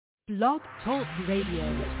Blog Talk Radio.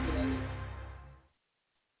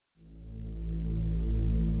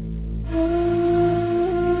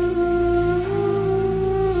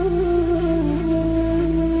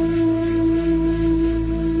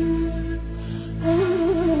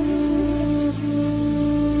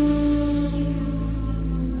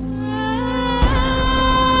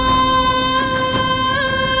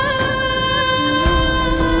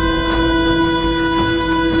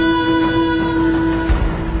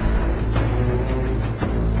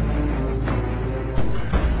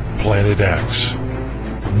 Planet X,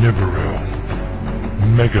 Nibiru,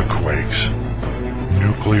 megaquakes,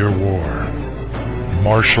 nuclear war,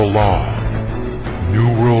 martial law, New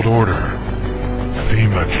World Order,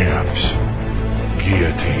 FEMA camps,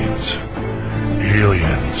 guillotines,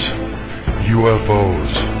 aliens,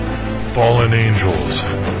 UFOs, fallen angels,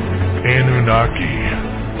 Anunnaki.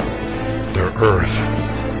 Their Earth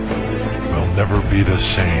will never be the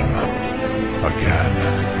same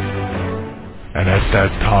again. And at that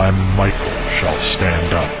time Michael shall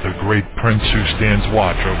stand up, the great prince who stands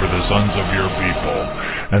watch over the sons of your people.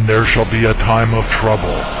 And there shall be a time of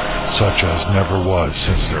trouble, such as never was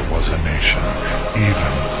since there was a nation,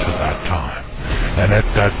 even to that time. And at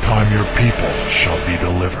that time your people shall be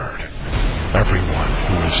delivered, everyone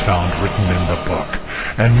who is found written in the book.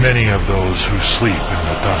 And many of those who sleep in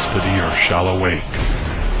the dust of the earth shall awake,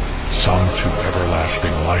 some to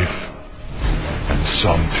everlasting life, and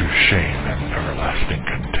some to shame and everlasting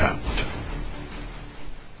contempt.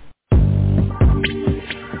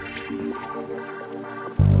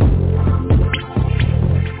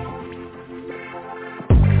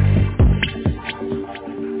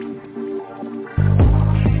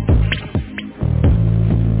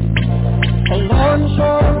 Alarms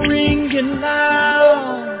are ringing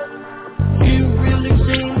now. You really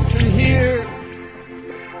seem to hear.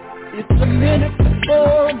 It's a minute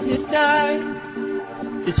before midnight.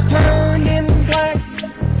 It's turning black.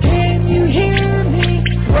 Can you hear me?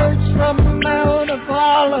 Words from the Mount of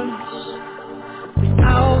Olives. The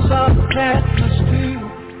owls of Patmos too.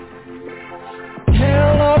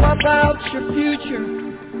 Tell all about your future.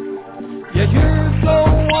 Yeah, you're the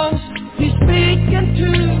ones he's speaking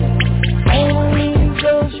to. Only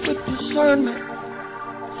those with discernment,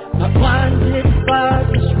 not blinded by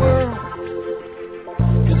this world,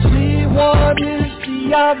 can see what is the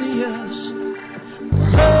obvious.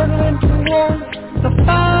 Hurtling toward the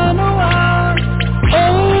final hour.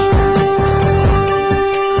 Oh,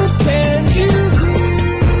 can you hear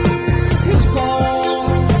his call?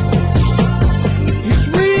 He's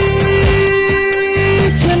reaching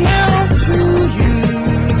out to you.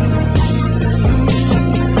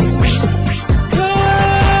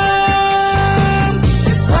 Come,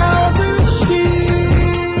 while there's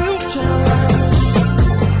still time.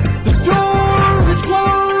 The door is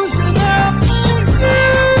closing up.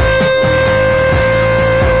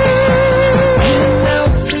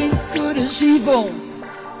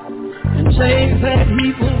 Say that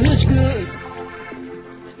evil is good.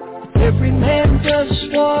 Every man does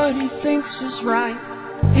what he thinks is right.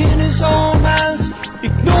 In his own eyes,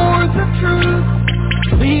 ignore the truth.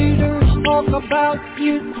 Leaders talk about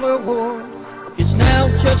nuclear war. It's now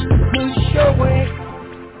just a push away.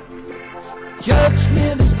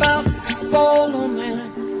 Judgment is about to fall on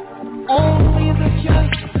man. Only the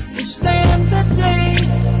just will stand the day.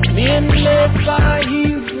 Men led by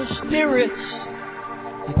evil spirits,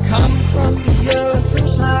 they come from the other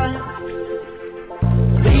side,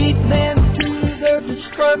 lead men to their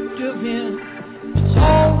destructive end. It's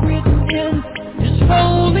all written in His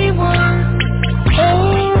holy word. Oh,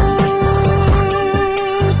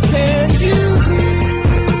 can you hear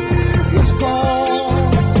His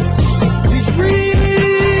call? He's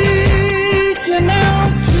reaching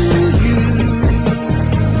out to you.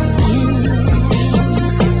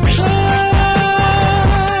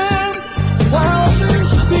 While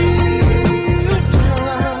there's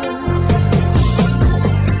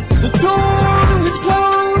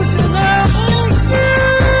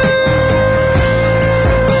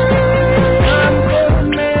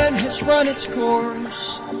its course,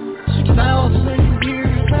 6,000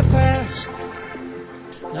 years have passed.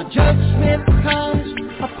 Now judgment comes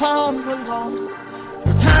upon the lost.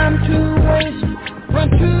 No time to waste, run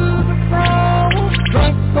to the cross.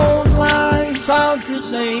 Drunk old lies of this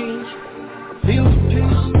age, feel too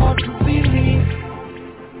smart to believe.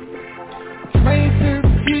 Trade their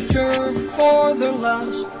future for their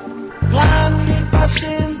lust. Blinded by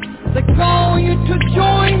sin, they call you to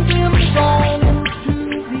join them. Fall into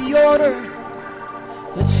the order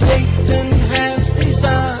that Satan has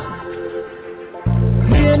designed.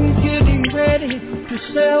 Men getting ready to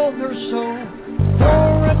sell their soul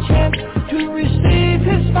for a chance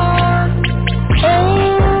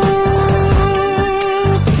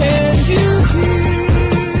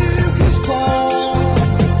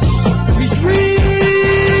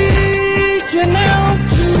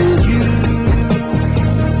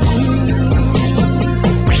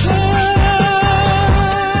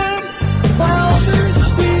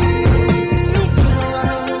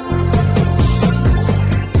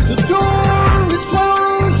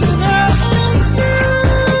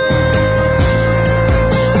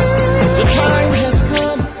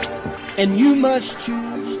and you must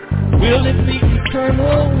choose. Will it be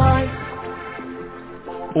eternal life,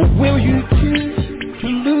 or will you choose to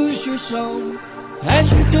lose your soul as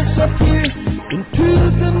you disappear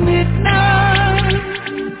into the midnight?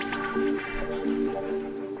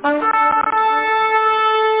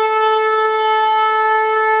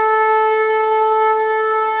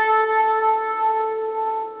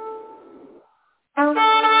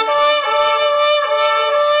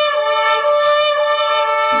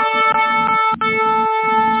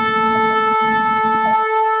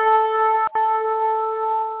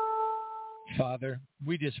 Father,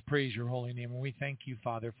 we just praise your holy name, and we thank you,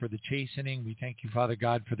 Father, for the chastening. We thank you, Father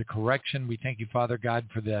God, for the correction. We thank you, Father God,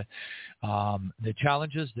 for the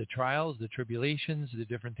challenges, the trials, the tribulations, the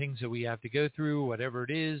different things that we have to go through, whatever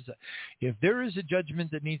it is. If there is a judgment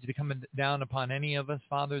that needs to come down upon any of us,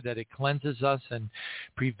 Father, that it cleanses us and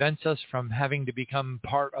prevents us from having to become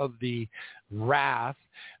part of the wrath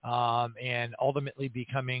and ultimately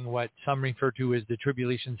becoming what some refer to as the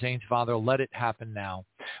tribulation saints, Father, let it happen now.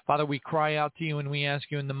 Father, we cry out to you and we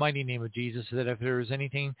ask you in the mighty name of Jesus that if there is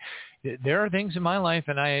anything, there are things in my life,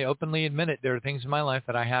 and I openly admit it, there are things in my life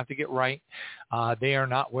that I have to get right. They are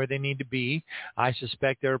not where they need to be. I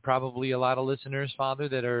suspect there are probably a lot of listeners, Father,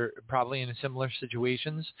 that are probably in similar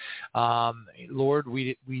situations. Lord,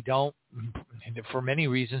 we don't, for many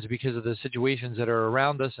reasons, because of the situations that are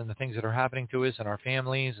around us and the things that are happening to us and our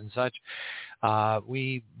families and such. If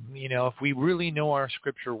we really know our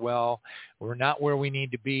scripture well, we're not where we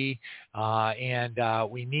need to be, and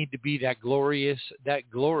we need to be that glorious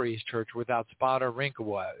church without spot or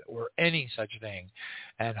wrinkle or any such thing,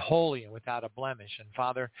 and holy and without a blemish. And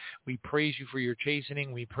Father, we praise you for your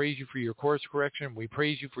chastening. We praise you for your course correction. We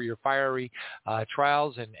praise you for your fiery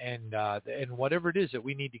trials and whatever it is that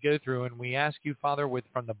we need to go through. And we ask you, Father,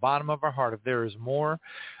 from the bottom of our heart, if there is more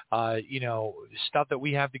stuff that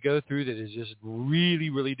we have to go through that is just really,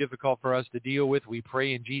 really difficult for us to deal with, we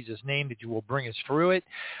pray in Jesus' name that you will bring us through it,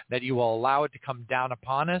 that you will allow it to come down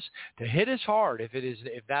upon us, to hit us hard if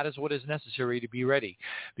that is what is necessary to be ready.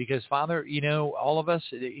 Because, Father, all of us,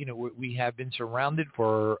 we have been surrounded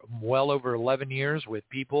for well over 11 years with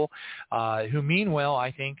people who mean well,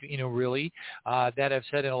 I think, really, that have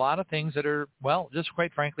said a lot of things that are, well, just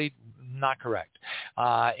quite frankly, not correct.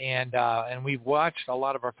 And we've watched a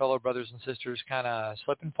lot of our fellow brothers and sisters kind of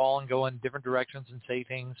slip and fall and go in different directions and say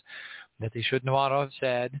things that they shouldn't have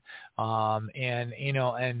said. But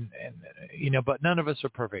none of us are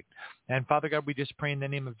perfect. And Father God, we just pray in the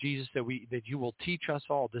name of Jesus that you will teach us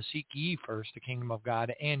all to seek ye first the kingdom of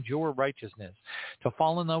God and your righteousness, to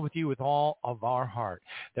fall in love with you with all of our heart,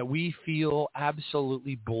 that we feel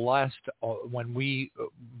absolutely blessed when we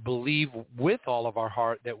believe with all of our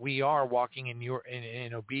heart that we are walking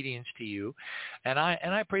in obedience to you. And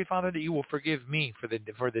I pray, Father, that you will forgive me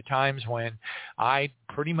for the times when I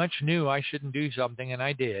pretty much knew I shouldn't do something and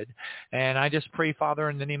I did. And I just pray, Father,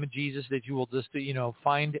 in the name of Jesus, that you will just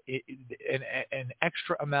find an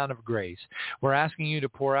extra amount of grace. We're asking you to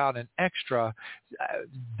pour out an extra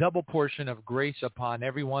double portion of grace upon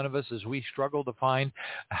every one of us as we struggle to find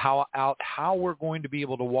how we're going to be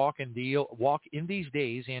able to walk in these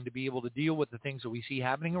days, and to be able to deal with the things that we see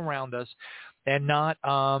happening around us, and not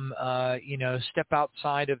step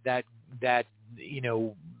outside of that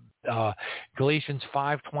Galatians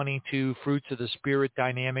 5:22 fruits of the Spirit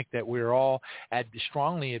dynamic that we're all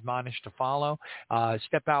strongly admonished to follow.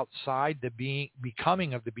 Step outside the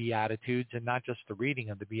becoming of the Beatitudes, and not just the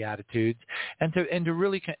reading of the Beatitudes, and to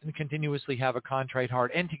really continuously have a contrite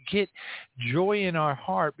heart, and to get joy in our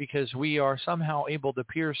heart because we are somehow able to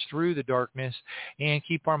pierce through the darkness and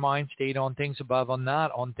keep our mind stayed on things above, and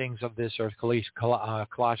not on things of this earth.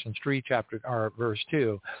 Colossians 3 verse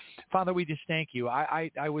 2. Father, we just thank you.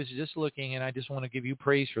 I was just looking, and I just want to give you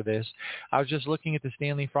praise for this. I was just looking at the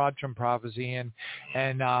Stanley Frodsham prophecy and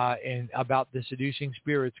about the seducing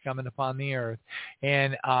spirits coming upon the earth.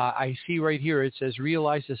 And I see right here, it says,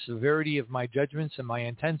 realize the severity of my judgments and my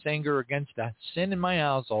intense anger against the sin in my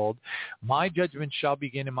household. My judgment shall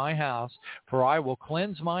begin in my house, for I will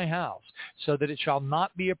cleanse my house, so that it shall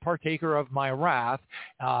not be a partaker of my wrath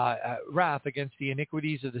against the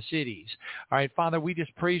iniquities of the cities. All right, Father, we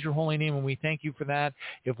just praise your holy name, and we thank you for that.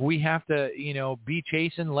 If we have to, be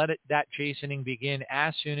chastened, that chastening begin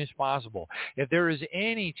as soon as possible. If there is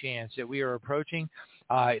any chance that we are approaching,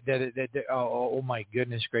 oh my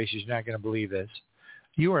goodness gracious, you're not going to believe this.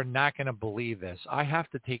 You are not going to believe this. I have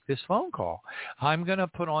to take this phone call. I'm going to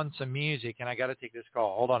put on some music, and I got to take this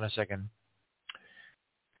call. Hold on a second.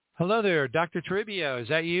 Hello there, Dr. Toribio. Is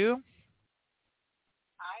that you?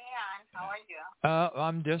 I am. How are you?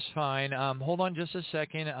 I'm just fine. Hold on just a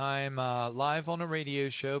second. I'm live on a radio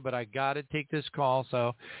show, but I got to take this call,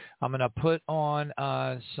 so I'm going to put on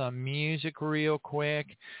some music real quick.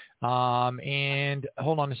 And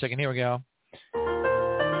hold on a second. Here we go. All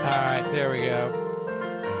right, there we go.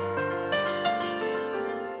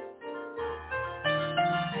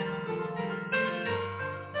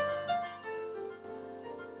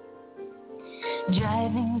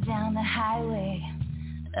 Driving down the highway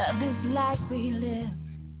of this life we live,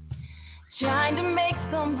 trying to make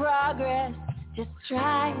some progress, just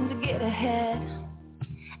trying to get ahead.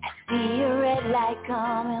 I see a red light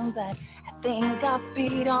coming, but I think I'll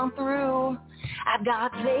speed on through. I've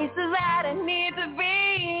got places that I need to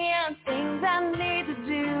be and things I need to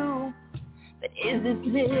do. But is this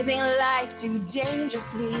living life too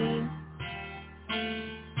dangerously?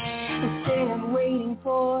 Instead of waiting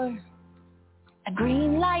for a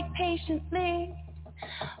green light patiently,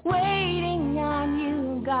 waiting on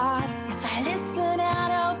you, God. If I listen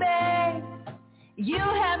and obey, you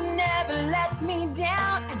have never let me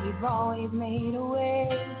down, and you've always made a way.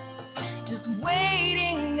 Just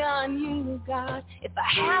waiting on you, God. If I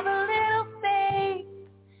have a little faith,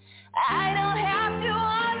 I don't have to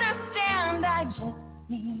understand, I just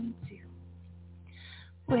need to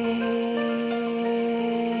wait.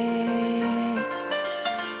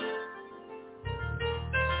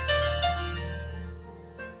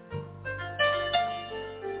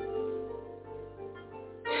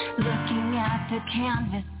 Looking at the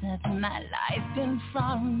canvas of my life in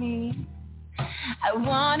front of me, I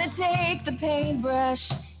want to take the paintbrush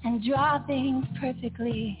and draw things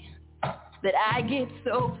perfectly. But I get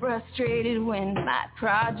so frustrated when my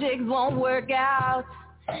projects won't work out.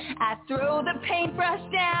 I throw the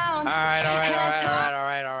paintbrush down. All right.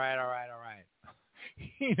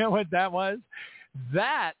 You know what that was?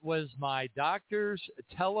 That was my doctor's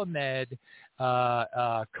telemed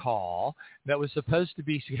call that was supposed to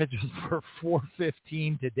be scheduled for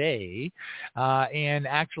 4:15 today, and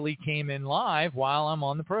actually came in live while I'm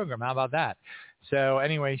on the program. How about that? So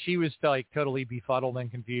anyway, she was like totally befuddled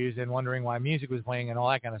and confused and wondering why music was playing and all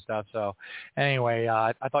that kind of stuff. So anyway,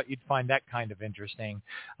 I thought you'd find that kind of interesting.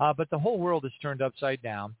 But the whole world is turned upside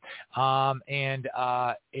down, and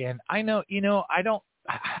I know, I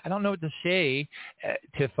don't know what to say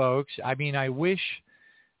to folks. I mean, I wish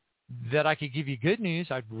that I could give you good news.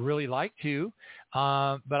 I'd really like to,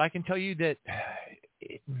 but I can tell you that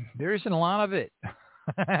there isn't a lot of it.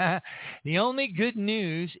 The only good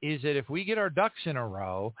news is that if we get our ducks in a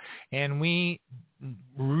row and we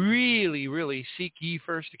really, really seek ye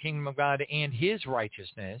first the kingdom of God and his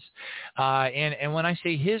righteousness, and when I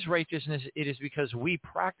say his righteousness, it is because we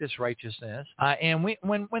practice righteousness. And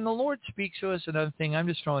when the Lord speaks to us, another thing, I'm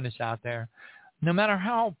just throwing this out there, no matter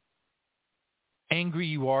how angry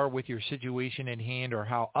you are with your situation at hand, or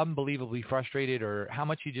how unbelievably frustrated, or how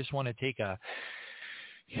much you just want to take a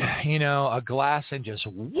glass and just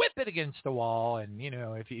whip it against the wall. And,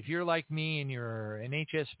 if you're like me and you're an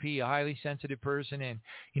HSP, a highly sensitive person, and,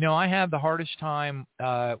 I have the hardest time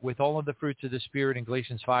with all of the fruits of the Spirit in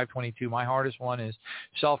Galatians 5:22. My hardest one is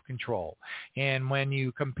self-control. And when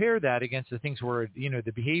you compare that against the things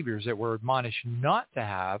the behaviors that we're admonished not to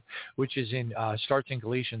have, which is starts in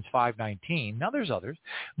Galatians 5:19. Now there's others,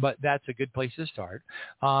 but that's a good place to start.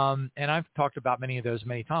 And I've talked about many of those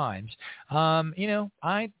many times.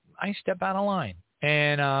 I step out of line,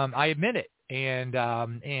 and I admit it, and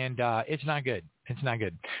it's not good. It's not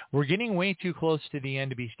good. We're getting way too close to the end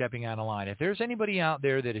to be stepping out of line. If there's anybody out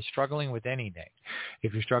there that is struggling with anything,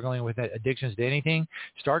 if you're struggling with addictions to anything,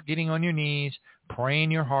 start getting on your knees,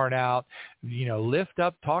 praying your heart out, lift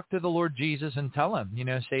up, talk to the Lord Jesus and tell him,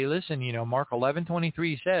 say, listen, Mark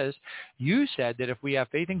 11:23 says, you said that if we have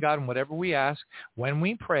faith in God and whatever we ask, when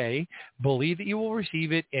we pray, believe that you will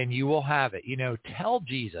receive it and you will have it. Tell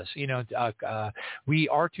Jesus, we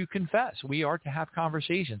are to confess. We are to have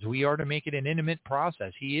conversations. We are to make it an intimate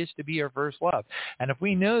process. He is to be our first love. And if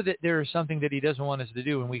we know that there is something that he doesn't want us to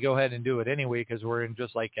do, and we go ahead and do it anyway because we're in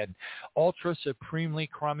just like an ultra supremely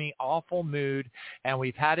crummy, awful mood, and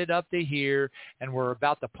we've had it up to here, and we're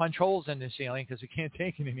about to punch holes in the ceiling because we can't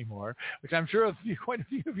take it anymore, which I'm sure quite a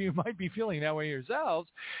few of you might be feeling that way yourselves,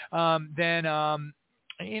 then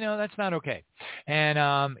that's not okay. And,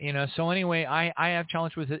 so anyway, I have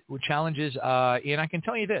challenges, and I can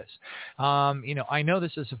tell you this, I know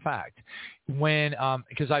this is a fact.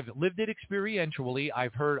 Because I've lived it experientially,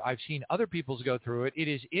 I've seen other people's go through it. It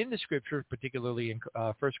is in the scripture, particularly in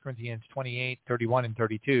 1 Corinthians 28, 31, and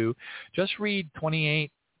 32. Just read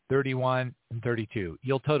 28, 31, and 32.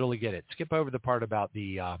 You'll totally get it. Skip over the part about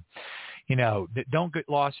the, don't get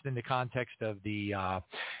lost in the context of the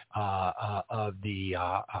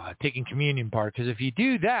taking communion part, because if you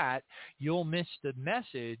do that, you'll miss the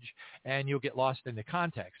message and you'll get lost in the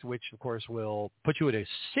context, which of course will put you at a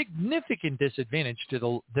significant disadvantage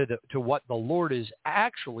to what the Lord is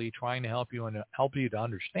actually trying to help you to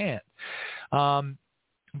understand.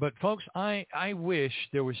 But folks, I wish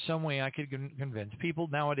there was some way I could convince people.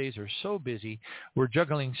 Nowadays are so busy. We're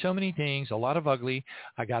juggling so many things, a lot of ugly.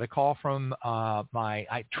 I got a call from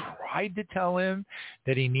I tried to tell him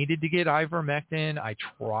that he needed to get ivermectin. I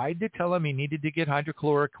tried to tell him he needed to get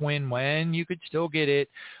hydrochloroquine when you could still get it.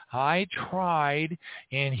 I tried,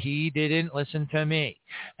 and he didn't listen to me.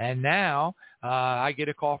 And now I get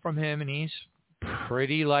a call from him, and he's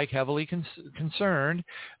pretty heavily concerned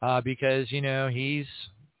because, he's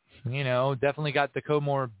definitely got the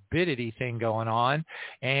comorbidity thing going on,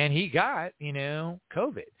 and he got,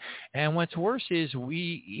 COVID. And what's worse is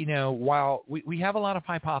while we have a lot of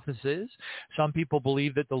hypotheses, some people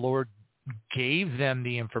believe that the Lord gave them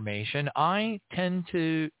the information. I tend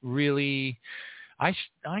to really, I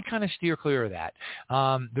kind of steer clear of that.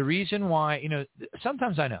 The reason why,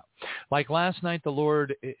 sometimes I know. Like last night, the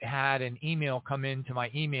Lord had an email come into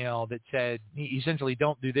my email that said, essentially,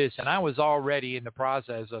 don't do this. And I was already in the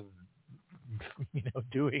process of,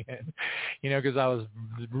 doing it, because I was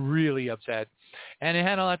really upset. And it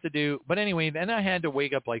had a lot to do. But anyway, then I had to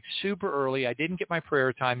wake up super early. I didn't get my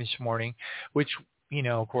prayer time this morning, which,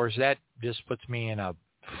 of course, that just puts me in a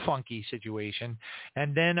funky situation.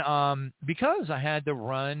 And then because I had to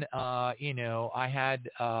run, I had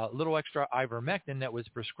a little extra ivermectin that was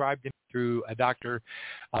prescribed through a doctor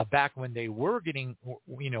back when they were getting,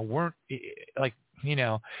 weren't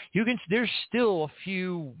there's still a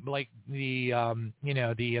few the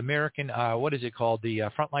American, what is it called? The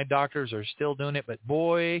frontline doctors are still doing it, but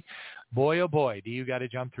boy, oh boy, do you got to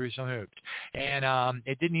jump through some hoops. And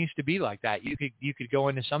it didn't used to be like that. You could go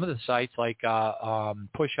into some of the sites like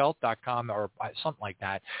pushhealth.com or something like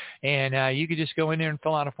that, and you could just go in there and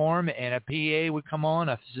fill out a form, and a PA would come on,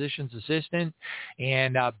 a physician's assistant,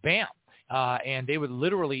 and bam. And they would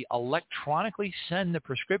literally electronically send the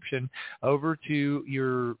prescription over to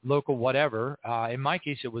your local whatever. In my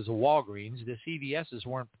case, it was a Walgreens. The CVSs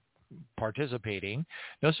weren't participating,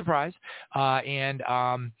 no surprise, but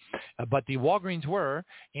the Walgreens were,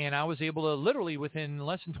 and I was able to literally within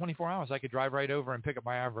less than 24 hours I could drive right over and pick up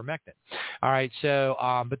my ivermectin. All right, so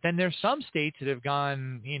but then there's some states that have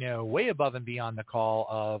gone way above and beyond the call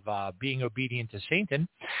of being obedient to Satan,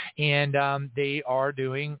 and they are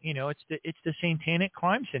doing it's the satanic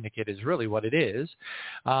crime syndicate is really what it is.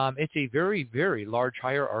 It's a very, very large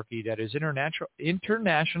hierarchy that is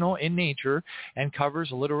international in nature and covers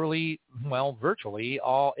literally, virtually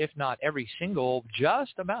all, if not every single,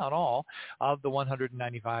 just about all of the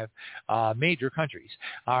 195 major countries.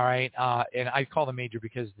 All right. And I call them major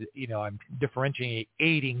because, I'm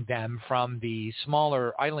differentiating them from the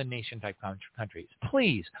smaller island nation type countries.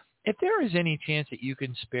 Please, if there is any chance that you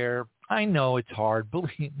can spare, I know it's hard.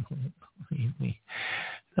 Believe me,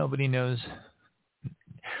 nobody knows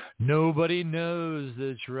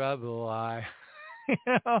the trouble I'm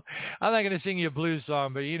not going to sing you a blues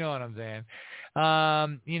song, but you know what I'm saying.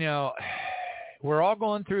 We're all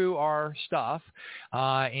going through our stuff,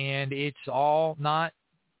 and it's all not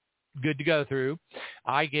good to go through.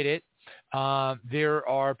 I get it. There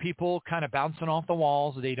are people kind of bouncing off the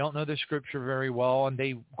walls. They don't know the scripture very well, and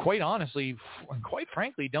they quite honestly and quite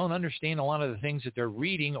frankly don't understand a lot of the things that they're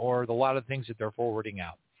reading or a lot of the things that they're forwarding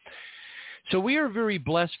out. So we are very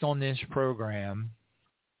blessed on this program.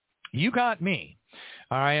 You got me.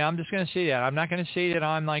 All right, I'm just going to say that. I'm not going to say that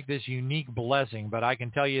I'm like this unique blessing, but I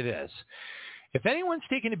can tell you this. If anyone's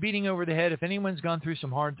taken a beating over the head, if anyone's gone through some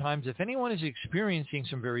hard times, if anyone is experiencing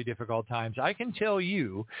some very difficult times, I can tell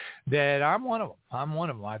you that I'm one of them. I'm one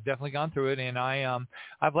of them. I've definitely gone through it, and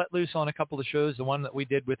I've let loose on a couple of shows. The one that we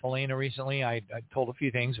did with Elena recently, I told a few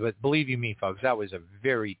things, but believe you me, folks, that was a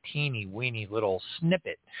very teeny-weeny little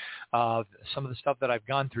snippet of some of the stuff that I've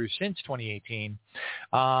gone through since 2018.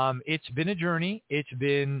 It's been a journey. It's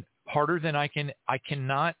been harder than I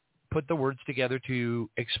cannot put the words together to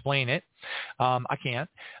explain it. I can't.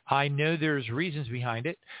 I know there's reasons behind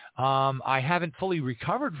it. I haven't fully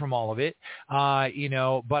recovered from all of it,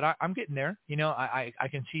 but I'm getting there. I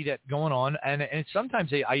can see that going on. And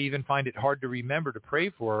sometimes I even find it hard to remember to pray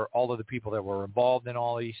for all of the people that were involved in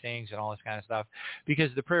all of these things and all this kind of stuff, because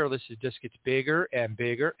the prayer list just gets bigger and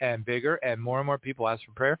bigger and bigger, and more people ask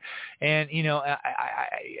for prayer. And,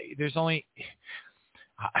 there's only...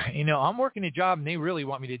 I'm working a job and they really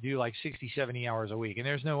want me to do like 60, 70 hours a week. And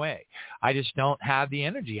there's no way. I just don't have the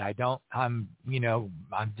energy. I just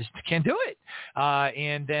can't do it.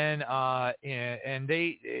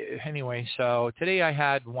 Anyway, so today I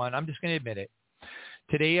had one, I'm just going to admit it.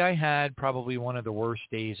 Today I had probably one of the worst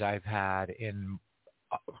days I've had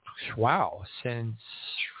since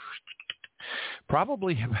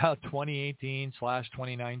probably about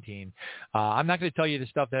 2018/2019. I'm not going to tell you the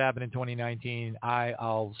stuff that happened in 2019.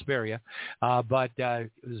 I'll spare you. But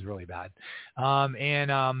it was really bad.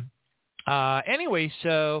 Anyway,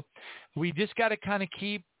 so we just got to kind of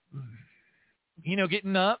keep,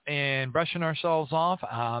 getting up and brushing ourselves off.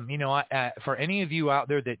 For any of you out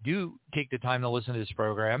there that do take the time to listen to this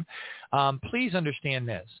program, please understand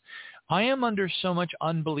this. I am under so much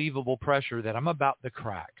unbelievable pressure that I'm about to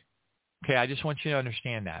crack. Okay, I just want you to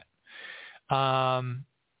understand that. I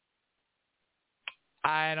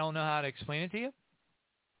don't know how to explain it to you.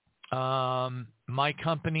 My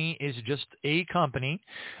company is just a company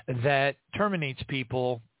that terminates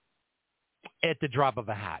people at the drop of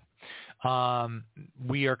a hat.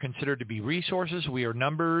 We are considered to be resources. We are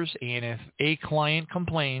numbers. And if a client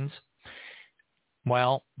complains,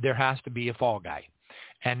 well, there has to be a fall guy.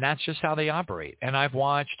 And that's just how they operate. And I've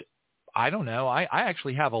watched, I don't know, I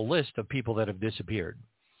actually have a list of people that have disappeared.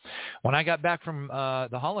 When I got back from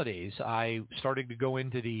the holidays, I started to go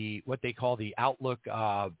into what they call the Outlook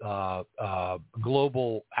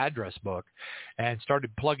global address book and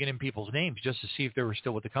started plugging in people's names just to see if they were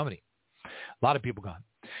still with the company. A lot of people gone.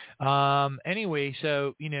 Anyway,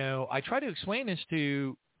 so, I try to explain this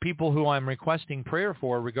to people who I'm requesting prayer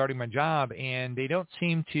for regarding my job, and they don't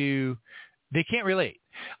seem to, they can't relate.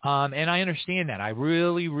 And I understand that. I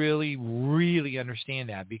really, really, really understand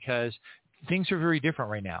that because things are very different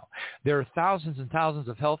right now. There are thousands and thousands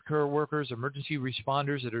of healthcare workers, emergency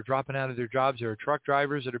responders that are dropping out of their jobs. There are truck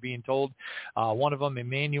drivers that are being told. One of them,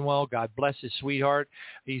 Emmanuel, God bless his sweetheart.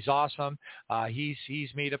 He's awesome. He's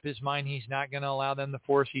made up his mind. He's not going to allow them to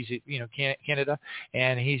force. He's Canada,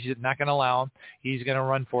 and he's not going to allow them. He's going to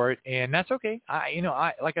run for it, and that's okay.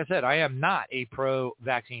 Like I said, I am not a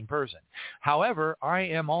pro-vaccine person. However, I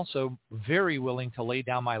am also very willing to lay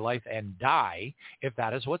down my life and die if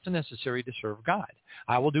that is what's necessary to serve God.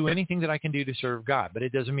 I will do anything that I can do to serve God, but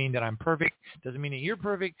it doesn't mean that I'm perfect. It doesn't mean that you're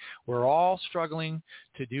perfect. We're all struggling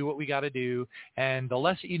to do what we got to do. And the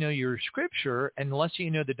less you know your scripture and the less you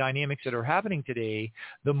know the dynamics that are happening today,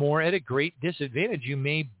 the more at a great disadvantage you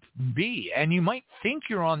may be. And you might think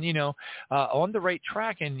you're on, on the right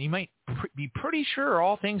track, and you might be pretty sure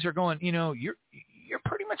all things are going, you're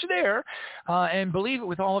pretty much there, and believe it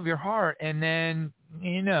with all of your heart. And then,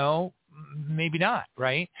 maybe not,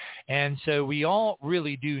 right? And so we all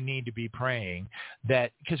really do need to be praying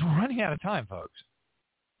that, because we're running out of time, folks.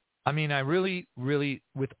 I mean, I really, really,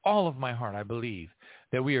 with all of my heart, I believe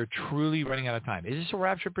that we are truly running out of time. Is this a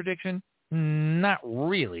rapture prediction? Not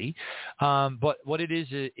really. But what it is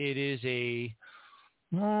a,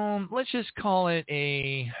 let's just call it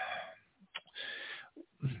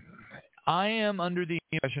I am under the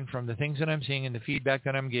impression from the things that I'm seeing and the feedback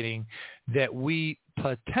that I'm getting that we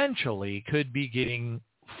potentially could be getting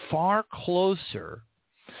far closer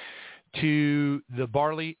to the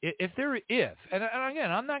barley, and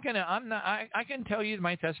again, I can tell you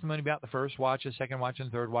my testimony about the first watch, the second watch,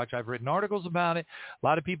 and third watch. I've written articles about it. A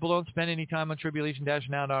lot of people don't spend any time on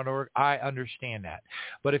tribulation-now.org. I understand that.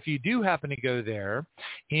 But if you do happen to go there,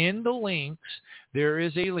 in the links, there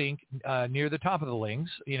is a link near the top of the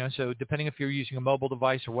links, so depending if you're using a mobile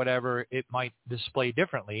device or whatever, it might display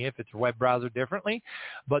differently. If it's a web browser, differently.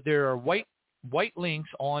 But there are white links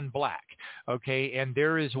on black, okay? And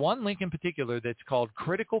there is one link in particular that's called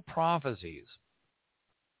Critical Prophecies.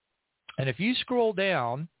 And if you scroll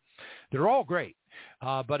down, they're all great.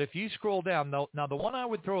 But if you scroll down, now the one I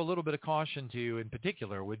would throw a little bit of caution to in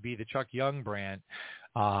particular would be the Chuck Young-Brandt.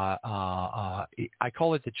 I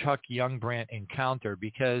call it the Chuck Young-Brandt encounter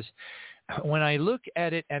because when I look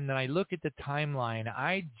at it and then I look at the timeline,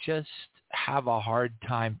 I just have a hard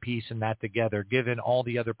time piecing that together given all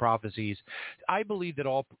the other prophecies. I believe that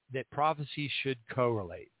prophecies should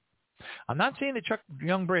correlate. I'm not saying that Chuck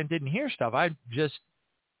Young-Brandt didn't hear stuff.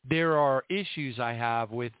 There are issues I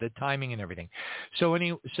have with the timing and everything. So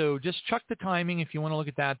just chuck the timing. If you want to look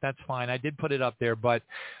at that, that's fine. I did put it up there, but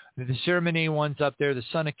the ceremony one's up there. The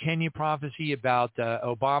Son of Kenya prophecy about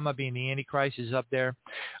Obama being the Antichrist is up there.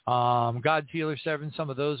 God's Healer 7, some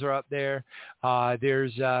of those are up there.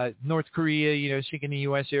 There's North Korea, seeking the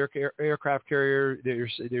U.S. aircraft carrier.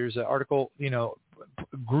 There's an article,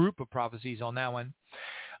 group of prophecies on that one.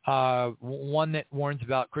 one that warns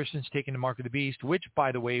about Christians taking the mark of the beast, which,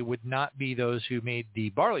 by the way, would not be those who made the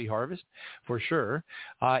barley harvest, for sure.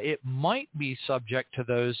 It might be subject to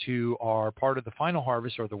those who are part of the final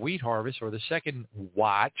harvest or the wheat harvest or the second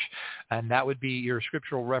watch, and that would be your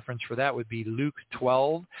scriptural reference for that would be Luke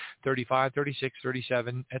 12, 35, 36,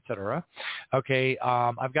 37, etc. Okay,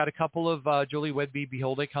 I've got a couple of Julie Wedby,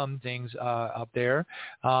 Behold I Come things up there.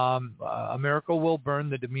 America will burn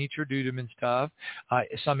the Demeter Dudeman stuff.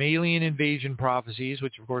 Some alien invasion prophecies,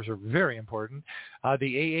 which of course are very important.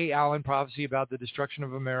 The A.A. Allen prophecy about the destruction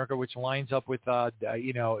of America, which lines up with the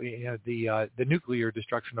nuclear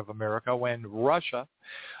destruction of America when Russia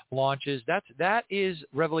launches. That is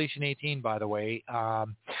Revelation 18, by the way.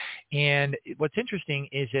 And what's interesting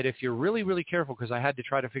is that if you're really, really careful, because I had to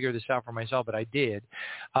try to figure this out for myself, but I did.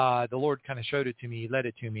 The Lord kind of showed it to me, led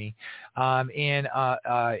it to me, and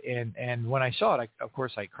when I saw it, of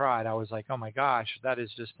course, I cried. I was like, oh my gosh, that is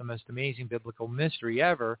just the most amazing biblical mystery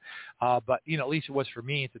ever. But at least it was for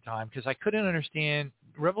me at the time, because I couldn't understand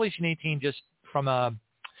Revelation 18 just from a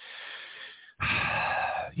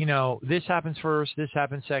this happens first, this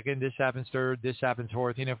happens second, this happens third, this happens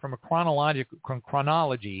fourth. From a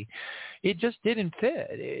chronology, it just didn't fit.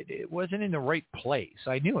 It wasn't in the right place.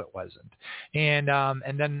 I knew it wasn't. And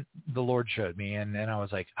then the Lord showed me, and I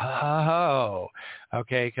was like, oh,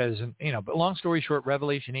 okay, because, but long story short,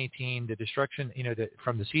 Revelation 18, the destruction,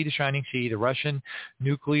 from the sea to shining sea, the Russian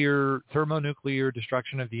thermonuclear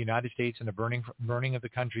destruction of the United States and the burning of the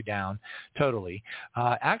country down totally,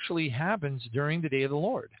 actually happens during the day of the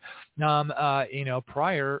Lord.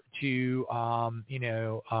 Prior to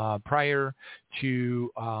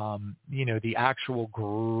the actual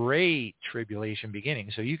great tribulation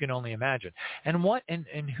beginning. So you can only imagine. And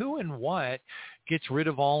who and what gets rid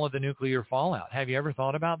of all of the nuclear fallout? Have you ever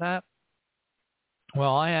thought about that?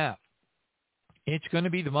 Well, I have. It's going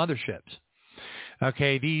to be the motherships.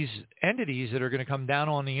 Okay, these entities that are going to come down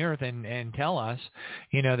on the earth and tell us,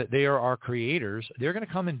 that they are our creators, they're going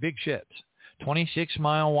to come in big ships.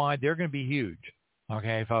 26-mile wide. They're going to be huge.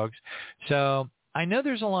 Okay, folks. So I know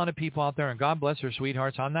there's a lot of people out there, and God bless their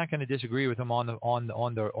sweethearts. I'm not going to disagree with them on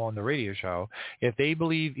the radio show. If they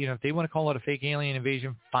believe, if they want to call it a fake alien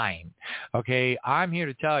invasion, fine. Okay, I'm here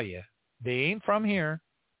to tell you, they ain't from here,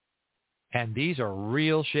 and these are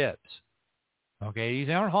real ships. Okay, these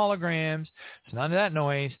aren't holograms. It's none of that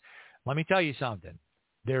noise. Let me tell you something.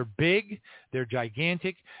 They're big, they're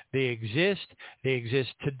gigantic, they exist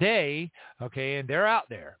today, okay, and they're out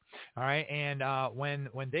there, all right, and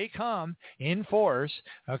when they come in force,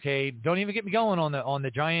 okay, don't even get me going on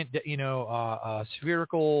the giant,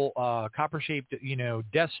 spherical, copper-shaped,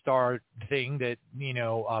 Death Star thing that,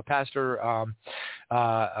 Pastor, I'm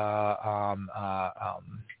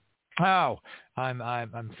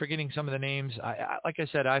forgetting some of the names. Like I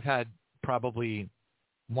said, I've had probably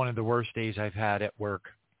one of the worst days I've had at work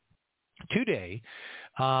today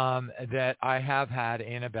that I have had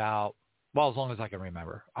in about, as long as I can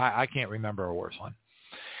remember. I can't remember a worse one.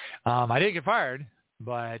 I did get fired,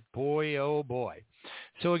 but boy, oh boy.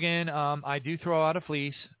 So again, I do throw out a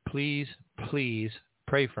fleece. Please, please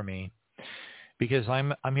pray for me, because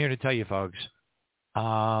I'm here to tell you, folks,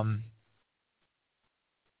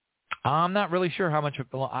 I'm not really sure how much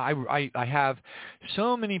I have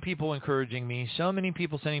so many people encouraging me, so many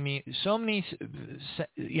people sending me so many,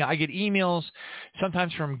 I get emails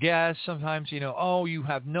sometimes from guests, sometimes, oh, you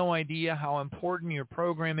have no idea how important your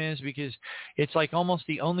program is, because it's like almost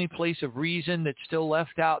the only place of reason that's still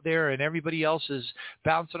left out there, and everybody else is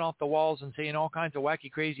bouncing off the walls and saying all kinds of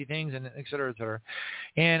wacky, crazy things, and et cetera, et cetera.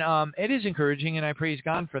 And it is encouraging, and I praise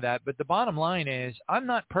God for that. But the bottom line is, I'm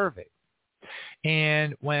not perfect.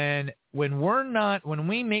 And when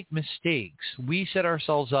we make mistakes, we set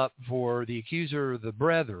ourselves up for the accuser of the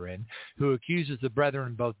brethren, who accuses the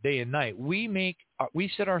brethren both day and night. We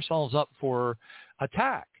set ourselves up for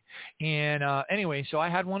attack. And anyway, so I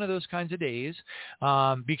had one of those kinds of days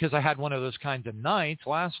because I had one of those kinds of nights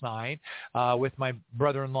last night with my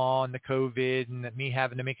brother-in-law and the COVID and me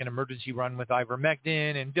having to make an emergency run with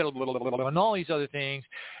ivermectin and all these other things.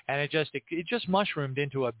 And it just mushroomed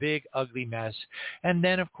into a big, ugly mess. And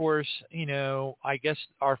then, of course, I guess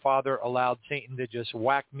our Father allowed Satan to just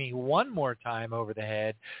whack me one more time over the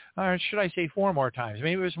head. Or should I say 4 more times?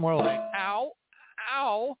 Maybe it was more like, ow,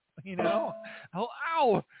 ow, oh,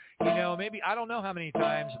 ow. Maybe I don't know how many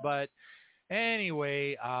times, but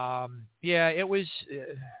anyway, it was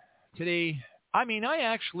today. I mean, I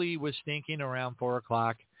actually was thinking around 4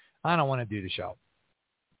 o'clock, I don't want to do the show.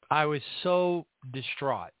 I was so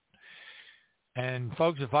distraught. And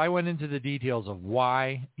folks, if I went into the details of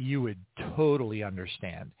why, you would totally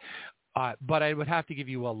understand. but I would have to give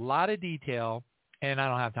you a lot of detail, and I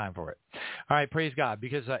don't have time for it. All right, praise God,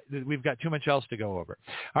 because we've got too much else to go over.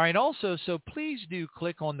 All right, also, so please do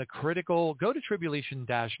click on the critical, go to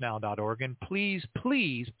tribulation-now.org, and please,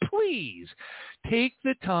 please, please take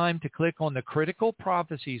the time to click on the critical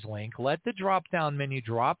prophecies link. Let the drop-down menu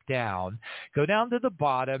drop down, go down to the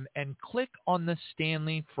bottom, and click on the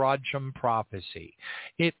Stanley Frodsham prophecy.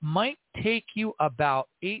 It might take you about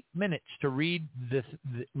 8 minutes to read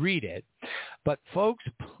it, but folks,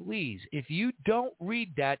 please, if you don't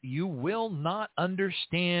read that, you will not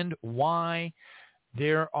understand why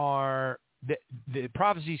the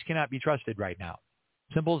prophecies cannot be trusted right now.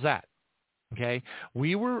 Simple as that. Okay,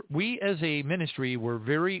 we as a ministry were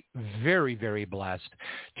very, very, very blessed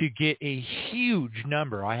to get a huge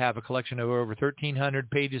number. I have a collection of over 1,300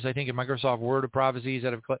 pages, I think, in Microsoft Word of prophecies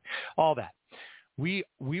that have all that. We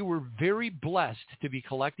were very blessed to be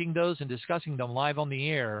collecting those and discussing them live on the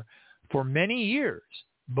air for many years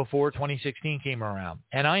before 2016 came around.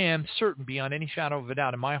 And I am certain beyond any shadow of a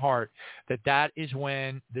doubt in my heart that is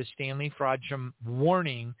when the Stanley Frodsham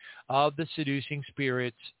warning of the seducing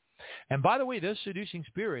spirits. And by the way, those seducing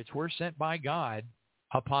spirits were sent by God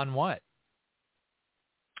upon what?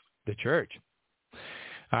 The church.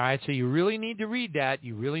 All right, so you really need to read that.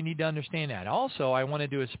 You really need to understand that. Also, I want to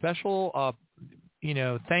do a special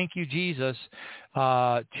thank you, Jesus,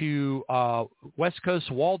 to West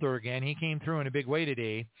Coast Walter again. He came through in a big way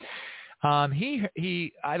today.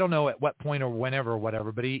 He I don't know at what point or whenever or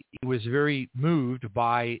whatever, but he was very moved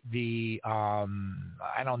by the,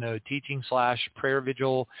 teaching / prayer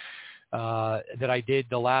vigil that I did,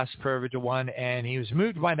 the last prayer vigil one, and he was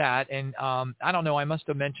moved by that. And I don't know, I must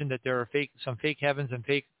have mentioned that there are some fake heavens and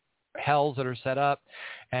fake hells that are set up,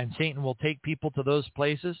 and Satan will take people to those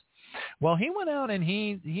places. Well, he went out and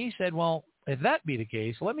he said, well, if that be the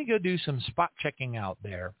case, let me go do some spot checking out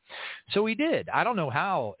there. So he did. I don't know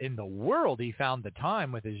how in the world he found the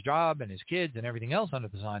time with his job and his kids and everything else under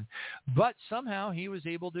the sun, but somehow he was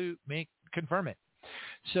able to confirm it.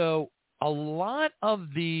 So a lot of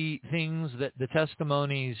the things that the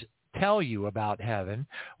testimonies tell you about heaven,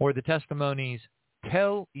 or the testimonies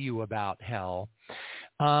tell you about hell,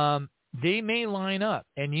 they may line up,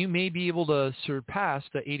 and you may be able to surpass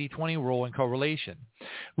the 80-20 rule in correlation,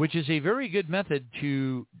 which is a very good method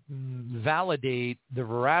to validate the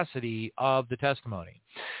veracity of the testimony.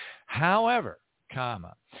 However,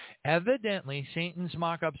 evidently Satan's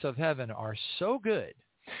mock-ups of heaven are so good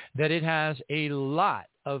that it has a lot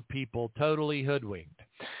of people totally hoodwinked.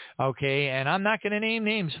 Okay, and I'm not going to name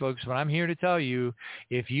names, folks, but I'm here to tell you,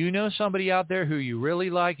 if you know somebody out there who you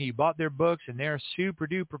really like, and you bought their books, and they're super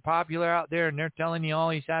duper popular out there, and they're telling you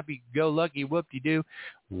all these happy-go-lucky whoop-de-doo,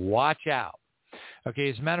 watch out.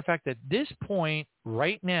 Okay, as a matter of fact, at this point,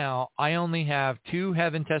 right now, I only have 2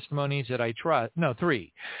 heaven testimonies that I trust. No,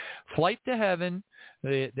 3. Flight to Heaven,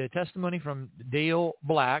 the testimony from Dale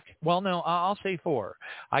Black. Well, no, I'll say 4.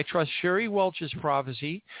 I trust Sherry Welch's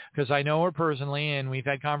prophecy because I know her personally, and we've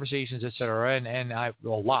had conversations, etc., and a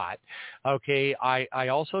lot. Okay, I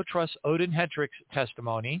also trust Odin Hetrick's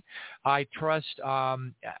testimony. I trust,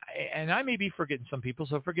 and I may be forgetting some people,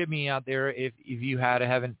 so forgive me out there if you had a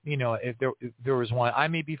heaven, if there was one. I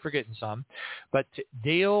may be forgetting some, but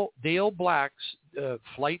Dale Black's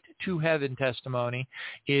Flight to Heaven testimony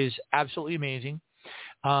is absolutely amazing.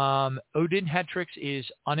 Odin Hetrick's is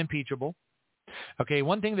unimpeachable. Okay,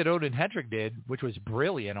 one thing that Odin Hetrick did, which was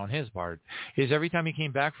brilliant on his part, is every time he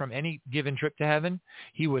came back from any given trip to heaven,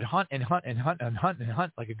 he would hunt and hunt and hunt and hunt and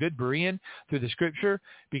hunt like a good Berean through the scripture,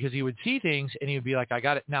 because he would see things and he would be like, I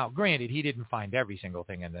got it. Now, granted, he didn't find every single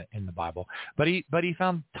thing in the Bible, but he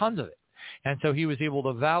found tons of it. And so he was able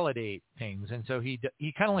to validate things. And so he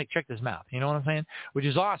kind of like checked his mouth, you know what I'm saying? Which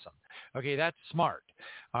is awesome. Okay, that's smart.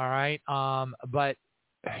 All right. But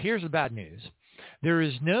here's the bad news. There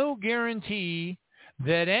is no guarantee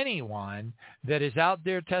that anyone that is out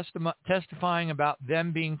there testifying about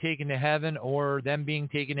them being taken to heaven or them being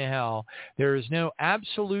taken to hell, there is no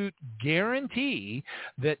absolute guarantee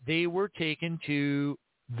that they were taken to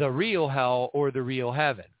the real hell or the real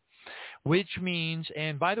heaven. Which means,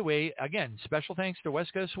 and by the way, again, special thanks to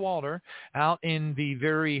West Coast Walter out in the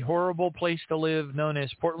very horrible place to live known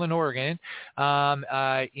as Portland, Oregon.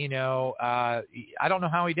 I don't know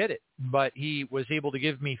how he did it, but he was able to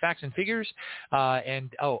give me facts and figures.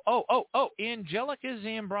 Angelica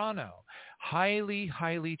Zambrano, highly,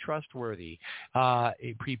 highly trustworthy.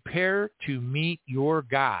 Prepare to meet your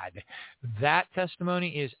God. That testimony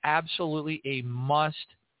is absolutely a must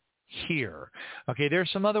here. Okay, there's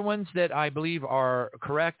some other ones that I believe are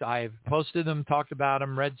correct. I've posted them, talked about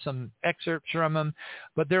them, read some excerpts from them,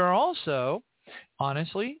 but there are also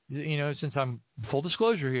honestly, since I'm full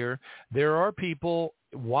disclosure here, there are people,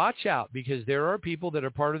 watch out, because there are people that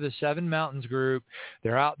are part of the Seven Mountains group.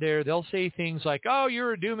 They're out there. They'll say things like, oh,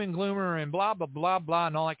 you're a doom and gloomer and blah, blah, blah, blah,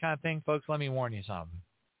 and all that kind of thing. Folks, let me warn you something.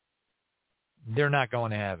 They're not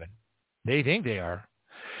going to heaven. They think they are.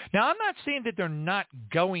 Now, I'm not saying that they're not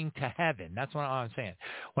going to heaven. That's what I'm saying.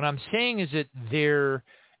 What I'm saying is that their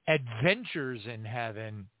adventures in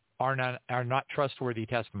heaven are not trustworthy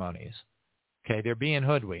testimonies. Okay, they're being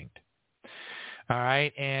hoodwinked. All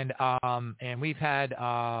right, and we've had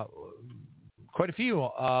quite a few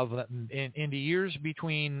of in the years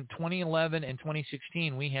between 2011 and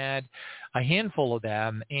 2016. We had a handful of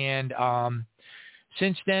them, and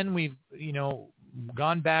since then we've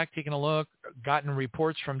gone back, taken a look, gotten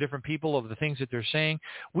reports from different people of the things that they're saying.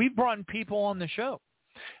 We've brought people on the show,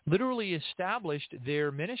 literally established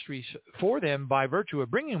their ministries for them by virtue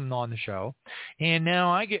of bringing them on the show, and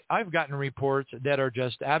now I've gotten reports that are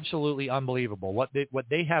just absolutely unbelievable. What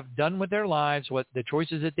they have done with their lives, what the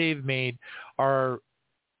choices that they've made are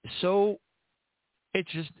so,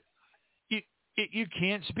 it's just you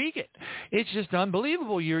can't speak it. It's just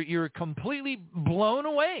unbelievable. You're completely blown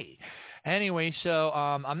away. Anyway, so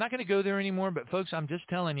I'm not going to go there anymore, but folks, I'm just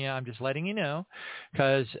telling you, I'm just letting you know,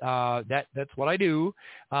 because that's what I do,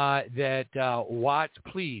 watch,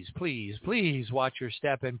 please watch your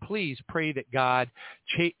step, and please pray that God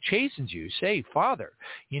chastens you. Say, Father,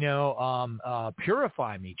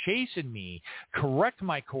 purify me, chasten me, correct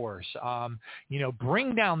my course,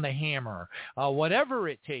 bring down the hammer, whatever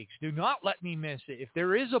it takes. Do not let me miss it. If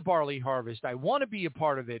there is a barley harvest, I want to be a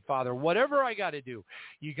part of it, Father. Whatever I got to do,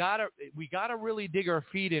 we got to really dig our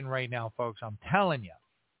feet in right now, folks. I'm telling you,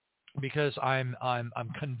 because I'm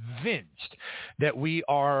convinced that we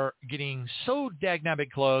are getting so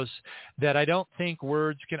dagnabbit close that I don't think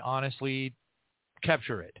words can honestly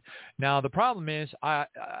capture it. Now the problem is I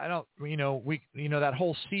don't that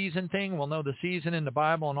whole season thing. We'll know the season in the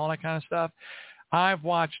Bible and all that kind of stuff. I've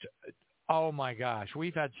watched. Oh my gosh,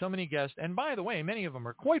 we've had so many guests, and by the way, many of them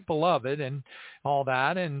are quite beloved and all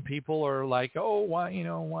that, and people are like, oh, why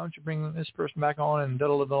don't you bring this person back on and and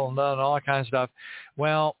all that kind of stuff.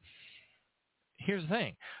 Well, here's the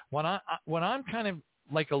thing. When I'm kind of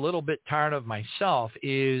like a little bit tired of myself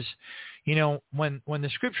is, when the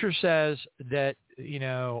scripture says that, you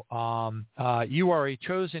are a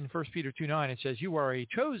chosen, 1 Peter 2:9, it says you are a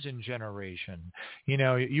chosen generation,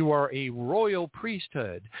 you are a royal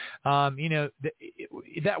priesthood. That's 1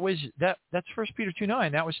 Peter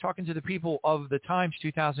 2:9. That was talking to the people of the times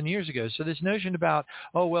 2,000 years ago. So this notion about,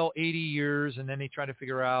 80 years, and then they try to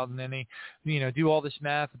figure out, and then they, do all this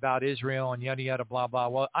math about Israel and yada, yada, blah, blah.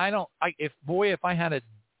 Well, if I had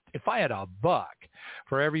a buck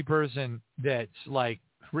for every person that's like,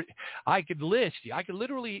 I could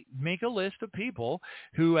literally make a list of people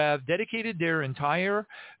who have dedicated their entire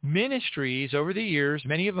ministries over the years,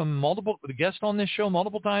 many of them multiple guests on this show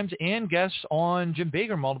multiple times, and guests on Jim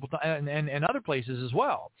Baker multiple times, and other places as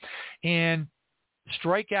well. And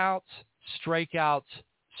strikeouts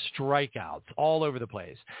all over the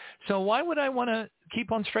place. So why would I want to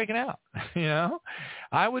keep on striking out?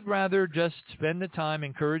 I would rather just spend the time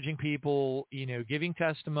encouraging people, giving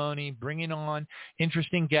testimony, bringing on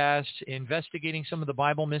interesting guests, investigating some of the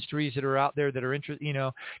Bible mysteries that are out there that are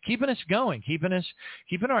keeping us going, helping us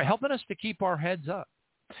to keep our heads up,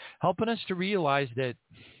 helping us to realize that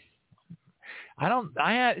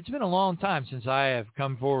it's been a long time since I have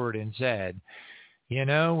come forward and said,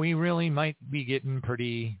 we really might be getting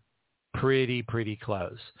pretty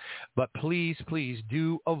close. But please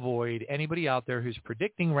do avoid anybody out there who's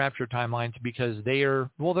predicting rapture timelines, because they're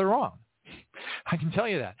wrong. I can tell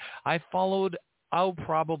you that. I followed,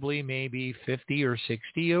 probably maybe 50 or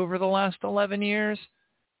 60 over the last 11 years,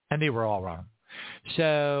 and they were all wrong.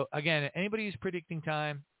 So again, anybody who's predicting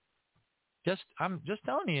time, I'm just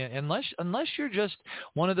telling you, unless you're just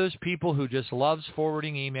one of those people who just loves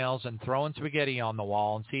forwarding emails and throwing spaghetti on the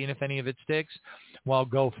wall and seeing if any of it sticks, well,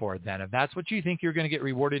 go for it then. If that's what you think you're going to get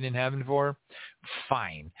rewarded in heaven for,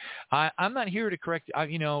 fine. I'm not here to correct. At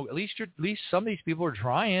least some of these people are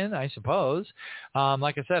trying, I suppose.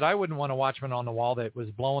 Like I said, I wouldn't want a watchman on the wall that was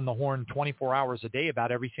blowing the horn 24 hours a day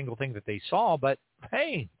about every single thing that they saw. But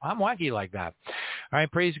hey, I'm wacky like that. All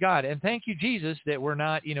right, praise God. And thank you, Jesus, that we're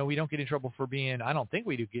not, we don't get in trouble for being, I don't think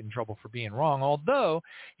we do get in trouble for being wrong. Although,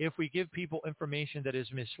 if we give people information that is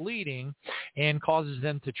misleading and causes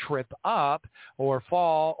them to trip up or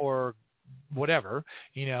fall or whatever,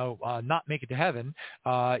 not make it to heaven,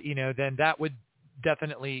 then that would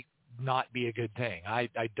definitely not be a good thing. I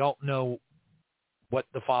don't know what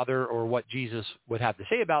the Father or what Jesus would have to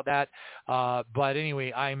say about that. But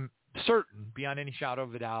anyway, I'm certain, beyond any shadow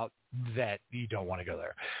of a doubt, that you don't want to go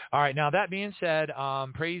there. All right. Now, that being said,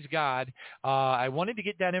 praise God. I wanted to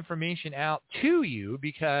get that information out to you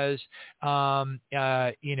because,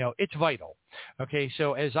 it's vital. Okay.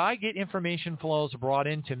 So as I get information flows brought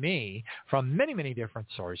into me from many, many different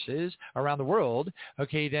sources around the world,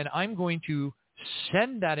 okay, then I'm going to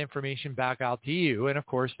send that information back out to you. And of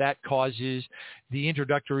course, that causes the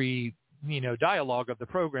introductory dialogue of the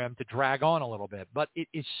program to drag on a little bit, but it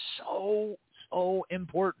is so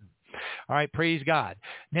important. All right, praise God.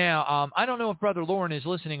 Now, I don't know if Brother Loren is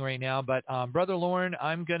listening right now, but Brother Loren,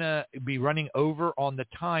 I'm going to be running over on the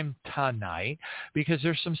time tonight because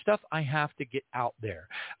there's some stuff I have to get out there.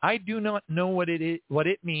 I do not know what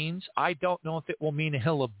it means. I don't know if it will mean a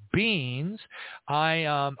hill of beans.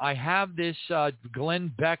 I have this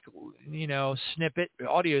Glenn Beck, audio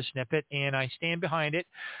snippet, and I stand behind it.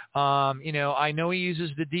 I know he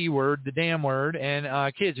uses the D word, the damn word,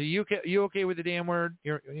 and kids, are you okay with the damn word?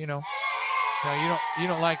 No, you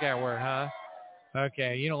don't like that word, huh?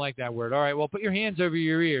 Okay, you don't like that word. All right, well, put your hands over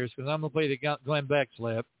your ears because I'm going to play the Glenn Beck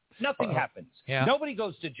slip. Nothing happens. Yeah. Nobody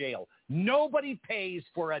goes to jail. Nobody pays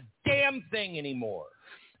for a damn thing anymore.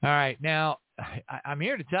 All right, now, I'm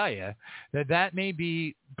here to tell you that may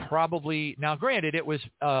be probably, now granted, it was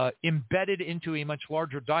embedded into a much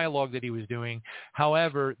larger dialogue that he was doing.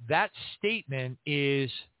 However, that statement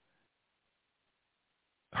is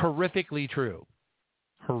horrifically true.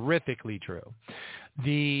 Horrifically true.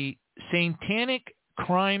 The satanic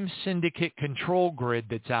crime syndicate control grid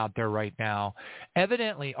that's out there right now,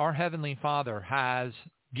 evidently our Heavenly Father has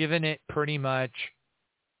given it pretty much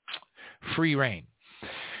free reign.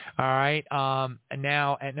 All right. Now,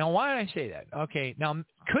 why did I say that? Okay. Now,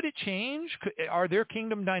 could it change? Are there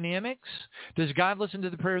kingdom dynamics? Does God listen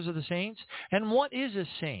to the prayers of the saints? And what is a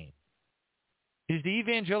saint? Is the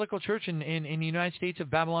evangelical church in the United States of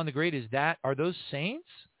Babylon the Great, are those saints?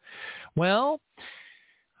 Well,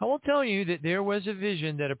 I will tell you that there was a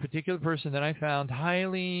vision that a particular person that I found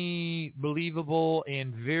highly believable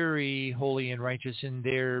and very holy and righteous in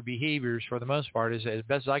their behaviors for the most part, as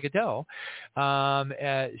best as I could tell,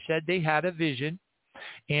 said they had a vision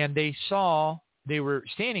and they were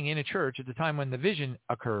standing in a church at the time when the vision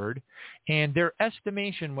occurred, and their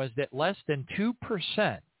estimation was that less than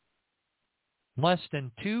 2%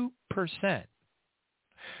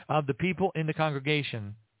 of the people in the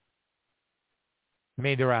congregation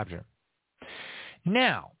made the rapture.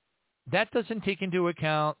 Now, that doesn't take into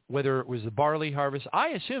account whether it was the barley harvest. I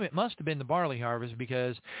assume it must have been the barley harvest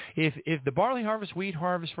because if the barley harvest, wheat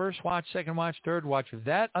harvest, first watch, second watch, third watch, if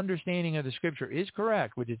that understanding of the scripture is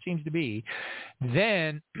correct, which it seems to be,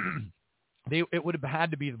 then it would have had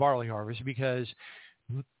to be the barley harvest because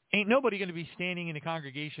ain't nobody going to be standing in the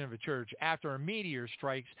congregation of a church after a meteor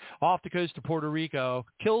strikes off the coast of Puerto Rico,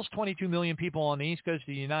 kills 22 million people on the east coast of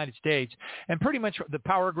the United States, and pretty much the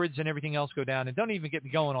power grids and everything else go down, and don't even get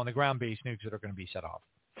me going on the ground-based nukes that are going to be set off.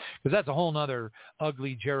 Because that's a whole other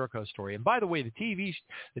ugly Jericho story. And by the way,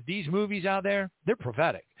 these movies out there, they're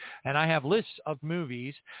prophetic. And I have lists of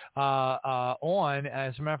movies on.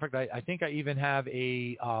 As a matter of fact, I think I even have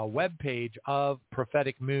a web page of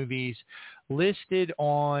prophetic movies listed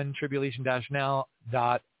on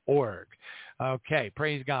tribulation-now.org. Okay,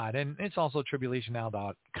 praise God. And it's also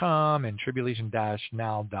tribulationnow.com and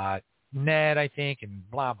tribulation-now.net, I think,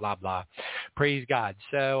 and blah, blah, blah. Praise God.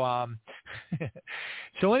 So,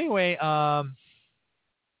 so anyway,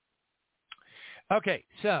 okay,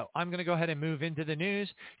 so I'm going to go ahead and move into the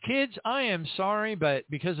news. Kids, I am sorry, but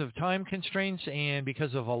because of time constraints and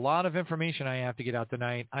because of a lot of information I have to get out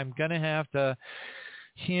tonight, I'm going to have to,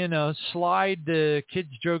 slide the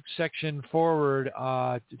kids' jokes section forward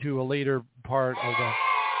to a later part of the...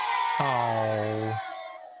 Oh...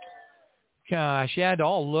 Gosh, you had to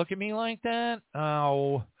all look at me like that?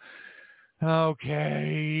 Oh,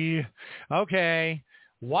 okay.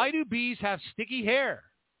 Why do bees have sticky hair?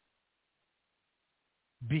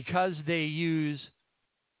 Because they use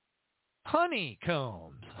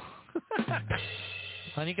honeycombs.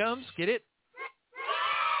 Honeycombs? Get it?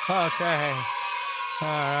 Okay. All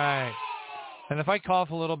right. And if I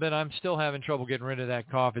cough a little bit, I'm still having trouble getting rid of that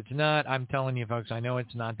cough. It's not, I'm telling you folks, I know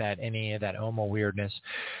it's not any of that homo weirdness.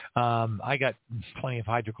 I got plenty of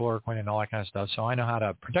hydrochloroquine and all that kind of stuff, so I know how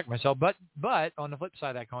to protect myself. But on the flip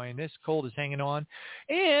side of that coin, this cold is hanging on.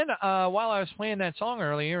 And while I was playing that song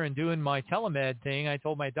earlier and doing my telemed thing, I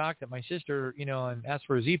told my doc that my sister, and asked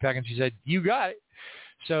for a Z-Pack, and she said, you got it.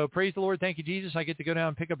 So praise the Lord. Thank you, Jesus. I get to go down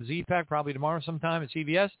and pick up a Z-Pack probably tomorrow sometime at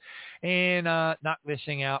CVS and knock this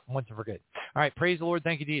thing out once and for good. All right. Praise the Lord.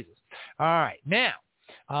 Thank you, Jesus. All right. Now,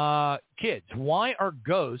 kids, why are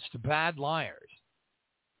ghosts bad liars?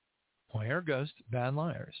 Well, here are ghosts, bad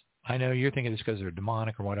liars. I know you're thinking it's because they're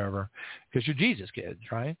demonic or whatever, because you're Jesus kids,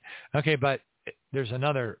 right? Okay, but there's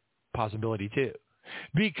another possibility too.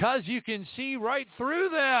 Because you can see right through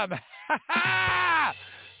them.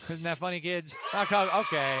 Isn't that funny, kids? Okay,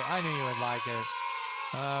 I knew you would like it.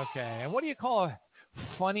 Okay, and what do you call a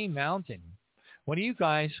funny mountain? What do you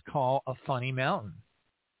guys call a funny mountain?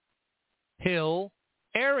 Hill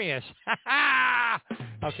Arius.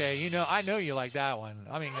 Okay, I know you like that one.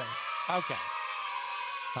 I mean, okay.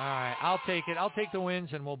 All right, I'll take it. I'll take the wins,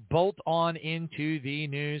 and we'll bolt on into the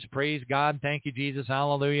news. Praise God. Thank you, Jesus.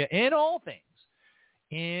 Hallelujah. In all things,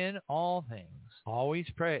 always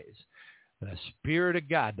praise. The Spirit of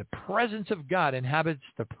God, the presence of God inhabits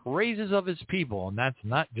the praises of his people, and that's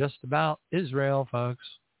not just about Israel, folks.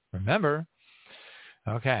 Remember,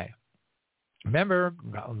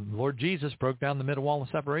 Lord Jesus broke down the middle wall of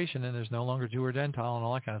separation, and there's no longer Jew or Gentile and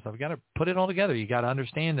all that kind of stuff. You got to put it all together. You got to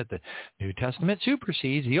understand that the New Testament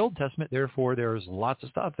supersedes the Old Testament. Therefore, there's lots of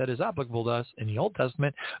stuff that is applicable to us in the Old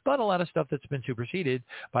Testament, but a lot of stuff that's been superseded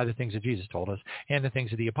by the things that Jesus told us and the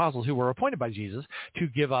things of the apostles who were appointed by Jesus to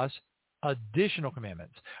give us additional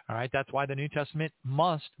commandments. All right, that's why the New Testament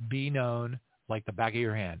must be known like the back of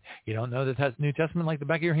your hand. You don't know the New Testament like the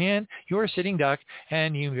back of your hand, you're a sitting duck,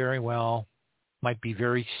 and you very well might be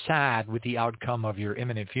very sad with the outcome of your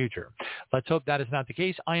imminent future. Let's hope that is not the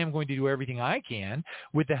case. I am going to do everything I can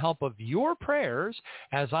with the help of your prayers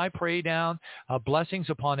as I pray down blessings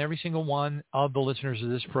upon every single one of the listeners of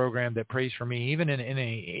this program that prays for me, even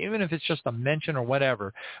if it's just a mention or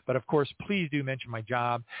whatever. But of course, please do mention my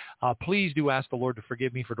job. Please do ask the Lord to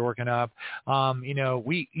forgive me for dorking up. John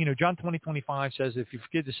 20:25 says, if you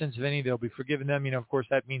forgive the sins of any, they'll be forgiven them. Of course,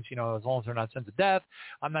 that means, as long as they're not sins of death.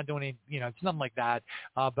 I'm not doing any, it's nothing like that,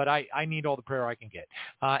 but I need all the prayer I can get.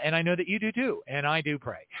 And I know that you do too, and I do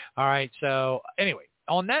pray. All right, so anyway,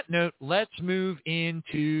 on that note, let's move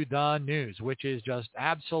into the news, which is just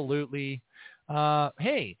absolutely,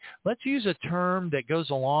 hey, let's use a term that goes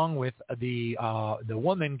along with the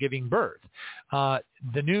woman giving birth.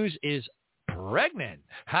 The news is pregnant.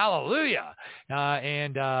 Hallelujah.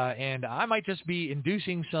 And I might just be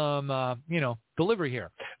inducing some, delivery here.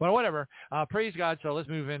 Well, whatever. Praise God. So let's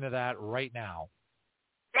move into that right now.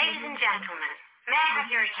 Ladies and gentlemen, may I have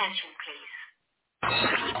your attention, please?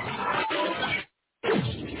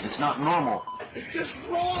 It's not normal. It's just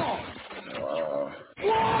wrong.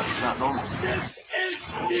 It's not normal. This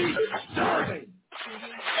is disturbing.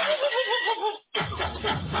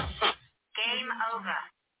 Game over.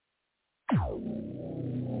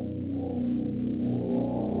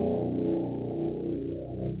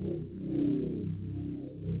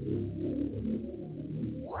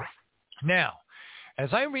 Now,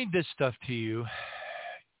 as I read this stuff to you,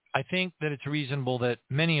 I think that it's reasonable that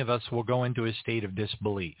many of us will go into a state of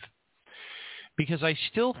disbelief, because I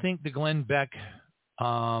still think the Glenn Beck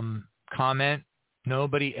comment,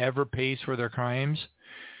 nobody ever pays for their crimes,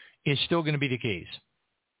 is still going to be the case,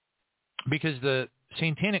 because the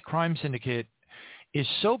satanic crime syndicate is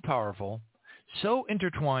so powerful, so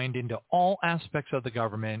intertwined into all aspects of the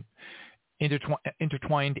government,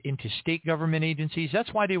 intertwined into state government agencies.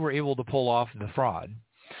 That's why they were able to pull off the fraud.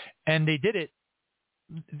 And they did it.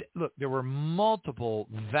 Look, there were multiple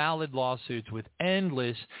valid lawsuits with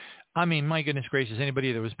endless, my goodness gracious,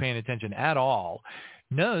 anybody that was paying attention at all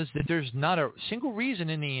knows that there's not a single reason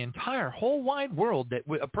in the entire whole wide world that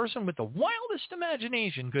a person with the wildest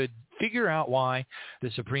imagination could figure out why the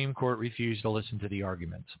Supreme Court refused to listen to the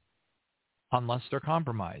arguments, unless they're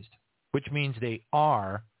compromised, which means they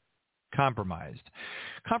are compromised.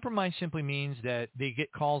 Compromise simply means that they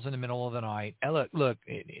get calls in the middle of the night. Look,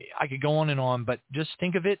 I could go on and on, but just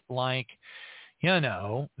think of it like,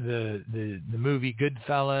 the movie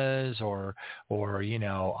Goodfellas or The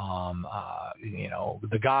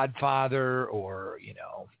Godfather or,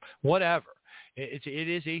 whatever. It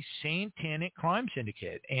is a satanic crime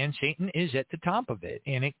syndicate, and Satan is at the top of it,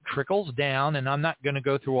 and it trickles down, and I'm not going to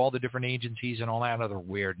go through all the different agencies and all that other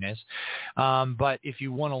weirdness, but if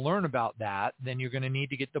you want to learn about that, then you're going to need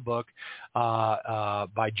to get the book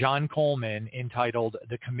by John Coleman entitled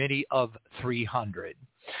The Committee of 300.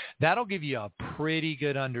 That'll give you a pretty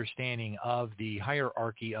good understanding of the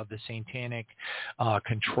hierarchy of the satanic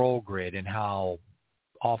control grid and how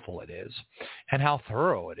awful it is and how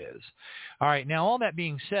thorough it is. All right. Now, all that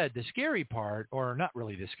being said, the scary part, or not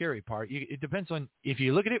really the scary part, it depends on if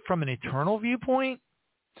you look at it from an eternal viewpoint,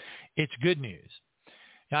 it's good news.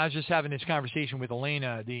 Now, I was just having this conversation with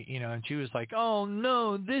Elena, and she was like, oh,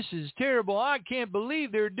 no, this is terrible. I can't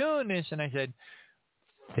believe they're doing this. And I said,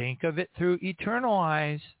 think of it through eternal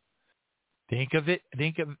eyes. Think of,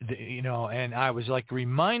 and I was like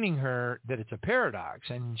reminding her that it's a paradox.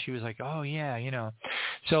 And she was like, oh, yeah,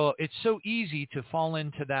 So it's so easy to fall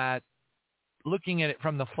into that, looking at it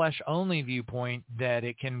from the flesh-only viewpoint, that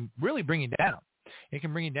it can really bring you down. It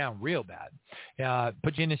can bring you down real bad,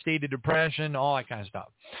 put you in a state of depression, all that kind of stuff.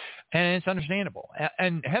 And it's understandable.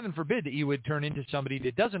 And heaven forbid that you would turn into somebody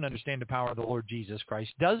that doesn't understand the power of the Lord Jesus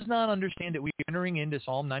Christ, does not understand that we're entering into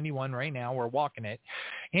Psalm 91 right now, we're walking it,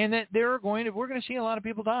 and that we're going to see a lot of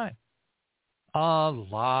people die. A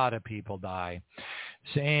lot of people die.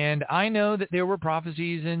 And I know that there were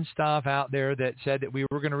prophecies and stuff out there that said that we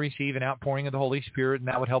were going to receive an outpouring of the Holy Spirit, and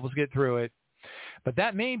that would help us get through it. But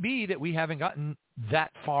that may be that we haven't gotten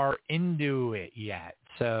that far into it yet.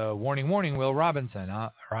 So warning, warning, Will Robinson,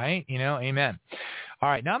 right? Amen. All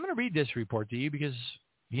right, now I'm going to read this report to you because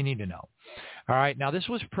you need to know. All right, now this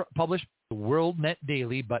was published in the WorldNet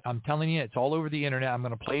Daily, but I'm telling you, it's all over the internet. I'm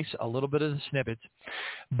going to place a little bit of the snippets.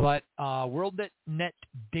 But WorldNet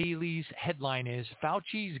Daily's headline is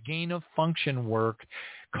Fauci's gain-of-function work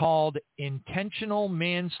called intentional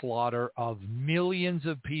manslaughter of millions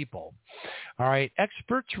of people. All right,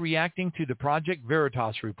 experts reacting to the Project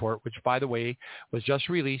Veritas report, which, by the way, was just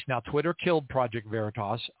released. Now, Twitter killed Project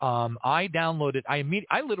Veritas. I downloaded,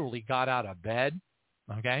 I literally got out of bed,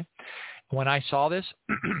 okay, when I saw this.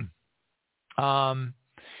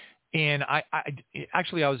 And I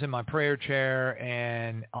was in my prayer chair,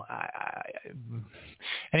 and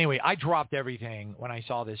anyway, I dropped everything when I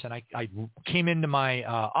saw this, and I came into my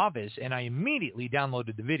office, and I immediately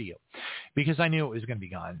downloaded the video because I knew it was going to be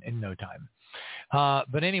gone in no time.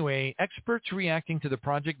 But anyway, experts reacting to the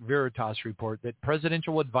Project Veritas report that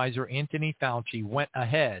presidential advisor Anthony Fauci went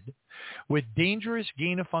ahead with dangerous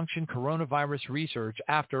gain-of-function coronavirus research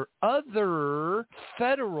after other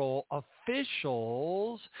federal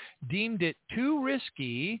officials deemed it too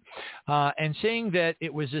risky and saying that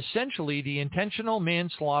it was essentially the intentional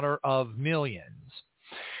manslaughter of millions.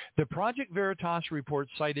 The Project Veritas report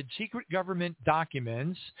cited secret government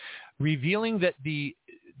documents revealing that the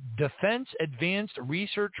Defense Advanced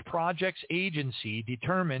Research Projects Agency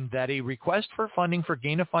determined that a request for funding for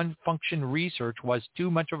gain-of-function research was too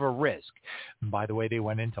much of a risk. And by the way, they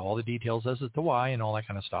went into all the details as to why and all that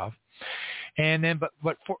kind of stuff. And then,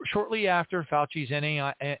 shortly after, Fauci's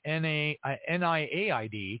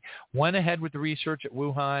NIAID went ahead with the research at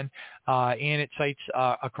Wuhan, and it cites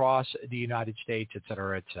across the United States, et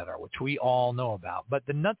cetera, which we all know about. But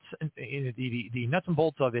the nuts and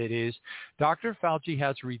bolts of it is Dr. Fauci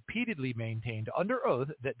has repeatedly maintained under oath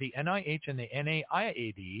that the NIH and the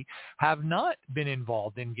NIAID have not been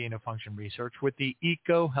involved in gain-of-function research with the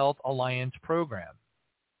EcoHealth Alliance program.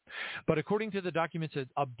 But according to the documents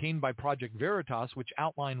obtained by Project Veritas, which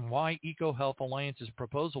outline why EcoHealth Alliance's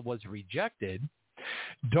proposal was rejected,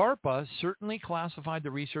 DARPA certainly classified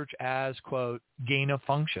the research as, quote, gain of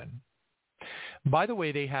function. By the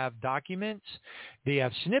way, they have documents, they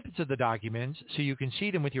have snippets of the documents, so you can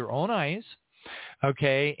see them with your own eyes.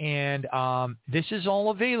 Okay, and this is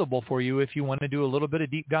all available for you if you want to do a little bit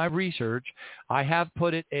of deep dive research. I have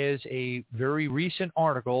put it as a very recent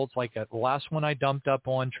article. It's like the last one I dumped up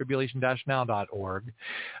on tribulation-now.org,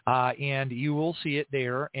 and you will see it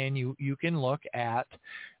there, and you can look at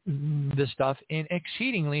the stuff in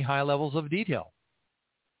exceedingly high levels of detail.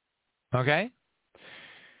 Okay?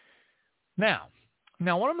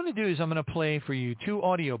 Now, what I'm going to do is I'm going to play for you 2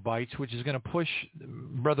 audio bites, which is going to push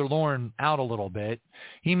Brother Loren out a little bit.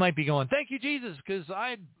 He might be going, thank you, Jesus, because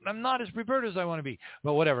I'm not as prepared as I want to be.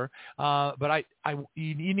 But whatever. But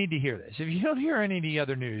you need to hear this. If you don't hear any of the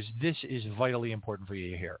other news, this is vitally important for you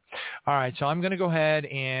to hear. All right, so I'm going to go ahead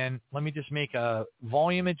and let me just make a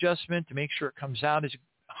volume adjustment to make sure it comes out as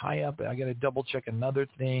high up. I got to double check another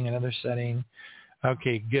setting.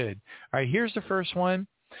 Okay, good. All right, here's the first one.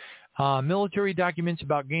 Military documents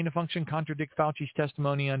about gain-of-function contradict Fauci's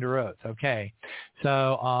testimony under oath. Okay,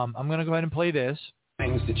 so I'm going to go ahead and play this.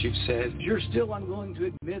 Things that you've said. You're still unwilling to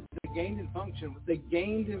admit the gained in function, the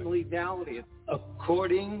gained in lethality.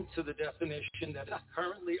 According to the definition that is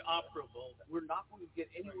currently operable, we're not going to get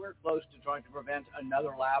anywhere close to trying to prevent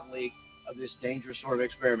another lab leak of this dangerous sort of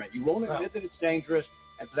experiment. You won't admit that it's dangerous,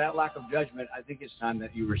 and for that lack of judgment, I think it's time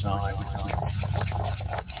that you resign.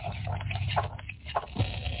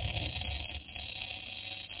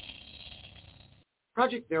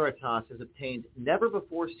 Project Veritas has obtained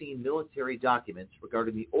never-before-seen military documents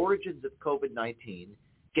regarding the origins of COVID-19,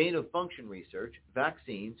 gain-of-function research,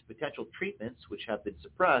 vaccines, potential treatments which have been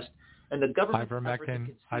suppressed, and the government's effort to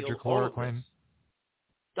conceal all of this.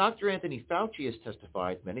 Dr. Anthony Fauci has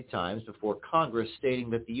testified many times before Congress stating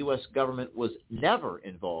that the U.S. government was never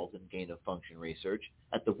involved in gain-of-function research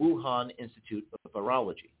at the Wuhan Institute of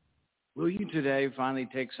Virology. Will you today finally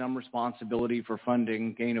take some responsibility for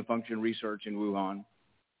funding gain-of-function research in Wuhan?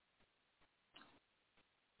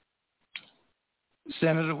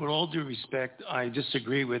 Senator, with all due respect, I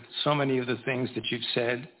disagree with so many of the things that you've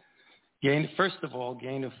said. First of all,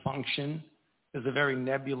 gain-of-function is a very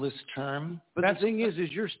nebulous term. But the thing is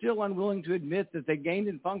you're still unwilling to admit that they gained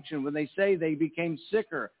in function when they say they became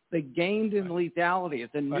sicker. They gained in lethality.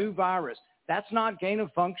 It's a new virus. That's not gain of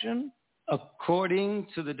function? According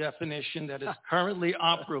to the definition that is currently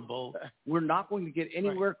operable. We're not going to get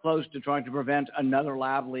anywhere close to trying to prevent another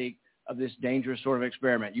lab leak of this dangerous sort of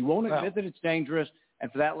experiment. You won't admit that it's dangerous, and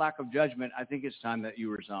for that lack of judgment, I think it's time that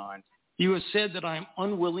you resign. You have said that I'm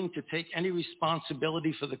unwilling to take any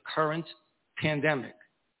responsibility for the current pandemic.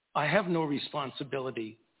 I have no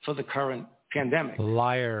responsibility for the current pandemic.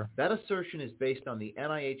 Liar. That assertion is based on the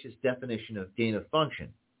NIH's definition of gain of function.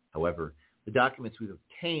 However, the documents we've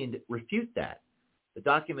obtained refute that. The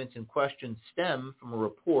documents in question stem from a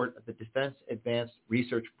report of the Defense Advanced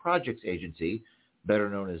Research Projects Agency,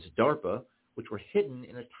 better known as DARPA, which were hidden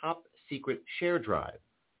in a top-secret share drive.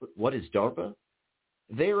 What is DARPA?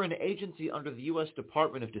 They are an agency under the U.S.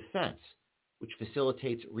 Department of Defense, which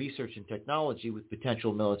facilitates research and technology with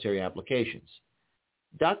potential military applications.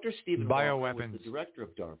 Dr. Stephen Walker was the director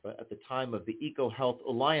of DARPA at the time of the EcoHealth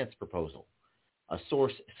Alliance proposal. A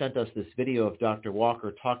source sent us this video of Dr.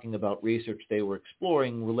 Walker talking about research they were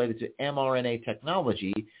exploring related to mRNA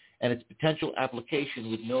technology and its potential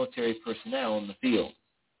application with military personnel in the field.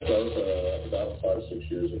 DARPA, about 5 or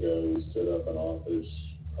 6 years ago, we stood up an office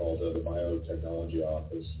called the Biotechnology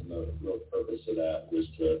Office, and the real purpose of that was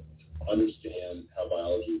to understand how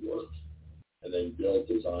biology works, and then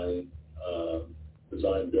design,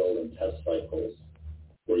 build, and test cycles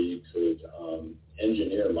where you could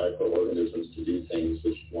engineer microorganisms to do things that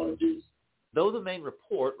you want to do. Though the main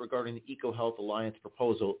report regarding the EcoHealth Alliance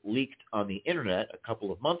proposal leaked on the internet a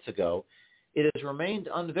couple of months ago, it has remained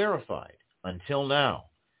unverified until now.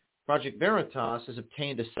 Project Veritas has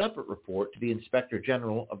obtained a separate report to the Inspector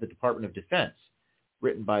General of the Department of Defense,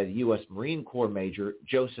 written by the U.S. Marine Corps Major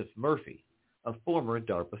Joseph Murphy, a former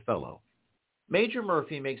DARPA fellow. Major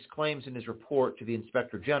Murphy makes claims in his report to the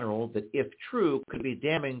Inspector General that, if true, could be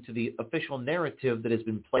damning to the official narrative that has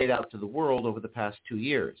been played out to the world over the past 2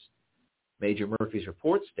 years. Major Murphy's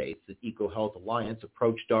report states that EcoHealth Alliance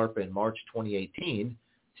approached DARPA in March 2018,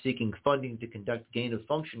 seeking funding to conduct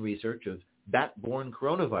gain-of-function research of bat-borne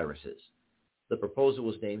coronaviruses. The proposal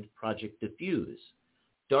was named Project Diffuse.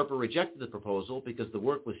 DARPA rejected the proposal because the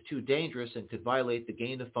work was too dangerous and could violate the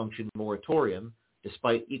gain-of-function moratorium,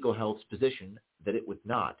 despite EcoHealth's position that it would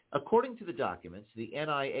not. According to the documents, the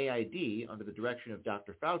NIAID, under the direction of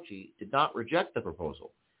Dr. Fauci, did not reject the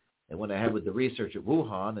proposal. They went ahead with the research at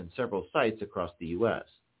Wuhan and several sites across the U.S.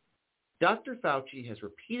 Dr. Fauci has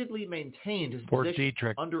repeatedly maintained his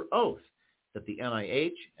position under oath that the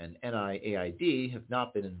NIH and NIAID have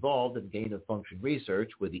not been involved in gain-of-function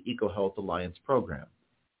research with the EcoHealth Alliance program.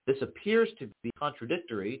 This appears to be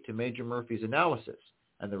contradictory to Major Murphy's analysis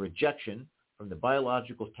and the rejection from the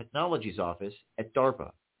Biological Technologies Office at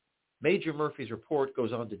DARPA. Major Murphy's report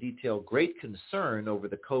goes on to detail great concern over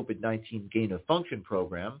the COVID-19 gain-of-function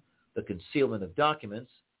program, the concealment of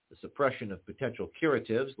documents, the suppression of potential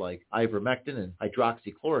curatives like ivermectin and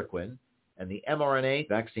hydroxychloroquine, and the mRNA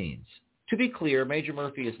vaccines. To be clear, Major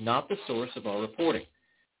Murphy is not the source of our reporting.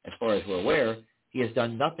 As far as we're aware, he has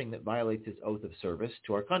done nothing that violates his oath of service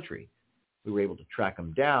to our country. We were able to track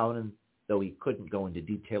him down, and though he couldn't go into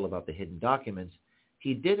detail about the hidden documents,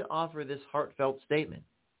 he did offer this heartfelt statement.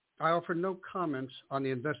 I offer no comments on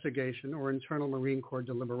the investigation or internal Marine Corps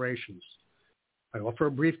deliberations. I offer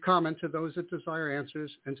a brief comment to those that desire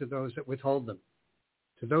answers and to those that withhold them.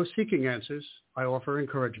 To those seeking answers, I offer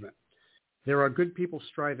encouragement. There are good people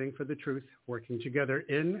striving for the truth, working together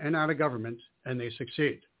in and out of government, and they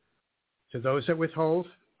succeed. To those that withhold,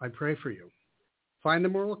 I pray for you. Find the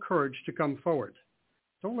moral courage to come forward.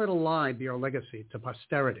 Don't let a lie be our legacy to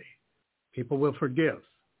posterity. People will forgive.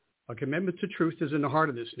 A commitment to truth is in the heart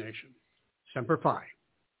of this nation. Semper Fi.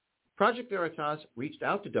 Project Veritas reached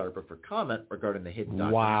out to DARPA for comment regarding the hidden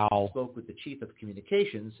documents. Wow. Spoke with the Chief of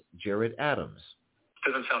Communications, Jared Adams.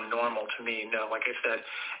 Doesn't sound normal to me. No, like I said,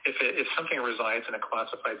 if something resides in a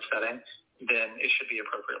classified setting, then it should be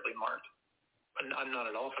appropriately marked. I'm not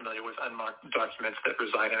at all familiar with unmarked documents that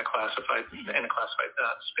reside in a classified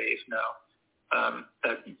space. No,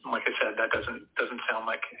 that, like I said, that doesn't sound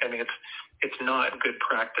like. I mean, it's not good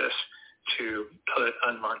practice to put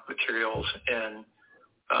unmarked materials in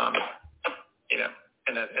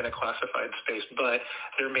in a classified space. But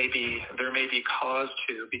there may be cause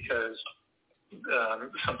to, because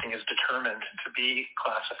something is determined to be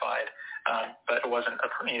classified, but it wasn't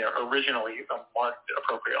originally marked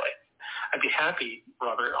appropriately. I'd be happy,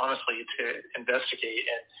 Robert, honestly, to investigate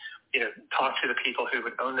and talk to the people who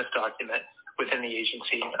would own this document within the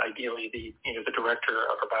agency, ideally the director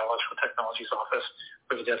of the Biological Technologies Office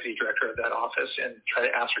or the deputy director of that office, and try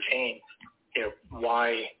to ascertain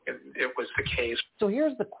why it was the case. So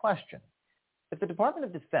here's the question. If the Department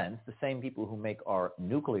of Defense, the same people who make our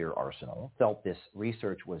nuclear arsenal, felt this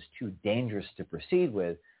research was too dangerous to proceed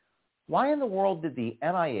with, why in the world did the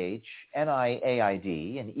NIH,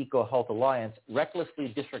 NIAID, and EcoHealth Alliance recklessly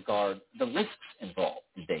disregard the risks involved?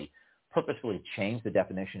 Did they purposefully change the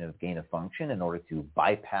definition of gain of function in order to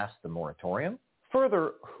bypass the moratorium?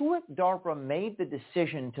 Further, who at DARPA made the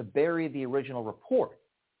decision to bury the original report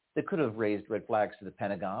that could have raised red flags to the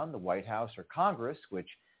Pentagon, the White House, or Congress, which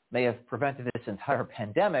may have prevented this entire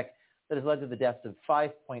pandemic that has led to the deaths of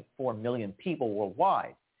 5.4 million people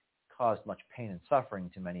worldwide, caused much pain and suffering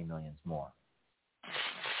to many millions more?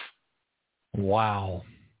 Wow.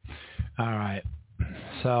 All right.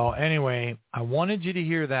 So anyway, I wanted you to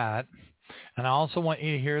hear that, and I also want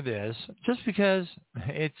you to hear this, just because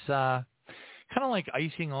it's kind of like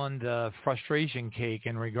icing on the frustration cake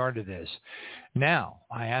in regard to this. Now,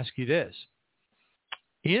 I ask you this.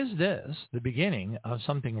 Is this the beginning of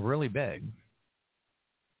something really big?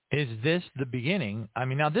 Is this the beginning? I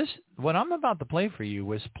mean, now this, what I'm about to play for you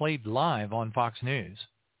was played live on Fox News.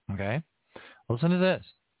 Okay? Listen to this.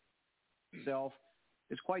 Itself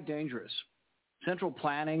is quite dangerous. Central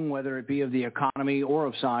planning, whether it be of the economy or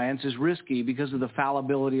of science, is risky because of the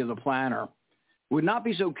fallibility of the planner. It would not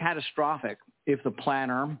be so catastrophic if the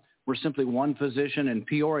planner were simply one physician in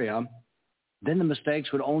Peoria. Then the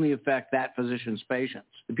mistakes would only affect that physician's patients,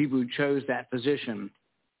 the people who chose that physician.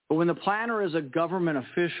 But when the planner is a government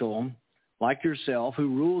official, like yourself, who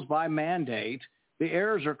rules by mandate, the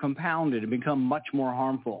errors are compounded and become much more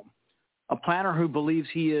harmful. A planner who believes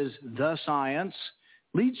he is the science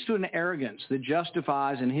leads to an arrogance that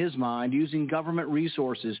justifies, in his mind, using government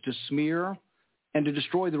resources to smear and to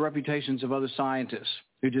destroy the reputations of other scientists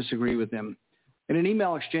who disagree with him. In an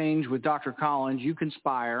email exchange with Dr. Collins, you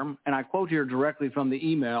conspire, and I quote here directly from the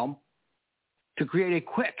email, to create a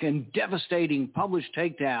quick and devastating published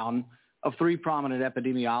takedown of 3 prominent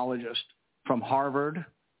epidemiologists from Harvard,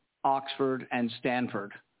 Oxford, and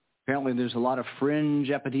Stanford. Apparently there's a lot of fringe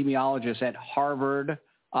epidemiologists at Harvard,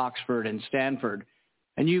 Oxford, and Stanford.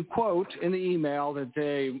 And you quote in the email that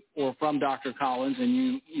they, or from Dr. Collins,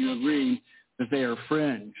 and you agree that they are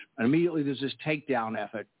fringe. And immediately there's this takedown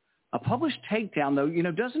effort. A published takedown, though,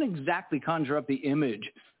 doesn't exactly conjure up the image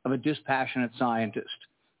of a dispassionate scientist.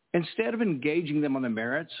 Instead of engaging them on the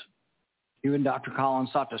merits, you and Dr.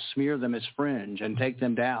 Collins sought to smear them as fringe and take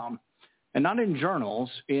them down. And not in journals,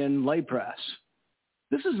 in lay press.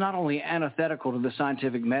 This is not only antithetical to the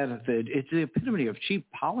scientific method, it's the epitome of cheap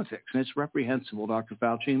politics, and it's reprehensible, Dr.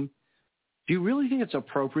 Fauci. Do you really think it's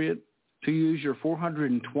appropriate to use your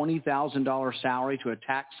 $420,000 salary to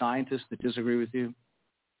attack scientists that disagree with you?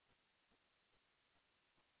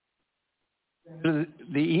 The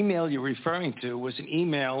email you're referring to was an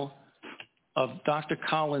email of Dr.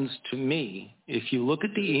 Collins to me. If you look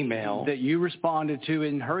at the email that you responded to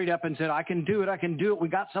and hurried up and said, I can do it. We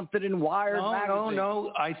got something in Wired magazine.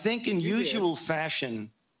 No. I think in usual fashion,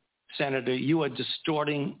 Senator, you are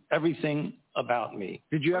distorting everything about me.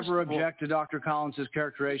 Did you ever object to Dr. Collins'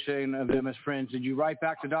 characterization of them as fringe? Did you write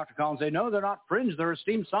back to Dr. Collins and say, no, they're not fringe, they're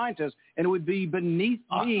esteemed scientists, and it would be beneath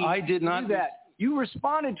me I did not do that? You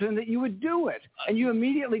responded to him that you would do it, and you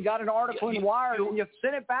immediately got an article in Wired, and you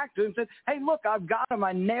sent it back to him and said, hey, look, I've got him.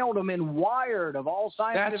 I nailed him in Wired of all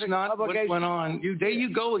scientific publications. That's not what went on. There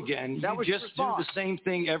you go again. That you just do the same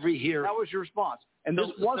thing every year. That was your response. And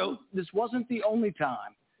this wasn't the only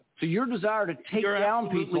time. So your desire to take down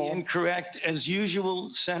people. You're absolutely incorrect. As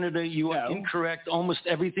usual, Senator, you are incorrect almost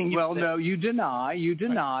everything you said. Well, no, you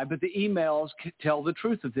deny, but the emails tell the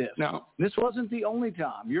truth of this. No. This wasn't the only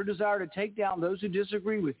time. Your desire to take down those who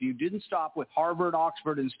disagree with you didn't stop with Harvard,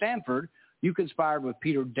 Oxford, and Stanford. You conspired with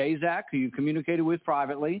Peter Daszak, who you communicated with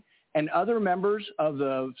privately, and other members of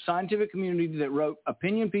the scientific community that wrote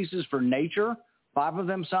opinion pieces for Nature. 5 of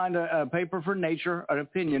them signed a paper for Nature, an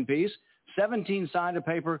opinion piece. 17 signed a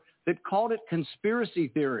paper that called it conspiracy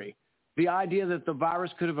theory, the idea that the virus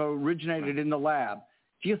could have originated in the lab.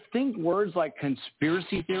 Do you think words like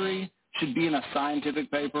conspiracy theory should be in a scientific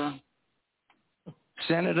paper?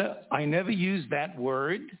 Senator, I never used that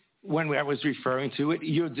word when I was referring to it.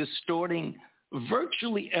 You're distorting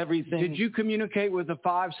virtually everything. Did you communicate with the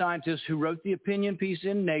 5 scientists who wrote the opinion piece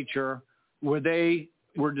in Nature where they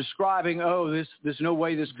were describing, there's no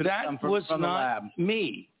way this could have come from the lab? That was not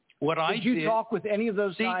me. Did you talk with any of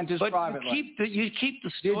those scientists privately? You keep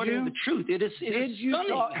distorting the truth. It is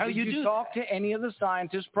stunning how you do. Did you talk to any of the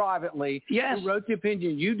scientists privately who wrote the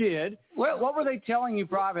opinion? You did. Well, what were they telling you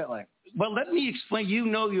privately? Well, let me explain.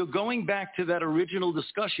 You're going back to that original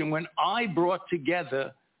discussion when I brought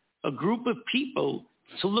together a group of people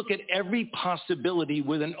to look at every possibility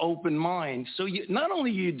with an open mind. So not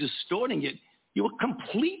only are you distorting it, you were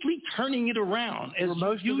completely turning it around, as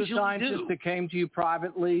most you of the usually scientists do. that came to you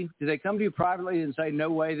privately, did they come to you privately and say, no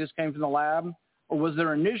way this came from the lab? Or was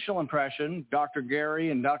their initial impression, Dr. Gary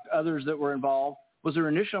and others that were involved, was their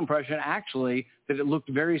initial impression actually that it looked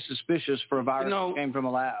very suspicious for a virus that came from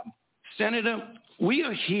a lab? Senator, we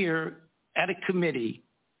are here at a committee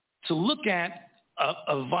to look at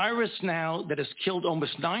a virus now that has killed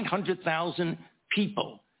almost 900,000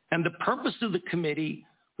 people. And the purpose of the committee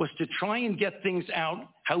was to try and get things out,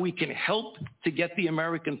 how we can help to get the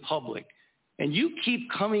American public. And you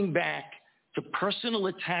keep coming back to personal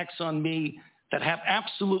attacks on me that have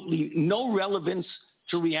absolutely no relevance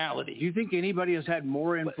to reality. Do you think anybody has had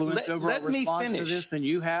more influence over our response to this than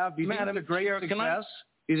you have? Do you think it's a great success?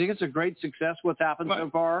 Do you think it's a great success what's happened so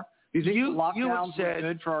far? Do you think the lockdowns were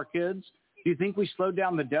good for our kids? Do you think we slowed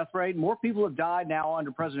down the death rate? More people have died now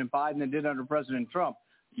under President Biden than did under President Trump.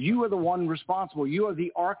 You are the one responsible. You are the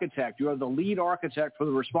architect. You are the lead architect for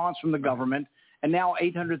the response from the government, and now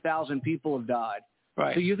 800,000 people have died.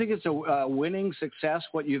 Right. So you think it's a winning success,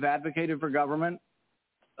 what you've advocated for government?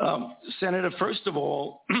 Senator, first of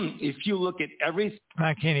all, if you look at everything...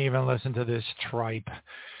 I can't even listen to this tripe.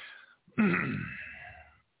 Glenn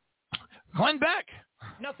Beck.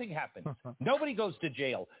 Nothing happens. Nobody goes to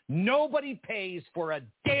jail. Nobody pays for a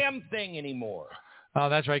damn thing anymore. Oh,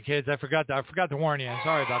 that's right, kids. I forgot to warn you.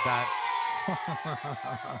 Sorry about that.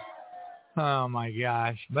 Oh my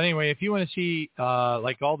gosh. But anyway, if you want to see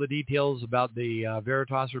like all the details about the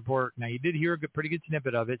Veritas report, now you did hear a pretty good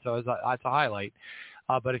snippet of it, so that's a highlight.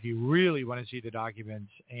 But if you really want to see the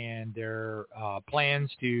documents and their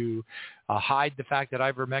plans to hide the fact that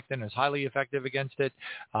ivermectin is highly effective against it,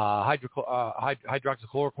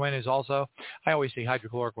 hydroxychloroquine is also. I always say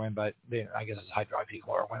hydrochloroquine, but I guess it's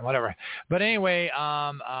hydroxychloroquine, whatever. But anyway,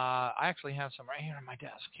 I actually have some right here on my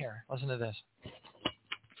desk. Here, listen to this.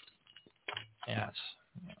 Yes,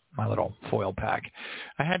 my little foil pack.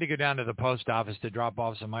 I had to go down to the post office to drop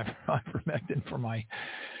off some ivermectin for my...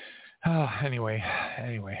 Anyway,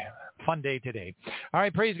 fun day today. All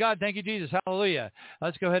right, praise God. Thank you, Jesus. Hallelujah.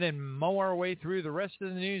 Let's go ahead and mow our way through the rest of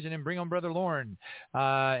the news and then bring on Brother Loren.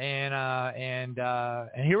 And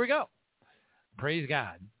here we go. Praise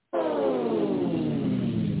God.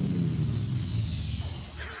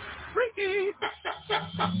 Freaky.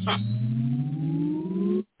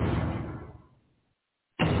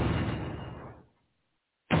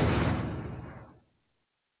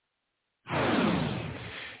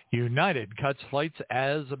 United cuts flights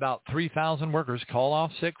as about 3,000 workers call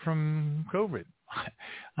off sick from COVID.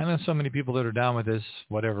 I know so many people that are down with this,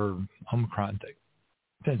 whatever, Omicron thing.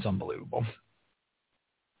 It's unbelievable.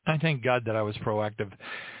 I thank God that I was proactive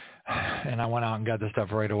and I went out and got the stuff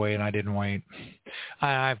right away and I didn't wait.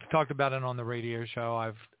 I've talked about it on the radio show.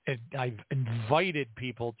 I've invited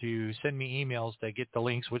people to send me emails to get the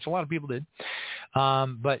links, which a lot of people did.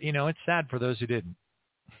 But, it's sad for those who didn't.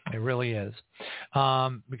 It really is,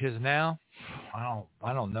 because now I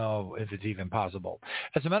don't know if it's even possible.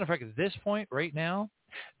 As a matter of fact, at this point right now,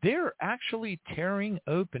 they're actually tearing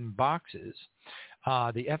open boxes.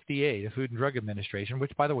 The FDA, the Food and Drug Administration,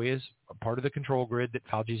 which, by the way, is a part of the control grid that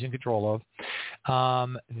Fauci's in control of,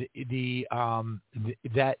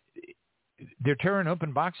 that they're tearing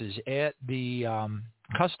open boxes at the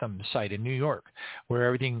customs site in New York, where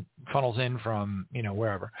everything funnels in from,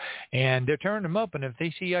 wherever. And they're tearing them open. If they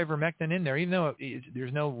see ivermectin in there, even though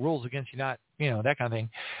there's no rules against you not, that kind of thing,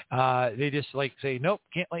 they just say, nope,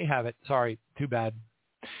 can't let you have it. Sorry, too bad.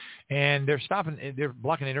 And they're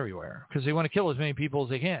blocking it everywhere because they want to kill as many people as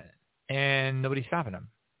they can. And nobody's stopping them.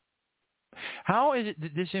 How is it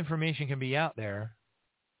that this information can be out there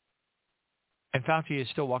and Fauci is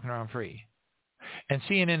still walking around free? And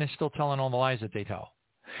CNN is still telling all the lies that they tell.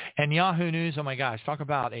 And Yahoo News, oh my gosh, talk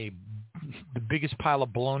about the biggest pile of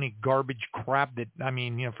baloney, garbage crap that,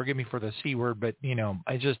 forgive me for the C word, but,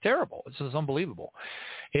 it's just terrible. It's just unbelievable.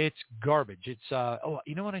 It's garbage. It's,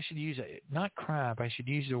 you know what I should use? Not crap. I should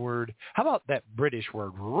use the word, how about that British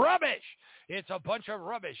word? Rubbish. It's a bunch of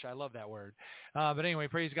rubbish. I love that word. But anyway,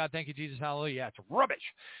 praise God. Thank you, Jesus. Hallelujah. Yeah, it's rubbish.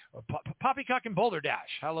 Poppycock and boulder dash.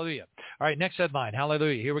 Hallelujah. All right, next headline.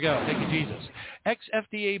 Hallelujah. Here we go. Thank you, Jesus.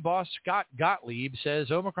 Ex-FDA boss Scott Gottlieb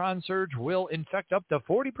says Omicron surge will infect up to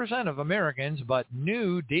 40% of Americans, but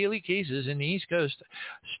new daily cases in the East Coast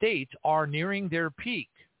states are nearing their peak.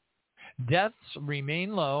 Deaths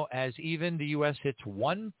remain low as even the U.S. hits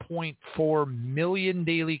 1.4 million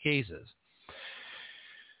daily cases.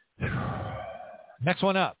 Next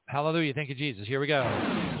one up. Hallelujah. Thank you, Jesus. Here we go.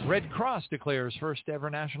 Red Cross declares first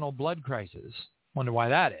ever national blood crisis. Wonder why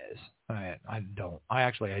that is. I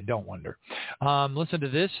don't wonder. Listen to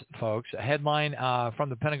this, folks. A headline from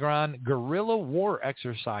the Pentagon: guerrilla war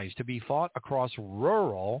exercise to be fought across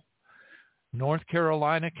rural North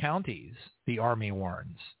Carolina counties, the Army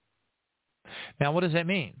warns. Now, what does that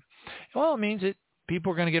mean? Well, it means that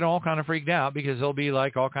people are going to get all kind of freaked out because there'll be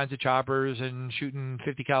like all kinds of choppers and shooting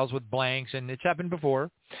 50 cals with blanks, and it's happened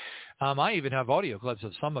before. I even have audio clips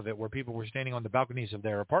of some of it where people were standing on the balconies of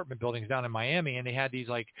their apartment buildings down in Miami, and they had these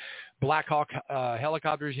like Black Hawk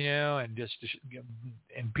helicopters, and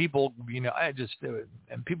people,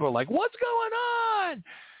 and people are like, "What's going on?"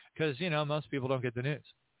 Because most people don't get the news.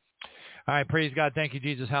 All right, praise God, thank you,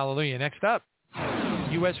 Jesus, hallelujah. Next up.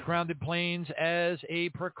 U.S. grounded planes as a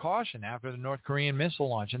precaution after the North Korean missile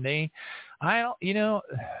launch. And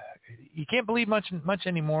you can't believe much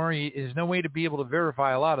anymore. There's no way to be able to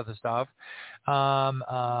verify a lot of the stuff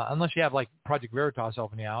unless you have like Project Veritas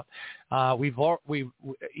helping you out. I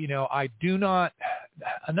do not.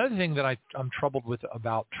 Another thing that I'm troubled with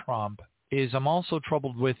about Trump is I'm also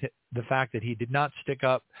troubled with the fact that he did not stick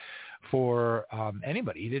up for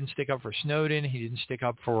anybody. He didn't stick up for Snowden. He didn't stick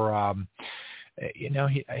up for.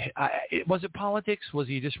 Was it politics? Was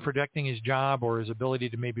he just protecting his job or his ability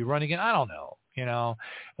to maybe run again? I don't know.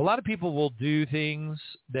 A lot of people will do things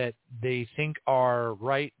that they think are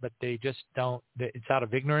right, but they just don't. It's out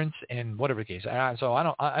of ignorance and whatever the case. So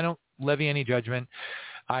I don't levy any judgment.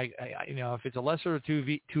 If it's a lesser of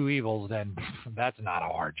two evils, then that's not a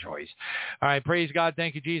hard choice. All right, praise God,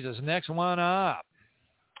 thank you, Jesus. Next one up.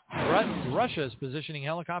 Russia is positioning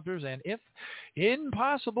helicopters and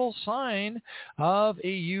impossible sign of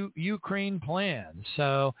a Ukraine plan.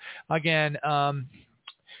 So again,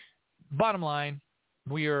 bottom line,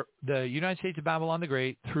 we are the United States of Babylon the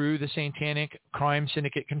Great through the Satanic Crime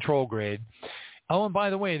Syndicate control grid. Oh, and by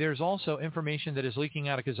the way, there's also information that is leaking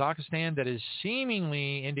out of Kazakhstan that is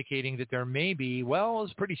seemingly indicating that there may be,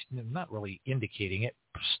 not really indicating it,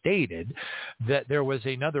 stated that there was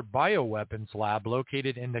another bioweapons lab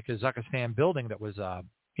located in the Kazakhstan building that was,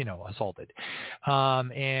 assaulted.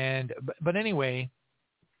 But anyway,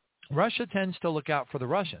 Russia tends to look out for the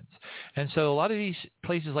Russians. And so a lot of these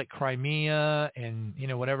places like Crimea and,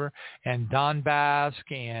 whatever, and Donbass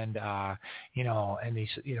and, and these,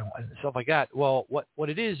 and stuff like that. Well, what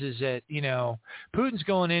it is that, Putin's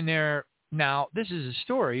going in there. Now, this is a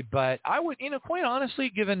story, but I would, quite honestly,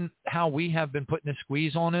 given how we have been putting a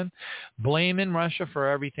squeeze on him, blaming Russia for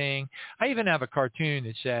everything. I even have a cartoon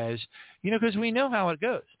that says, because we know how it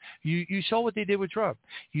goes. You saw what they did with Trump.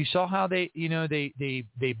 You saw how they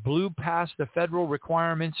blew past the federal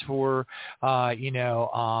requirements for,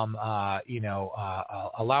 allowing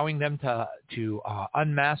them to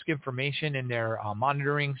unmask information in their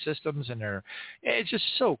monitoring systems, and it's just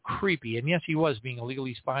so creepy. And yes, he was being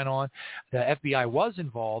illegally spied on. The FBI was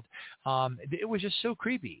involved. It was just so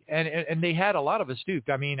creepy, and they had a lot of us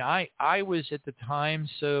duped. I mean, I was at the time,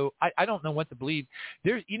 so I don't know what to believe.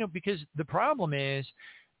 There's, because the problem is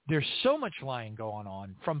there's so much lying going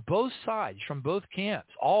on from both sides, from both camps,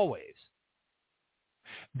 always,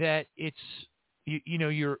 that it's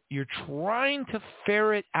you're trying to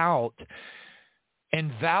ferret out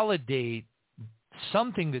and validate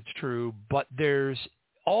something that's true, but there's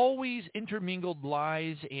always intermingled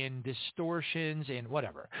lies and distortions and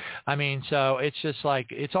whatever. I mean, so it's just like,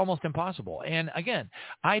 it's almost impossible. And again,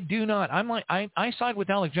 I side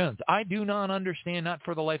with Alex Jones. I do not understand, not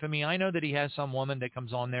for the life of me. I know that he has some woman that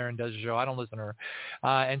comes on there and does a show. I don't listen to her.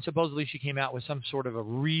 And supposedly she came out with some sort of a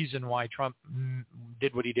reason why Trump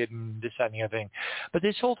did what he did and this, that, and the other thing. But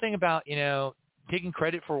this whole thing about, taking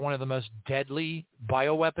credit for one of the most deadly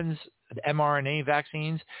bioweapons, the mRNA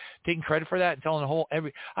vaccines, taking credit for that and telling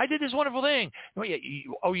I did this wonderful thing.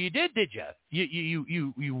 You did you?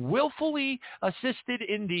 You willfully assisted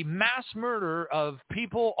in the mass murder of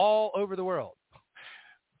people all over the world.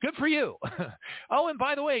 Good for you. Oh, and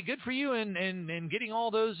by the way, good for you in getting all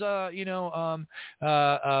those,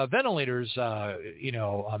 ventilators,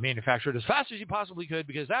 manufactured as fast as you possibly could,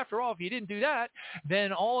 because after all, if you didn't do that,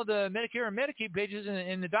 then all of the Medicare and Medicaid pages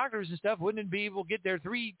and the doctors and stuff wouldn't be able to get their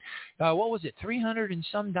 $300 and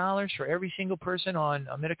some for every single person on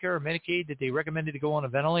Medicare or Medicaid that they recommended to go on a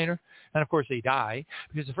ventilator. And of course they die,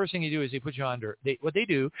 because the first thing you do is they put you under, what they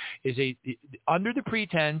do is they under the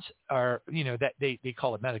pretense, or, that they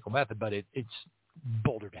call it medical method, but it's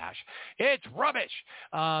balderdash. It's rubbish.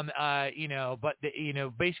 But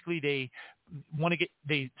basically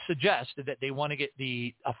they suggest that they want to get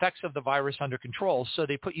the effects of the virus under control. So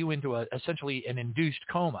they put you into essentially an induced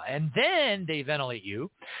coma, and then they ventilate you,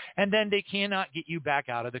 and then they cannot get you back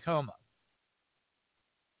out of the coma.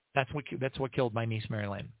 That's what killed my niece, Mary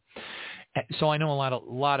Lynn. So I know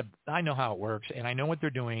I know how it works, and I know what they're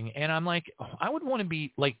doing. And I'm like, I would want to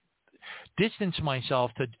be like, distance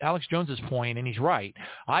myself to Alex Jones's point, and he's right.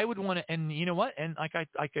 I would want to, and you know what? And like I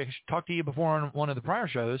talked to you before on one of the prior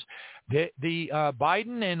shows, the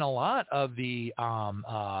Biden and a lot of the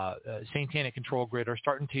satanic control grid are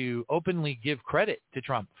starting to openly give credit to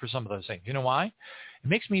Trump for some of those things. You know why? It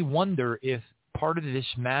makes me wonder if part of this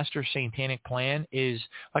master satanic plan is,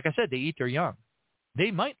 like I said, they eat their young. They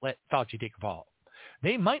might let Fauci take a fall.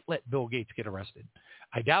 They might let Bill Gates get arrested.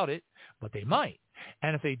 I doubt it, but they might.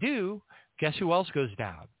 And if they do, guess who else goes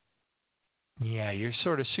down? Yeah, you're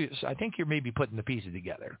sort of, I think you're maybe putting the pieces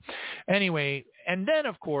together. Anyway, and then,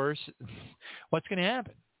 of course, what's going to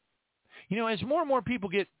happen? As more and more people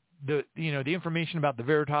get the information about the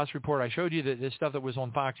Veritas report, I showed you the stuff that was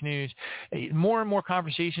on Fox News, more and more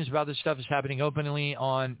conversations about this stuff is happening openly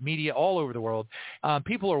on media all over the world.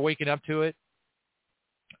 People are waking up to it.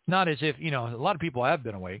 Not as if, a lot of people have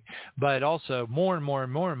been awake, but also more and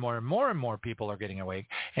more people are getting awake.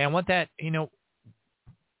 And what that,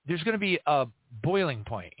 there's going to be a boiling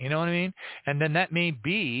point, you know what I mean? And then that may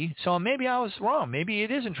be, so maybe I was wrong. Maybe it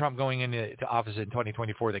isn't Trump going into office in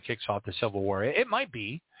 2024 that kicks off the Civil War. It might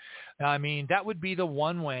be. I mean, that would be the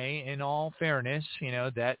one way, in all fairness,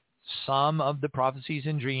 that some of the prophecies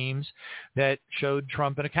and dreams that showed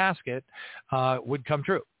Trump in a casket would come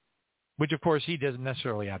true. Which, of course, he doesn't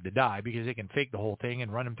necessarily have to die, because they can fake the whole thing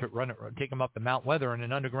and take him up the Mount Weather in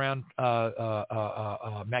an underground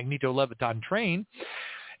magneto-leviton train,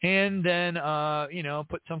 and then,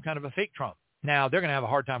 put some kind of a fake Trump. Now, they're going to have a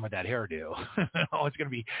hard time with that hairdo. It's going to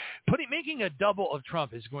be making a double of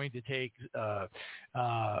Trump is going to take a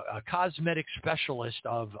cosmetic specialist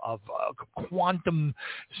of quantum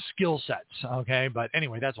skill sets. Okay. But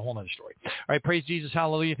anyway, that's a whole other story. All right. Praise Jesus.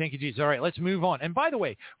 Hallelujah. Thank you, Jesus. All right. Let's move on. And by the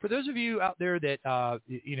way, for those of you out there that,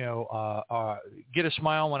 get a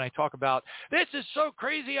smile when I talk about, this is so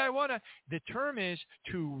crazy, the term is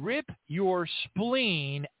to rip your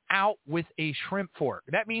spleen out with a shrimp fork.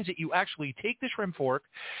 That means that you actually take the shrimp fork,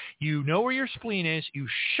 you know where your spleen is, you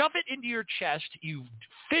shove it into your chest, you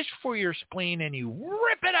fish for your spleen, and you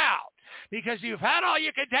rip it out because you've had all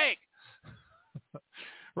you can take.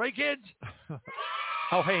 Right, kids?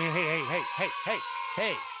 Oh,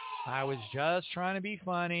 hey. I was just trying to be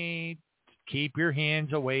funny. Keep your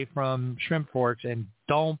hands away from shrimp forks, and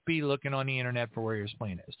don't be looking on the internet for where your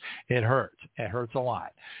spleen is. It hurts. It hurts a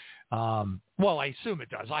lot. Well, I assume it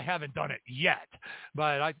does. I haven't done it yet,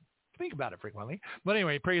 but I think about it frequently. But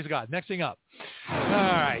anyway, praise God. Next thing up. All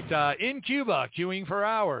right. In Cuba, queuing for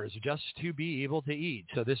hours just to be able to eat.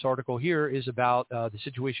 So this article here is about the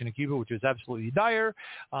situation in Cuba, which is absolutely dire.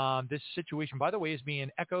 This situation, by the way, is being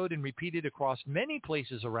echoed and repeated across many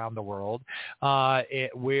places around the world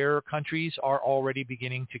where countries are already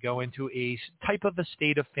beginning to go into a type of a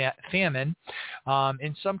state of famine.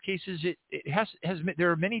 In some cases,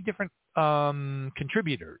 there are many different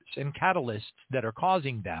contributors and catalysts that are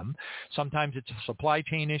causing them. Sometimes it's supply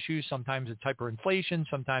chain issues, sometimes it's hyperinflation,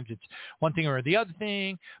 sometimes it's one thing or the other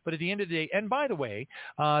thing. But at the end of the day, and by the way,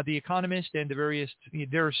 The Economist and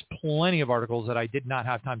there's plenty of articles that I did not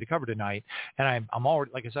have time to cover tonight, and I'm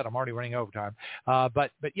already, like I said, I'm already running overtime.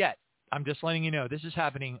 But yet, I'm just letting you know this is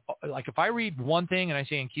happening. Like if I read one thing and I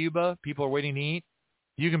say in Cuba people are waiting to eat,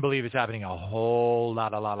 you can believe it's happening a whole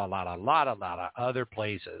lot of other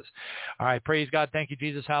places. All right, praise God. Thank you,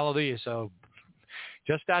 Jesus. Hallelujah. So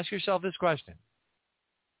just ask yourself this question.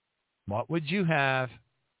 What would you have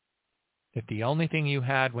if the only thing you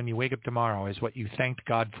had when you wake up tomorrow is what you thanked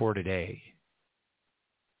God for today?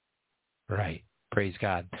 Right. Praise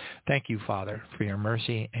God. Thank you, Father, for your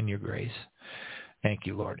mercy and your grace. Thank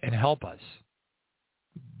you, Lord. And help us.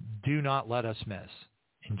 Do not let us miss.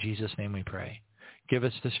 In Jesus' name we pray. Give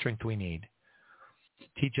us the strength we need.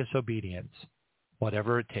 Teach us obedience.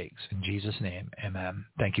 whatever it takes. In Jesus' name, amen.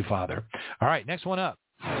 Thank you, Father. All right, next one up.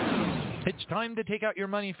 It's time to take out your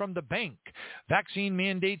money from the bank. Vaccine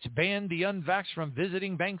mandates ban the unvaxxed from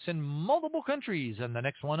visiting banks in multiple countries. And the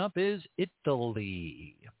next one up is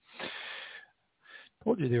Italy.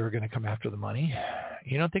 Told you they were going to come after the money.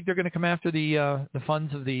 You don't think they're going to come after the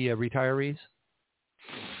funds of the retirees?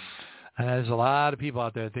 And there's a lot of people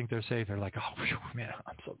out there that think they're safe. They're like, oh, man,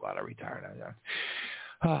 I'm so glad I retired.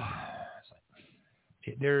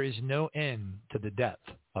 There is no end to the depth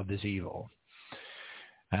of this evil.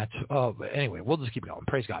 Anyway, we'll just keep going.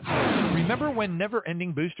 Praise God. Remember when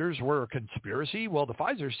never-ending boosters were a conspiracy? Well, the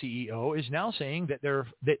Pfizer CEO is now saying that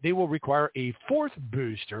they will require a fourth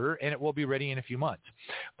booster, and it will be ready in a few months.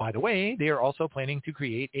 By the way, they are also planning to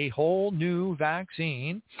create a whole new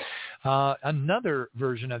vaccine, another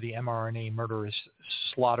version of the mRNA murderous,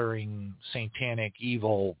 slaughtering, satanic,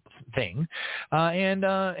 evil thing,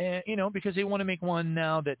 because they want to make one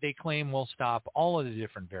now that they claim will stop all of the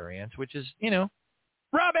different variants, which is,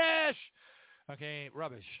 rubbish! Okay,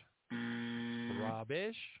 rubbish.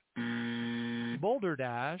 Rubbish. Boulder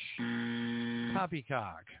Dash.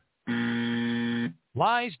 Poppycock.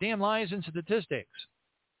 Lies, damn lies, and statistics.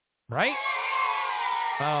 Right?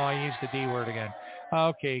 Oh, I used the D word again.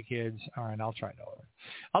 Okay, kids. All right, I'll try it over.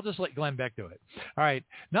 I'll just let Glenn Beck do it. All right.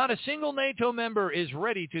 Not a single NATO member is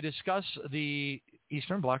ready to discuss the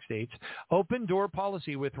Eastern Bloc states' open door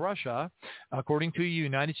policy with Russia, according to a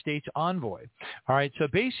United States envoy. All right, so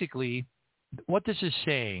basically what this is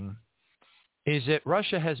saying is that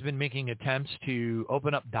Russia has been making attempts to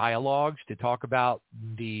open up dialogues to talk about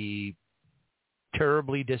the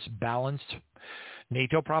terribly disbalanced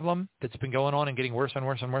NATO problem that's been going on and getting worse and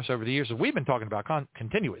worse and worse over the years that we've been talking about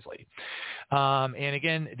continuously. And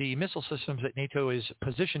again, the missile systems that NATO is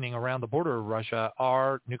positioning around the border of Russia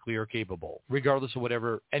are nuclear capable, regardless of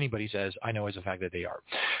whatever anybody says. I know as a fact that they are.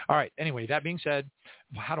 All right. Anyway, that being said,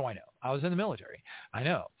 how do I know? I was in the military. I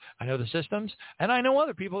know the systems, and I know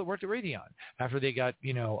other people that worked at Raytheon after they got,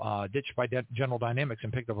 ditched by General Dynamics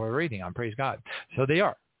and picked up by Raytheon. Praise God. So they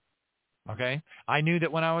are. Okay, I knew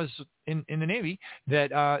that when I was in the Navy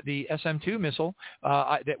that the SM-2 missile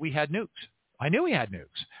that we had nukes. I knew we had nukes.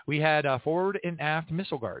 We had forward and aft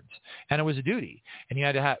missile guards, and it was a duty. And you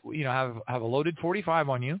had to have a loaded 45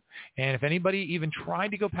 on you. And if anybody even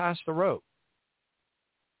tried to go past the rope,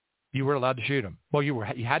 you were allowed to shoot them. Well, you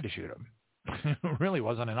had to shoot them. It really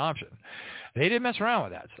wasn't an option. They didn't mess around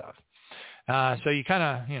with that stuff. So you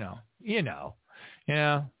kind of,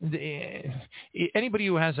 anybody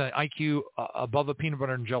who has an IQ above a peanut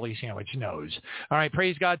butter and jelly sandwich knows. All right,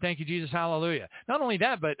 praise God, thank you, Jesus, hallelujah. Not only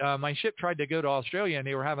that, but my ship tried to go to Australia, and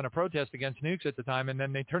they were having a protest against nukes at the time, and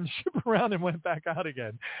then they turned the ship around and went back out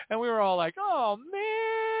again. And we were all like, oh,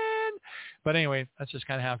 man. But anyway, that's just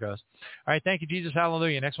kind of how it goes. All right, thank you, Jesus,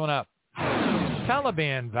 hallelujah. Next one up.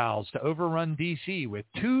 Taliban vows to overrun D.C. with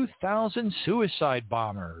 2,000 suicide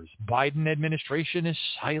bombers. Biden administration is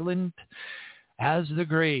silent as the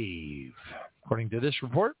grave, according to this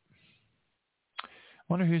report.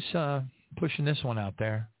 Wonder who's pushing this one out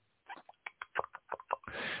there.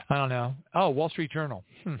 I don't know. Oh, Wall Street Journal.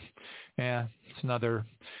 Yeah, it's another.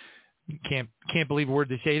 Can't believe a word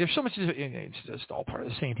they say. There's so much. It's just all part of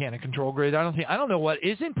the satanic control grid. I don't know what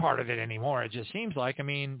isn't part of it anymore. It just seems like. I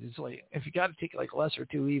mean, it's like if you got to take like lesser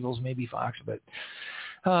two evils, maybe Fox, but.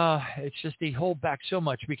 It's just they hold back so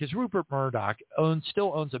much because Rupert Murdoch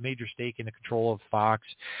still owns a major stake in the control of Fox,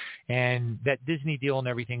 and that Disney deal and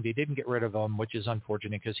everything, they didn't get rid of him, which is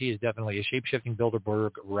unfortunate because he is definitely a shape-shifting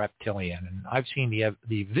Bilderberg reptilian. And I've seen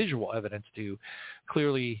the visual evidence to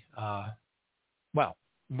clearly,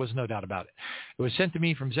 was no doubt about it. It was sent to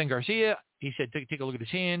me from Zen Garcia. He said, take a look at his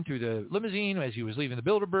hand through the limousine as he was leaving the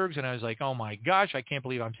Bilderbergs. And I was like, oh, my gosh, I can't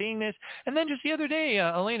believe I'm seeing this. And then just the other day,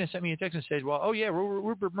 Elena sent me a text and said, well, oh, yeah,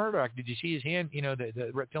 Rupert Murdoch, did you see his hand, the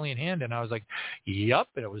reptilian hand? And I was like, yep.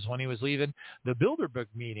 And it was when he was leaving the Bilderberg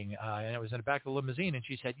meeting. And it was in the back of the limousine. And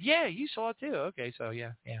she said, yeah, you saw it too. Okay, so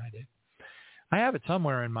yeah, I did. I have it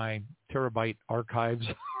somewhere in my terabyte archives.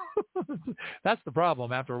 That's the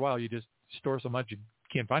problem. After a while, you just store so much you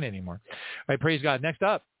can't find it anymore. All right, praise God. Next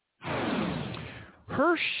up,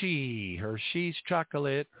 Hershey's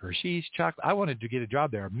chocolate. I wanted to get a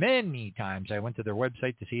job there many times. I went to their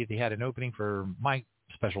website to see if they had an opening for my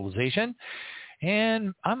specialization,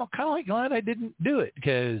 and I'm kind of like glad I didn't do it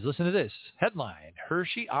because listen to this headline: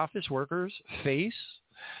 Hershey office workers face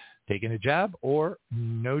taking a job or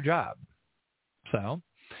no job. So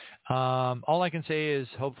all I can say is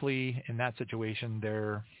hopefully in that situation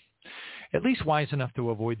they're at least wise enough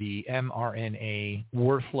to avoid the mRNA,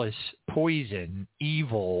 worthless, poison,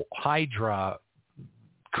 evil, Hydra,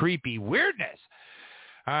 creepy weirdness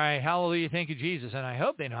All right, hallelujah, thank you, Jesus. And I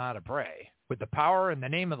hope they know how to pray with the power and the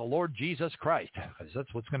name of the Lord Jesus Christ, because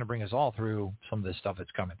that's what's going to bring us all through some of this stuff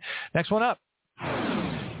that's coming. Next one up.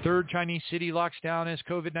 Third Chinese city locks down as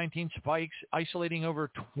COVID-19 spikes, isolating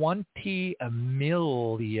over 20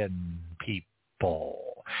 million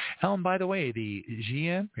people. Oh, and by the way, the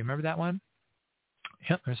Xi'an, remember that one?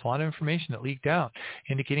 Yep, there's a lot of information that leaked out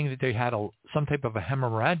indicating that they had some type of a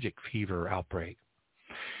hemorrhagic fever outbreak.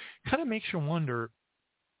 Kind of makes you wonder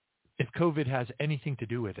if COVID has anything to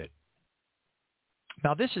do with it.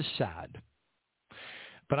 Now, this is sad,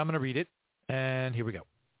 but I'm going to read it, and here we go.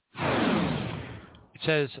 It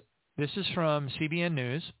says, this is from CBN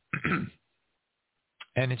News,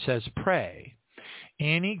 and it says, pray.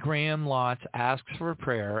 Annie Graham Lotz asks for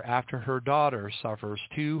prayer after her daughter suffers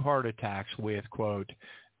 2 heart attacks with, quote,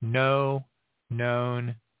 no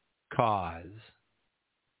known cause.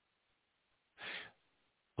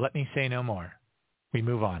 Let me say no more. We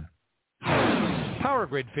move on. Power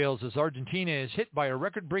grid fails as Argentina is hit by a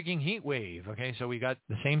record-breaking heat wave. Okay, so we got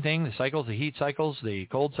the same thing, the cycles, the heat cycles, the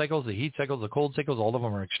cold cycles, the heat cycles, the cold cycles, all of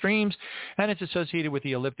them are extremes, and it's associated with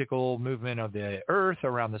the elliptical movement of the Earth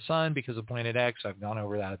around the sun because of Planet X. I've gone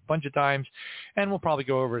over that a bunch of times, and we'll probably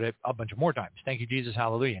go over it a bunch of more times. Thank you, Jesus.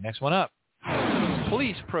 Hallelujah. Next one up.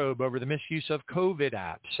 Police probe over the misuse of COVID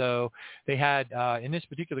apps. So they had, in this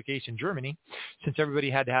particular case in Germany, since everybody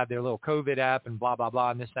had to have their little COVID app and blah, blah,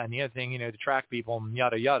 blah, and this, that, and the other thing, to track people and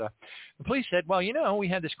yada, yada. The police said, well, we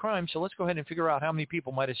had this crime, so let's go ahead and figure out how many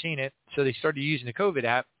people might have seen it. So they started using the COVID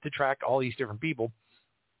app to track all these different people.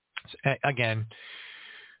 So, again,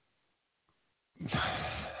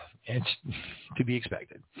 it's to be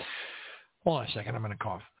expected. Hold on a second. I'm going to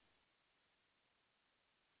cough.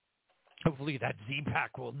 Hopefully that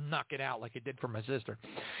Z-Pack will knock it out like it did for my sister.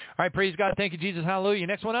 All right, praise God. Thank you, Jesus. Hallelujah.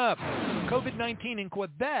 Next one up. COVID-19 in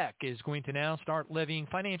Quebec is going to now start levying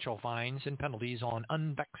financial fines and penalties on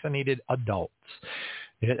unvaccinated adults.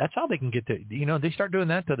 Yeah, that's how they can get to, they start doing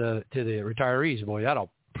that to the retirees. Boy,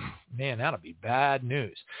 that'll be bad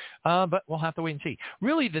news. But we'll have to wait and see.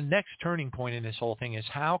 Really, the next turning point in this whole thing is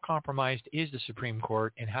how compromised is the Supreme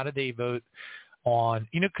Court and how do they vote on,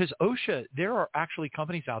 because OSHA, there are actually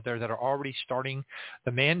companies out there that are already starting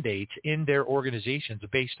the mandates in their organizations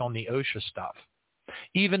based on the OSHA stuff,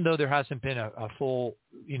 even though there hasn't been a full,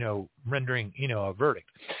 rendering, a verdict.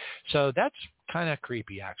 So that's kind of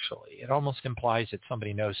creepy, actually. It almost implies that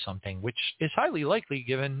somebody knows something, which is highly likely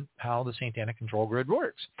given how the Satanic control grid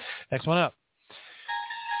works. Next one up.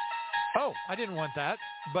 Oh, I didn't want that,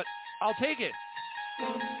 but I'll take it.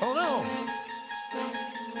 Oh, no.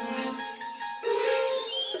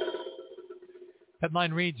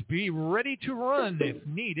 Headline reads, be ready to run if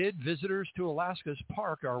needed. Visitors to Alaska's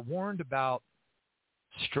park are warned about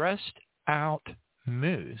stressed out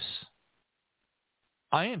moose.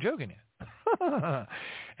 I ain't joking you.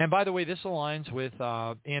 And by the way, this aligns with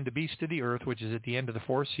and the Beast of the Earth, which is at the end of the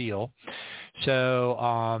fourth seal.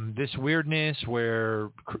 So this weirdness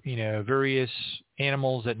where, various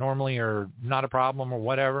animals that normally are not a problem or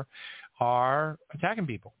whatever are attacking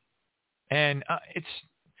people. And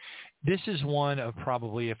this is one of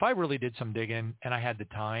probably, if I really did some digging and I had the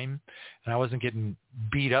time and I wasn't getting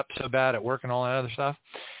beat up so bad at work and all that other stuff.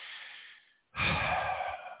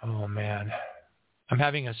 Oh, man. I'm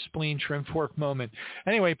having a spleen shrimp fork moment.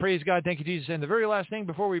 Anyway, praise God. Thank you, Jesus. And the very last report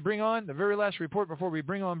before we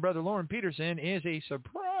bring on Brother Loren Pedersen is a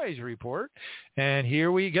surprise report. And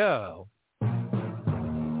here we go.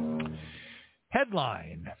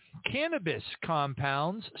 Headline, cannabis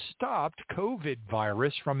compounds stopped COVID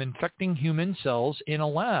virus from infecting human cells in a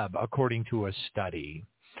lab, according to a study.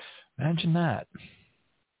 Imagine that.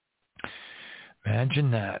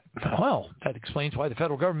 Well, that explains why the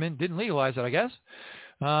federal government didn't legalize it, I guess.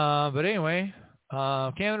 But anyway,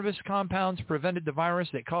 cannabis compounds prevented the virus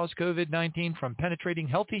that caused COVID-19 from penetrating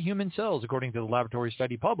healthy human cells, according to the laboratory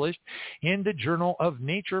study published in the Journal of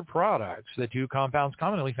Nature Products. The 2 compounds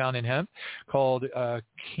commonly found in hemp, called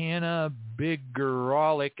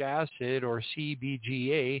cannabigerolic acid, or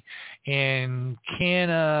CBGA, and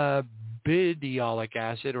cannabidiolic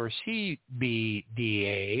acid, or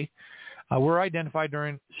CBDA, were identified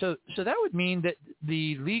during. So that would mean that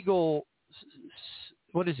the legal,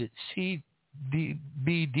 what is it,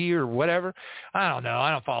 CBD or whatever. I don't know. I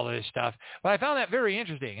don't follow this stuff, but I found that very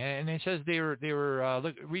interesting. And it says they were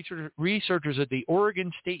researchers at the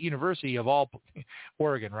Oregon State University of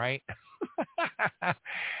Oregon, right?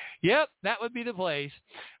 Yep, that would be the place.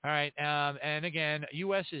 All right. And again,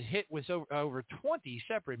 U.S. is hit with over 20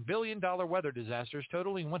 separate billion-dollar weather disasters,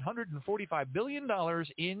 totaling $145 billion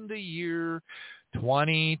in the year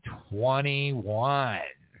 2021.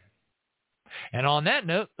 And on that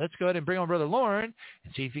note, let's go ahead and bring on Brother Loren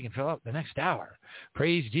and see if he can fill up the next hour.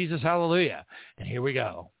 Praise Jesus, hallelujah. And here we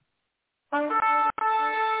go.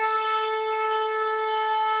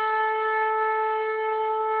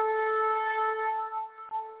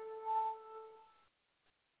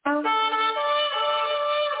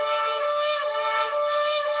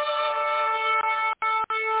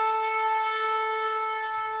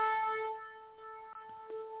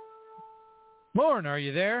 Loren, are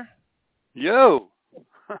you there? Yo.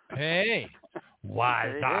 Hey.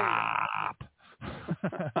 What's up?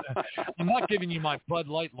 I'm not giving you my Bud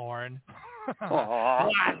Light, Loren. Oh,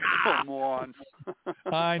 come on.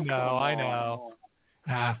 I know.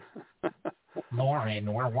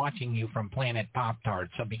 Loren, we're watching you from Planet Pop-Tart,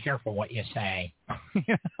 so be careful what you say.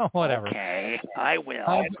 Whatever. Okay, I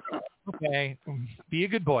will. Okay, be a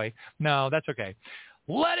good boy. No, that's okay.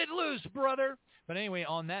 Let it loose, brother. But anyway,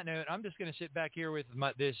 on that note, I'm just going to sit back here with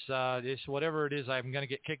this whatever it is. I'm going to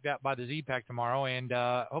get kicked out by the Z-Pack tomorrow, and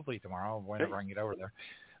hopefully tomorrow, whenever I can get over there.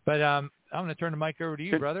 But I'm going to turn the mic over to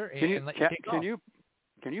you, brother, and let you take off.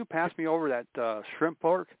 Can you pass me over that shrimp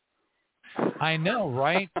fork? I know,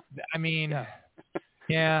 right? I mean,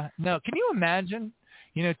 yeah. No, can you imagine?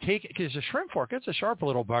 Because a shrimp fork, it's a sharp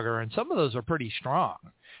little bugger, and some of those are pretty strong.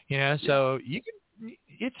 So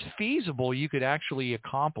it's feasible you could actually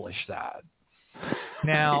accomplish that.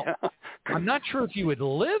 Now, I'm not sure if you would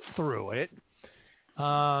live through it,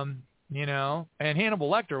 and Hannibal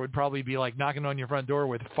Lecter would probably be like knocking on your front door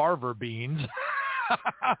with farver beans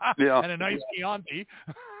and a nice Chianti,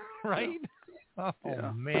 right? Oh,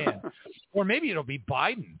 man. Or maybe it'll be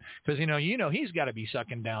Biden because, he's got to be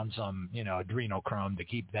sucking down some, adrenochrome to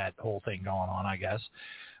keep that whole thing going on, I guess.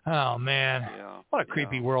 Oh, man. What a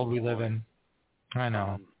creepy world we live in. I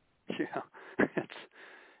know.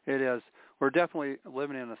 It is. We're definitely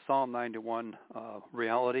living in a Psalm 91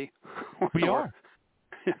 reality. We are.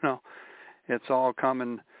 It's all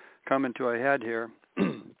coming to a head here.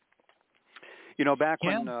 Back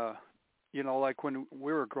when, like when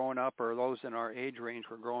we were growing up, or those in our age range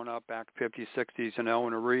were growing up back 50s, 60s, and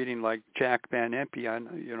we're reading like Jack Van Impe,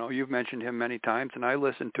 and you've mentioned him many times, and I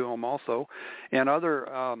listened to him also, and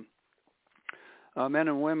other men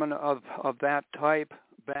and women of that type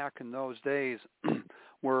back in those days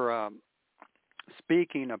were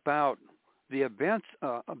speaking about the events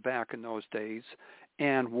back in those days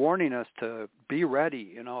and warning us to be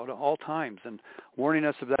ready, at all times, and warning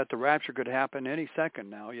us that the rapture could happen any second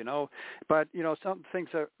now, But, some things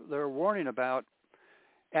that they're warning about,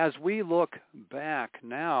 as we look back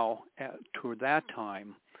now to that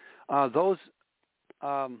time, those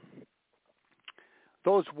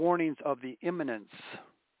warnings of the imminence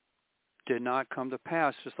did not come to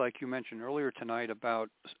pass, just like you mentioned earlier tonight about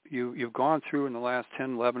you've gone through in the last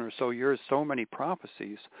 10, 11 or so years so many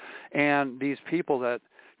prophecies, and these people that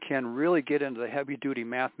can really get into the heavy-duty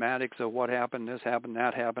mathematics of what happened, this happened,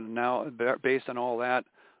 that happened, and now based on all that,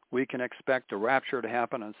 we can expect a rapture to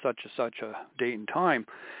happen on such a date and time,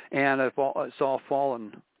 and it's all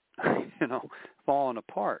fallen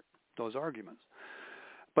apart, those arguments.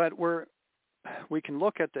 But we can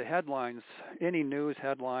look at the headlines, any news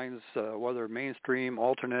headlines, whether mainstream,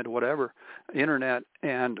 alternate, whatever, internet,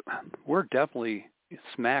 and we're definitely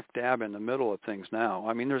smack dab in the middle of things now.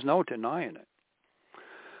 I mean, there's no denying it.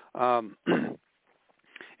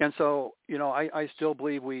 And so, I still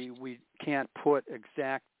believe we can't put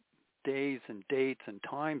exact days and dates and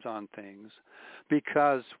times on things,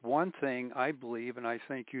 because one thing I believe, and I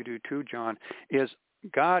think you do too, John, is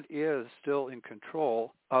God is still in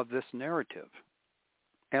control of this narrative.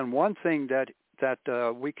 And one thing that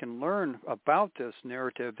we can learn about this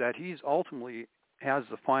narrative, that he's ultimately has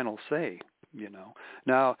the final say,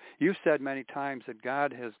 Now, you've said many times that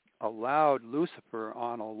God has allowed Lucifer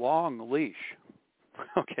on a long leash,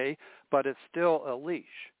 okay? But it's still a leash.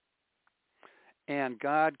 And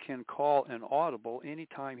God can call an audible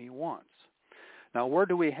anytime he wants. Now, where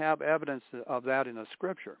do we have evidence of that in the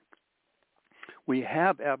Scripture? We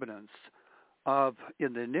have evidence of,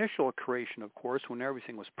 in the initial creation, of course, when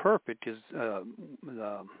everything was perfect, I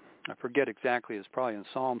forget exactly, it's probably in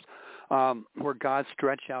Psalms, where God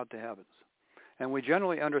stretched out the heavens. And we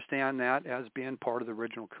generally understand that as being part of the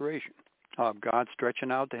original creation, of God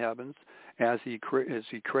stretching out the heavens as he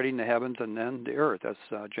creating the heavens and then the earth. That's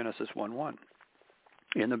Genesis 1:1,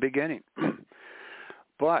 in the beginning.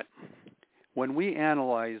 But when we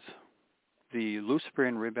analyze the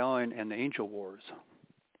Luciferian rebellion and the angel wars,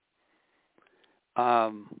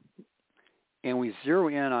 and we zero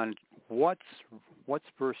in on what's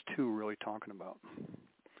verse 2 really talking about,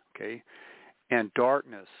 okay? And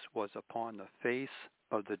darkness was upon the face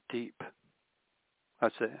of the deep.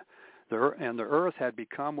 That's it. And the earth had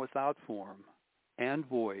become without form and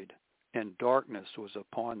void, and darkness was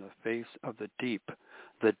upon the face of the deep.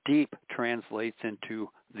 The deep translates into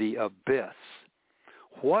the abyss.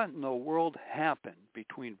 What in the world happened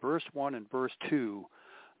between verse 1 and verse 2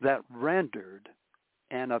 that rendered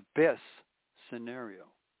an abyss scenario?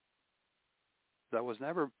 That was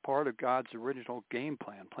never part of God's original game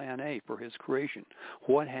plan, plan A for his creation.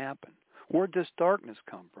 What happened? Where did this darkness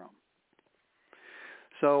come from?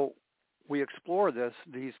 So we explore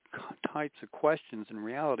these types of questions and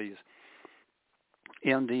realities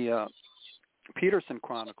in the Pedersen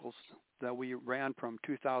Chronicles that we ran from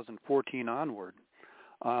 2014 onward.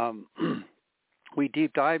 We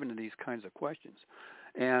deep dive into these kinds of questions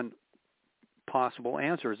and possible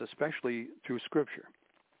answers, especially through Scripture.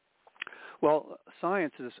 Well,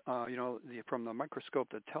 science is, from the microscope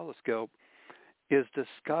to the telescope, is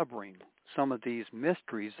discovering some of these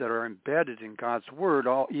mysteries that are embedded in God's Word,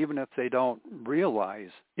 even if they don't realize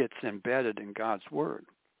it's embedded in God's Word.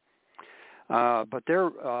 But they're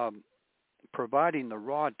providing the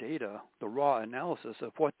raw data, the raw analysis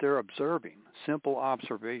of what they're observing, simple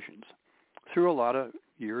observations, through a lot of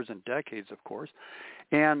years and decades, of course.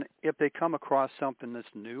 And if they come across something that's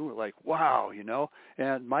new, like, wow, and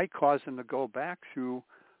it might cause them to go back through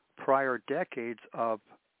prior decades of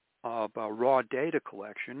raw data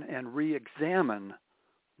collection and re-examine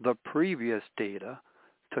the previous data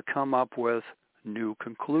to come up with new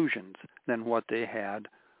conclusions than what they had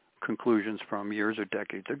conclusions from years or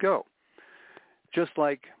decades ago. Just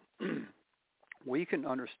like we can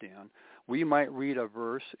understand, we might read a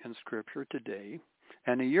verse in Scripture today,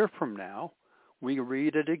 and a year from now, we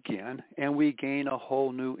read it again, and we gain a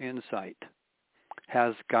whole new insight.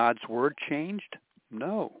 Has God's Word changed?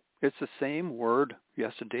 No. It's the same Word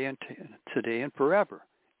yesterday and today and forever.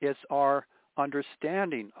 It's our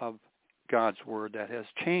understanding of God's Word that has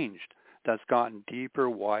changed, that's gotten deeper,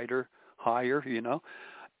 wider, higher,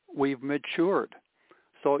 We've matured.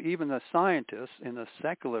 So even the scientists in the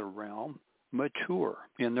secular realm mature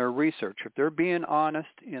in their research. If they're being honest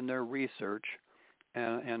in their research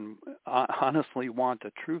and honestly want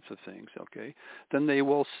the truth of things, okay, then they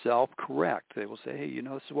will self-correct. They will say, hey,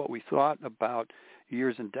 this is what we thought about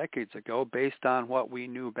years and decades ago based on what we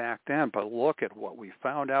knew back then, but look at what we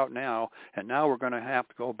found out now, and now we're going to have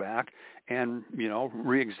to go back and,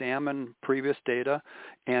 re-examine previous data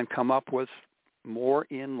and come up with more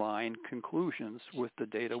in-line conclusions with the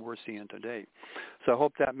data we're seeing today. So I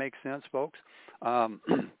hope that makes sense, folks.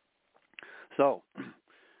 So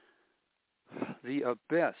the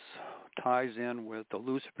abyss ties in with the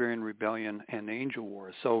Luciferian rebellion and angel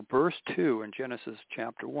wars. So verse 2 in Genesis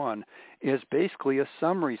chapter 1 is basically a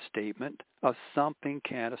summary statement of something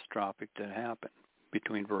catastrophic that happened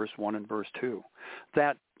between verse 1 and verse 2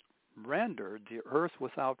 that rendered the earth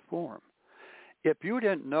without form. If you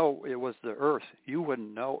didn't know it was the earth, you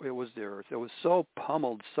wouldn't know it was the earth. It was so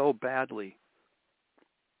pummeled so badly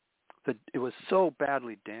that it was so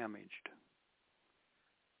badly damaged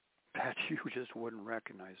that you just wouldn't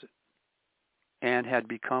recognize it and had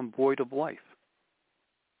become void of life.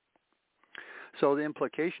 So the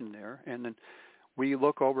implication there, and then we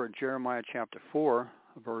look over at Jeremiah chapter 4,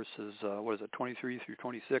 verses, 23 through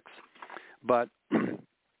 26, but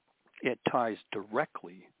it ties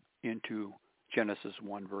directly into Genesis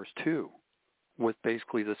 1, verse 2, with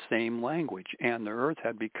basically the same language. And the earth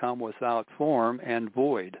had become without form and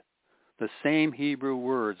void. The same Hebrew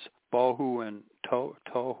words, bohu and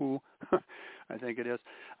tohu, I think it is,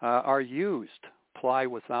 are used, ply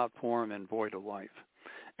without form and void of life.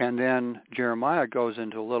 And then Jeremiah goes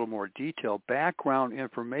into a little more detail, background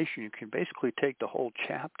information. You can basically take the whole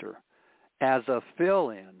chapter as a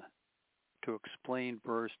fill-in to explain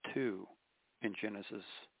verse 2 in Genesis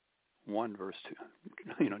 1, verse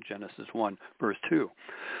 2, Genesis 1, verse 2.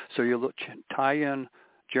 So you tie in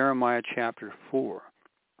Jeremiah chapter 4,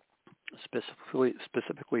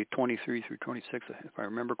 specifically 23 through 26, if I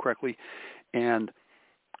remember correctly, and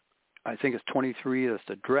I think it's 23, that's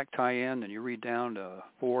the direct tie-in, and you read down to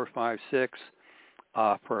 4, 5, 6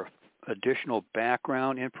 for additional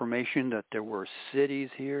background information that there were cities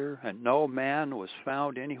here, and no man was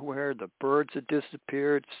found anywhere. The birds had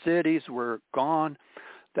disappeared. Cities were gone.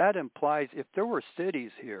 That implies if there were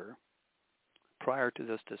cities here prior to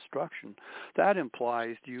this destruction, that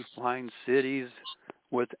implies you find cities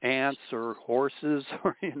with ants or horses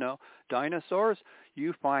or, dinosaurs.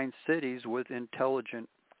 You find cities with intelligent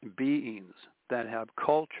beings that have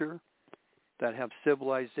culture, that have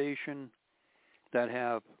civilization, that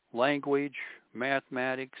have language,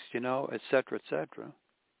 mathematics, et cetera,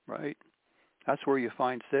 right? That's where you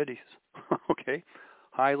find cities, okay?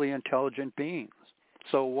 Highly intelligent beings.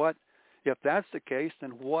 So what If that's the case,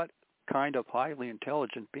 then what kind of highly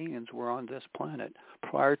intelligent beings were on this planet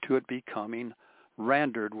prior to it becoming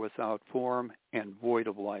rendered without form and void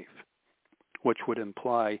of life, which would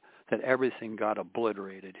imply that everything got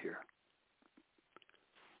obliterated here.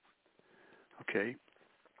 Okay.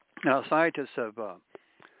 Now, scientists have,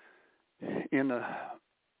 in the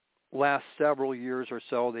last several years or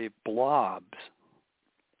so, they've blobs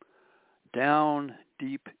down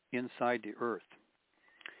deep inside the Earth.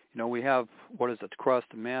 We have, crust,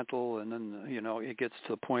 the mantle, and then, it gets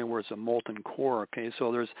to the point where it's a molten core, okay?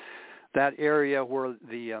 So there's that area where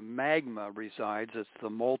the magma resides, it's the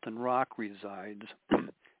molten rock resides,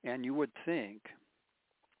 and you would think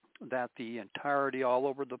that the entirety all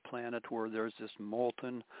over the planet where there's this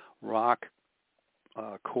molten rock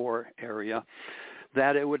core area,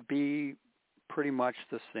 that it would be pretty much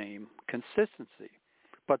the same consistency.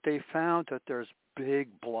 But they found that there's big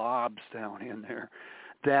blobs down in there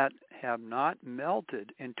that have not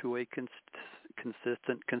melted into a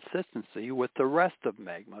consistent consistency with the rest of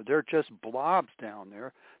magma. They're just blobs down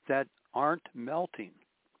there that aren't melting.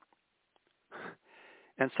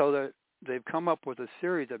 And so they've come up with a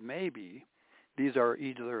theory that maybe these are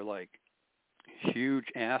either like huge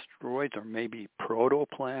asteroids or maybe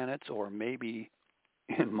protoplanets, or maybe,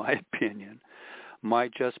 in my opinion,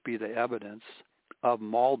 might just be the evidence of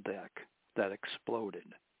Maldek that exploded.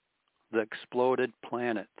 The exploded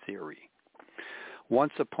planet theory.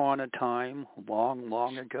 Once upon a time, long,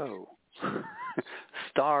 long ago,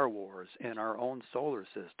 Star Wars in our own solar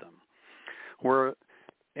system, where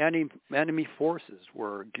enemy forces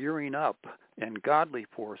were gearing up and godly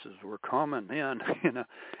forces were coming in,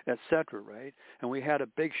 etc., right? And we had a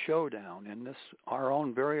big showdown in this, our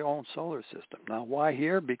own very own solar system. Now, why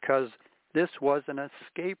here? Because this was an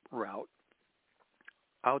escape route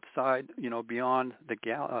outside, beyond the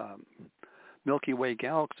Milky Way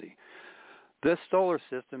galaxy. This solar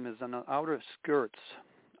system is on the outskirts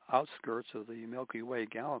of the Milky Way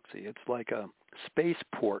galaxy. It's like a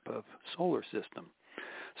spaceport of solar system.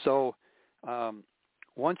 So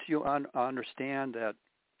once you understand that,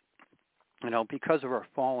 because of our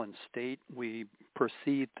fallen state, we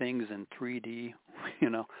perceive things in 3D,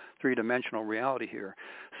 three-dimensional reality here.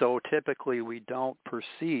 So typically we don't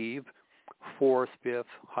perceive fourth, fifth,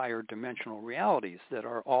 higher dimensional realities that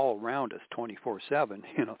are all around us 24/7,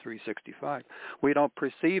 365. We don't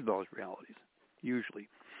perceive those realities, usually.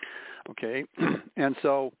 Okay? And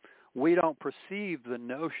so we don't perceive the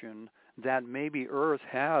notion that maybe Earth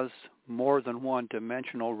has more than one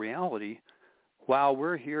dimensional reality. While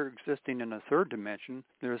we're here existing in a third dimension,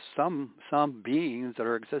 there's some beings that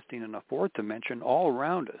are existing in a fourth dimension all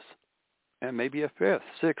around us. And maybe a fifth,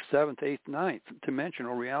 sixth, seventh, eighth, ninth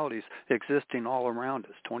dimensional realities existing all around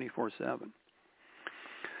us, 24/7.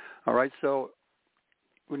 All right, so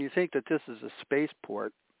when you think that this is a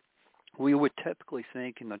spaceport, we would typically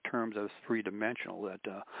think in the terms of three-dimensional, that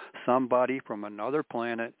somebody from another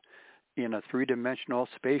planet in a three-dimensional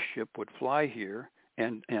spaceship would fly here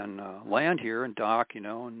and land here and dock,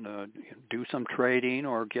 and do some trading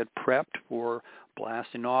or get prepped for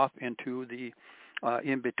blasting off into the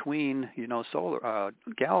in between, solar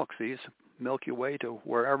galaxies, Milky Way to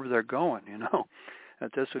wherever they're going,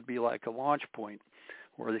 that this would be like a launch point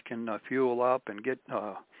where they can fuel up and get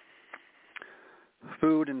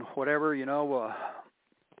food and whatever,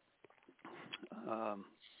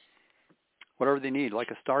 whatever they need,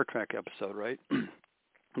 like a Star Trek episode, right?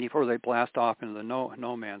 Before they blast off into the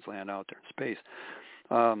no man's land out there in space,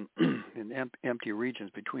 in empty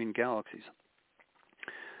regions between galaxies.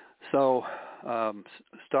 So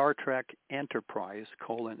Star Trek Enterprise,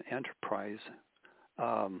 Enterprise,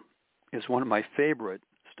 is one of my favorite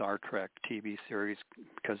Star Trek TV series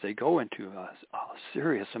because they go into a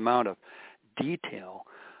serious amount of detail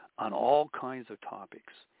on all kinds of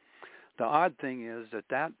topics. The odd thing is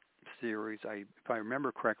that series, if I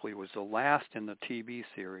remember correctly, was the last in the TV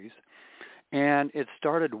series, and it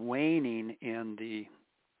started waning in the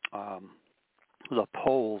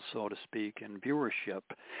polls, so to speak, in viewership.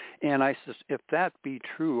 And if that be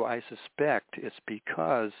true, I suspect it's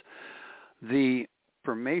because the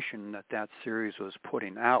information that series was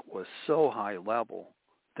putting out was so high level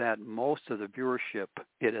that most of the viewership,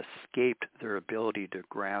 it escaped their ability to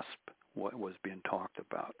grasp what was being talked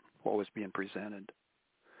about, what was being presented.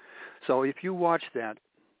 So if you watch that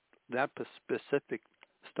specific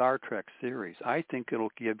Star Trek series, I think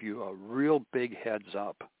it'll give you a real big heads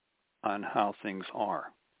up on how things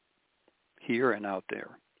are here and out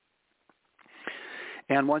there.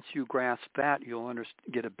 And once you grasp that, you'll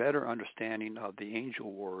get a better understanding of the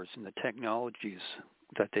angel wars and the technologies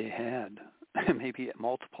that they had maybe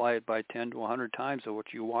multiply it by 10 to 100 times of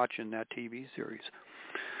what you watch in that TV series.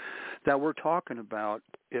 That we're talking about,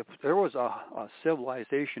 if there was a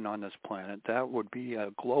civilization on this planet, that would be a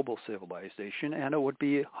global civilization, and it would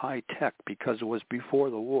be high-tech because it was before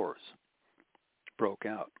the wars broke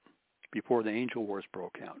out, before the angel wars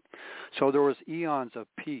broke out. So there was eons of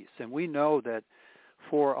peace, and we know that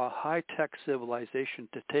for a high-tech civilization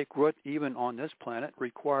to take root even on this planet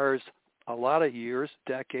requires a lot of years,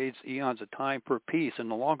 decades, eons of time for peace. And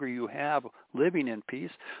the longer you have living in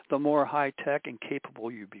peace, the more high-tech and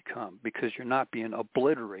capable you become, because you're not being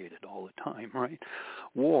obliterated all the time, right?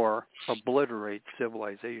 War obliterates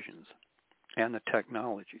civilizations and the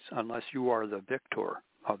technologies unless you are the victor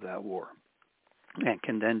of that war and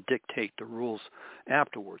can then dictate the rules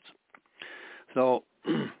afterwards. So,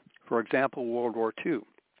 for example, World War II,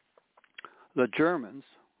 the Germans,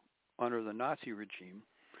 under the Nazi regime,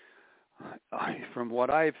 from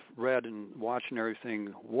what I've read and watched and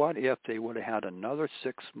everything, what if they would have had another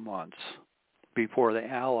 6 months before the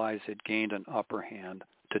Allies had gained an upper hand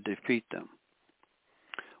to defeat them?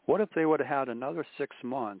 What if they would have had another 6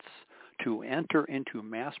 months to enter into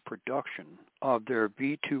mass production of their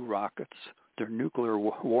V-2 rockets, their nuclear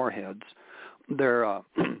warheads, their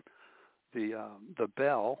the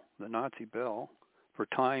Bell, the Nazi Bell, for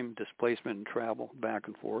time, displacement, and travel back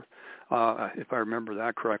and forth, if I remember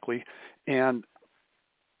that correctly. And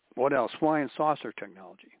what else? Flying saucer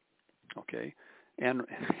technology, okay? And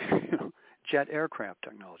jet aircraft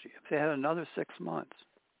technology. If they had another 6 months,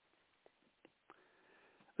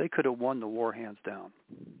 they could have won the war hands down.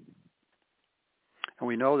 And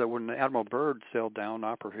we know that when Admiral Byrd sailed down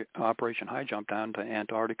Operation High Jump down to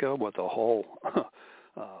Antarctica with a whole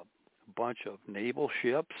bunch of naval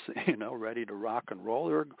ships, ready to rock and roll.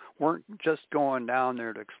 They weren't just going down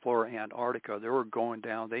there to explore Antarctica. They were going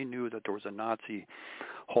down. They knew that there was a Nazi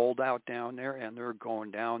holdout down there, and they were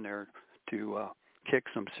going down there to kick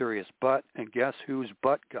some serious butt. And guess whose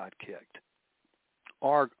butt got kicked?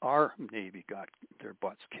 Our Navy got their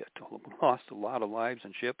butts kicked. Lost a lot of lives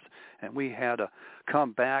and ships, and we had to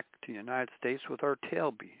come back to the United States with our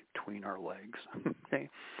tail between our legs. Okay,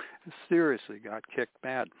 seriously got kicked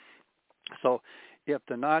bad. So if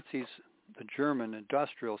the Nazis, the German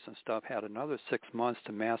industrialists and stuff, had another 6 months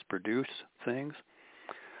to mass produce things,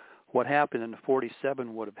 what happened in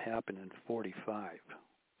 47 would have happened in 45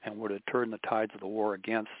 and would have turned the tides of the war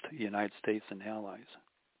against the United States and allies.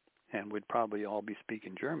 And we'd probably all be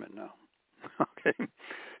speaking German now. Okay?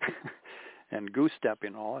 And goose-stepping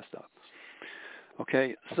and all that stuff.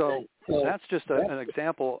 Okay, so that's just an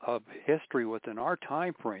example of history within our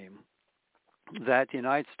time frame, that the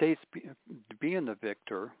United States, being the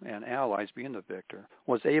victor and allies being the victor,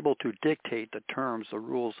 was able to dictate the terms, the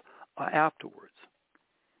rules afterwards.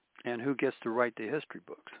 And who gets to write the history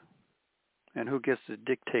books? And who gets to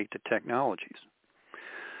dictate the technologies?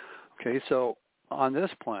 Okay, so on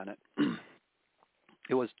this planet,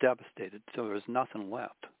 it was devastated, so there was nothing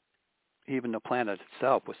left. Even the planet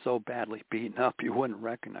itself was so badly beaten up you wouldn't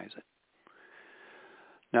recognize it.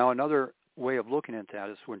 Now, another way of looking at that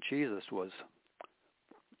is when Jesus was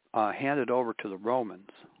handed over to the Romans,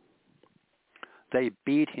 they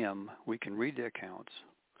beat him. We can read the accounts.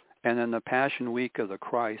 And then the Passion Week of the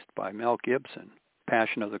Christ by Mel Gibson,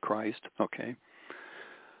 Passion of the Christ, okay?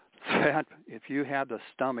 That, if you have the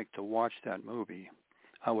stomach to watch that movie,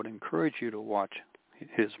 I would encourage you to watch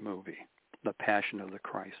his movie, The Passion of the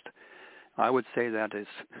Christ. I would say that is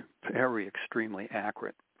very extremely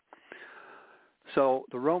accurate. So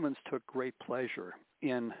the Romans took great pleasure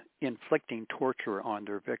in inflicting torture on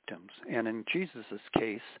their victims. And in Jesus'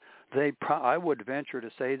 case, I would venture to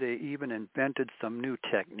say they even invented some new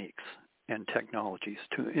techniques and technologies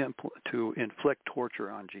to inflict torture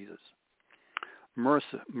on Jesus.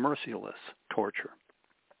 Merciless torture.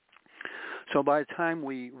 So by the time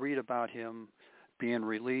we read about him being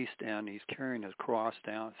released and he's carrying his cross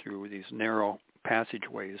down through these narrow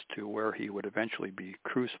passageways to where he would eventually be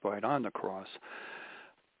crucified on the cross,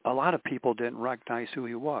 a lot of people didn't recognize who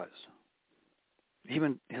he was.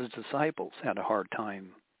 Even his disciples had a hard time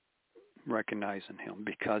recognizing him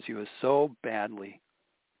because he was so badly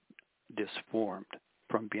disformed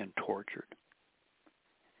from being tortured.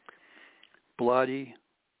 Bloody,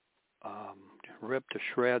 ripped to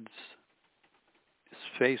shreds.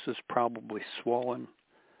 His face was probably swollen.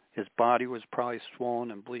 His body was probably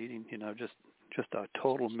swollen and bleeding, just a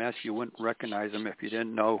total mess. You wouldn't recognize him if you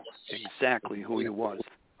didn't know exactly who he was.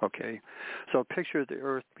 Okay, so picture the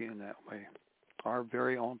Earth being that way, our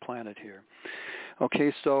very own planet here.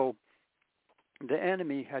 Okay, so the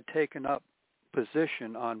enemy had taken up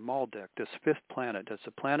position on Maldek, this fifth planet. That's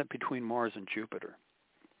a planet between Mars and Jupiter.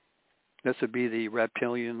 This would be the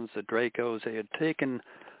reptilians, the Dracos. They had taken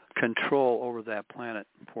control over that planet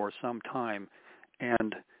for some time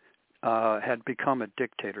and had become a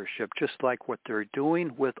dictatorship, just like what they're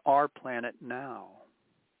doing with our planet now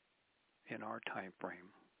in our time frame.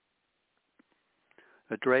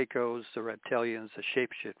 The Dracos, the reptilians, the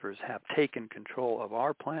shapeshifters have taken control of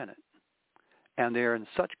our planet, and they're in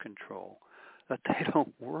such control that they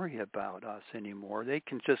don't worry about us anymore. They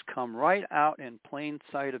can just come right out in plain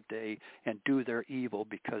sight of day and do their evil,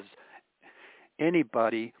 because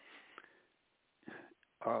anybody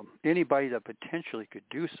that potentially could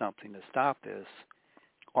do something to stop this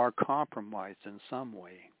are compromised in some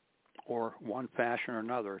way or one fashion or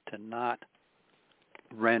another to not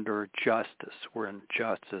render justice where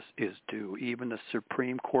injustice is due. Even the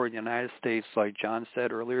Supreme Court of the United States, like John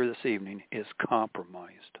said earlier this evening, is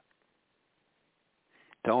compromised.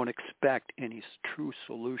 Don't expect any true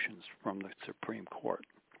solutions from the Supreme Court.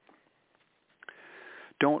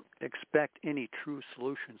 Don't expect any true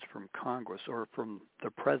solutions from Congress or from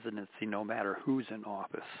the presidency, no matter who's in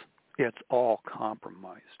office. It's all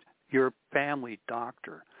compromised. Your family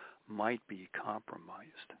doctor might be compromised.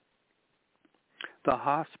 The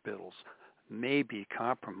hospitals may be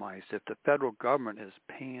compromised if the federal government is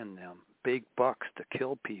paying them big bucks to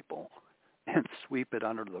kill people and sweep it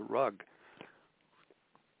under the rug.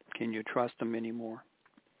 Can you trust them anymore?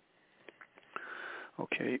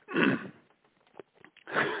 Okay.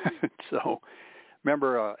 So,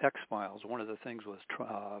 remember X-Files, one of the things was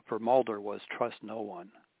for Mulder was trust no one.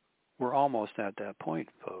 We're almost at that point,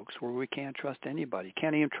 folks, where we can't trust anybody.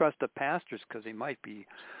 Can't even trust the pastors because they might be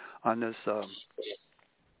on this,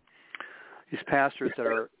 these pastors that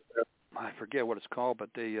are, I forget what it's called, but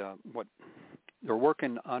they're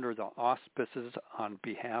working under the auspices on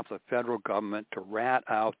behalf of the federal government to rat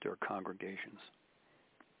out their congregations.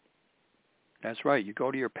 That's right. You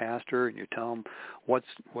go to your pastor and you tell him what's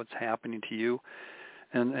happening to you,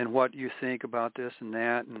 and what you think about this and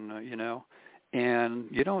that, and and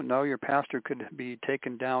you don't know, your pastor could be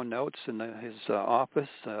taking down notes in his office.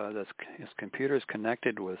 His computer is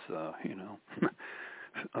connected with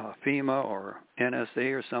FEMA or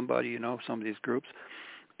NSA or somebody, some of these groups,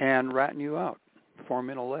 and ratting you out,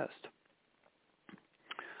 forming a list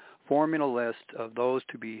of those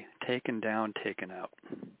to be taken down, taken out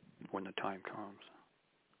when the time comes.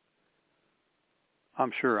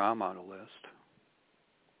 I'm sure I'm on a list.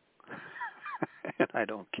 And I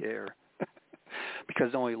don't care.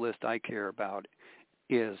 Because the only list I care about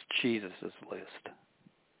is Jesus' list.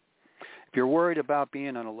 If you're worried about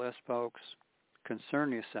being on a list, folks,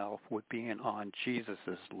 concern yourself with being on Jesus'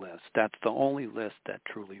 list. That's the only list that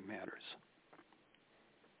truly matters.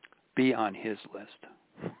 Be on his list.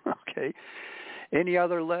 Okay? Any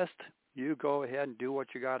other list? You go ahead and do what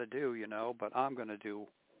you got to do, but I'm going to do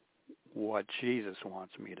what Jesus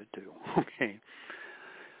wants me to do, okay?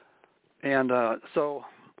 And so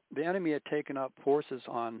the enemy had taken up forces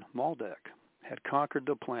on Maldek, had conquered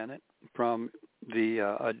the planet from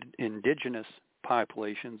the indigenous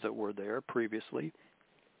populations that were there previously,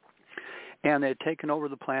 and they had taken over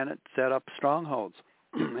the planet, set up strongholds.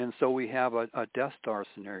 And so we have a Death Star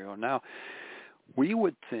scenario. Now, we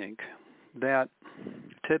would think that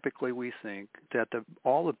typically we think that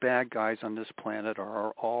all the bad guys on this planet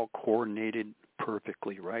are all coordinated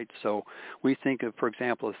perfectly, right? So we think of, for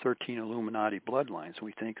example, the 13 Illuminati bloodlines.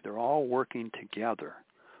 We think they're all working together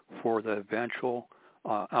for the eventual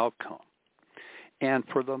outcome. And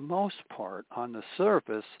for the most part, on the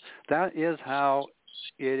surface, that is how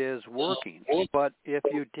it is working. But if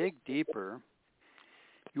you dig deeper,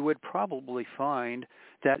 you would probably find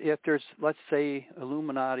that if there's, let's say,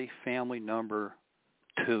 Illuminati family number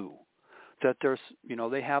 2, that there's,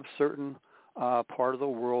 they have certain part of the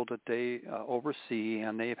world that they oversee,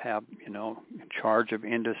 and they have, in charge of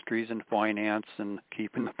industries and finance and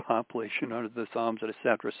keeping the population under the thumbs, et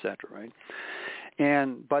cetera, right?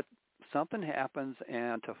 But something happens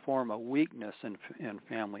and to form a weakness in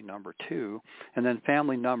family number 2, and then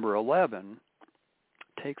family number 11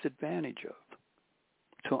 takes advantage of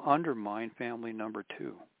to undermine family number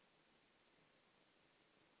 2.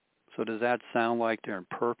 So does that sound like they're in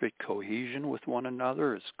perfect cohesion with one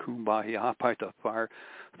another? Is kumbaya by the fire,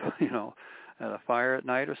 at a fire at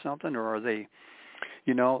night or something? Or are they,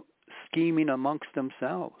 scheming amongst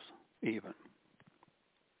themselves even?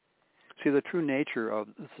 See, the true nature of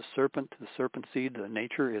the serpent seed, the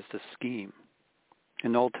nature is to scheme.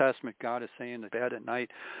 In the Old Testament, God is saying to bed at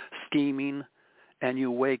night, scheming, and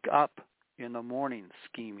you wake up in the morning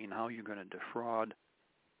scheming how you're going to defraud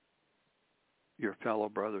your fellow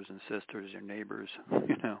brothers and sisters, your neighbors.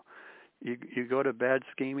 You go to bed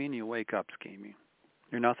scheming, you wake up scheming.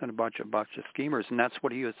 You're nothing but a bunch of schemers. And that's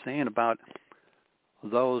what he was saying about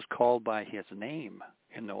those called by his name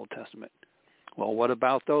in the Old Testament. Well, what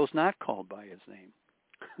about those not called by his name?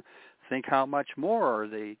 Think how much more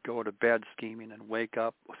they go to bed scheming and wake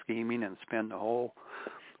up scheming and spend the whole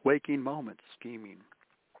waking moments scheming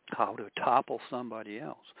how to topple somebody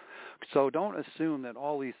else. So don't assume that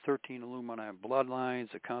all these 13 Illuminati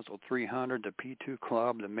bloodlines, the Council 300, the P2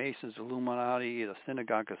 Club, the Masons, Illuminati, the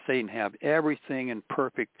Synagogue of Satan have everything in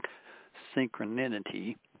perfect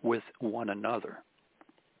synchronity with one another.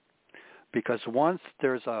 Because once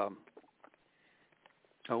there's a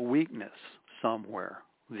weakness somewhere,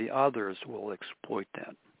 the others will exploit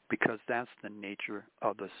that, because that's the nature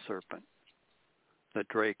of the serpent, the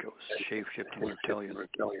Dracos, shape-shifting reptilian.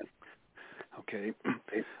 Okay,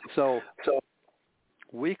 so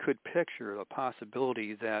we could picture the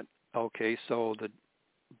possibility that, okay, so the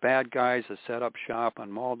bad guys have set up shop on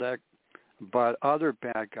Maldek, but other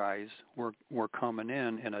bad guys were coming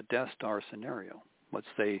in a Death Star scenario. Let's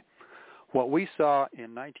say what we saw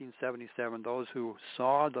in 1977, those who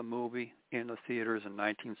saw the movie in the theaters in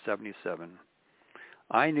 1977,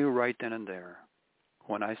 I knew right then and there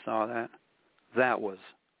when I saw that, that was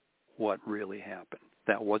what really happened.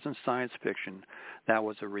 That wasn't science fiction. That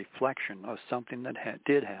was a reflection of something that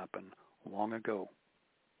did happen long ago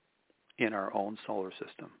in our own solar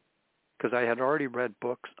system. Because I had already read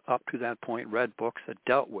books up to that point, read books that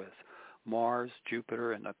dealt with Mars,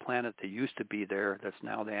 Jupiter, and the planet that used to be there that's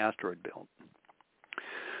now the asteroid belt.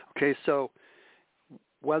 Okay, so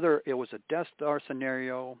whether it was a Death Star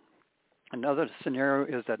scenario, another scenario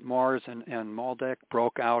is that Mars and Maldek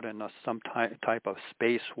broke out in some type of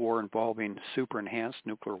space war involving super enhanced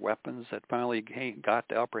nuclear weapons that finally got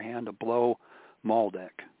the upper hand to blow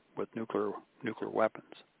Maldek with nuclear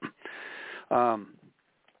weapons.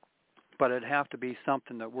 But it'd have to be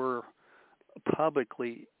something that we're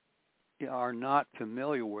publicly are not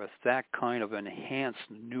familiar with, that kind of enhanced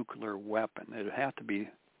nuclear weapon. It would have to be,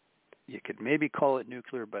 you could maybe call it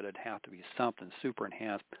nuclear, but it'd have to be something super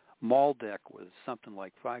enhanced. Maldek was something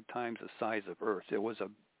like 5 times the size of Earth. It was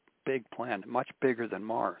a big planet, much bigger than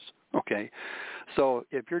Mars. Okay, so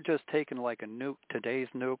if you're just taking like a nuke, today's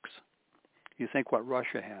nukes, you think what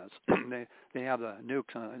Russia has. They have the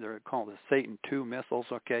nukes, they're called the Satan II missiles,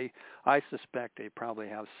 okay? I suspect they probably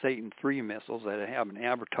have Satan III missiles that they haven't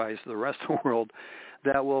advertised to the rest of the world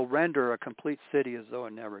that will render a complete city as though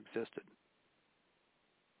it never existed.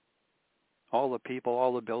 All the people,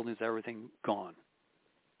 all the buildings, everything gone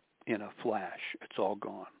in a flash. It's all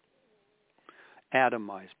gone.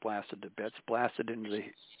 Atomized, blasted to bits, blasted into the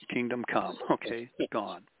kingdom come, okay?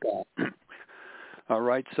 Gone. All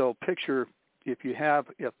right, so picture...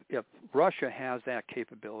 If Russia has that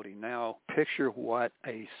capability now, picture what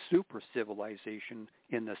a super civilization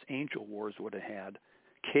in this Angel Wars would have had,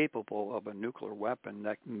 capable of a nuclear weapon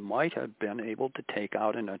that might have been able to take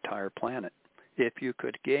out an entire planet if you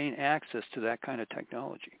could gain access to that kind of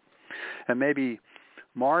technology. And maybe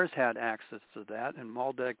Mars had access to that and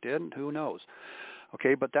Maldek didn't, who knows.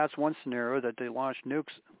 Okay, but that's one scenario, that they launched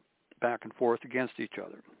nukes back and forth against each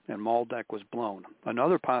other, and Maldek was blown.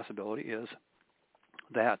 Another possibility is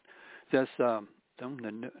that this the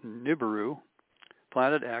Nibiru,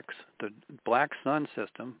 Planet X, the black sun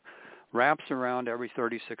system, wraps around every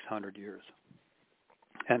 3,600 years.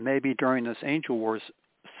 And maybe during this Angel Wars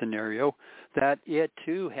scenario, that it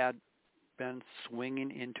too had been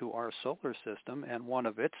swinging into our solar system, and one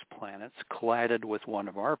of its planets collided with one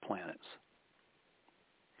of our planets.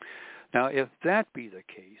 Now, if that be the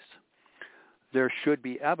case, there should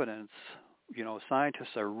be evidence.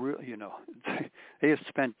 Scientists are they have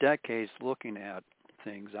spent decades looking at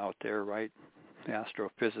things out there, right?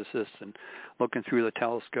 Astrophysicists and looking through the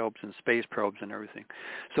telescopes and space probes and everything.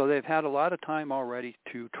 So they've had a lot of time already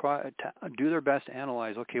to try to do their best to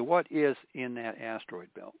analyze, okay, what is in that asteroid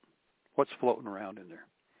belt? What's floating around in there?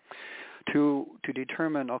 To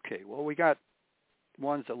determine, okay, well, we got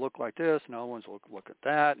ones that look like this and other ones look at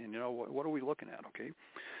that, and what are we looking at, okay?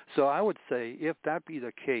 So I would say, if that be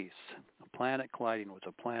the case, a planet colliding with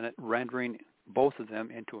a planet, rendering both of them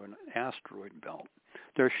into an asteroid belt,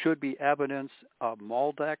 there should be evidence of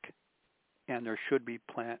Maldek, and there should be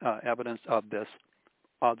evidence of this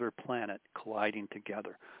other planet colliding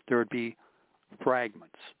together. There would be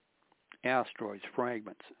fragments, asteroids,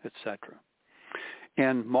 fragments, etc.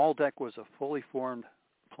 And Maldek was a fully formed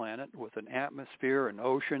planet with an atmosphere and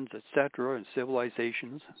oceans, etc., and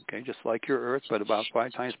civilizations, okay, just like your Earth, but about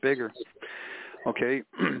 5 times bigger. Okay,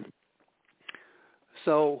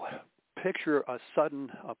 so picture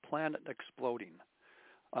a planet exploding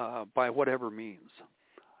by whatever means.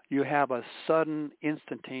 You have a sudden,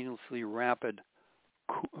 instantaneously rapid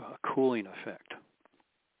cooling effect.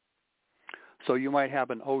 So you might have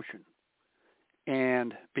an ocean,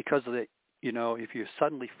 and because of the, if you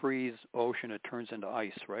suddenly freeze ocean, it turns into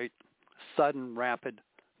ice, right? Sudden, rapid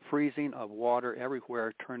freezing of water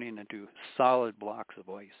everywhere, turning into solid blocks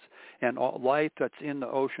of ice. And all life that's in the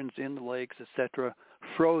oceans, in the lakes, etc.,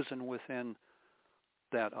 frozen within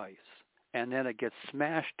that ice. And then it gets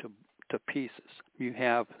smashed to pieces. You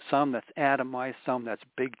have some that's atomized, some that's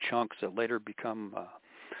big chunks that later become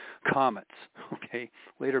comets, okay?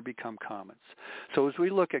 Later become comets. So as we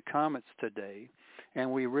look at comets today,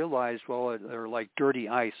 and we realize, well, they're like dirty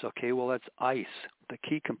ice, okay? Well, that's ice. The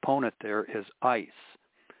key component there is ice.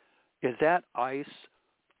 Is that ice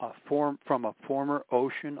from a former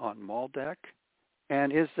ocean on Maldek?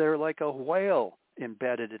 And is there like a whale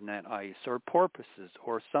embedded in that ice, or porpoises,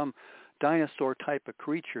 or some dinosaur type of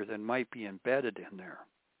creature that might be embedded in there?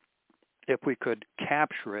 If we could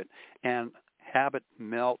capture it and have it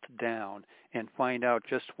melt down and find out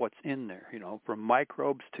just what's in there, from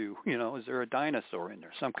microbes to, is there a dinosaur in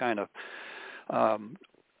there, some kind of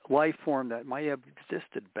life form that might have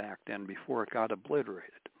existed back then before it got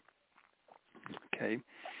obliterated. Okay,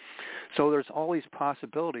 so there's all these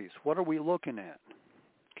possibilities. What are we looking at?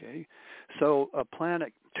 Okay, so a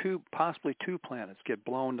planet, possibly two planets get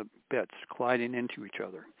blown to bits, colliding into each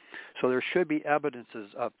other. So there should be evidences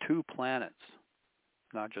of two planets,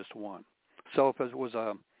 not just one. So if it was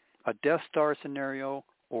a Death Star scenario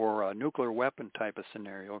or a nuclear weapon type of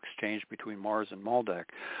scenario exchange between Mars and Maldek,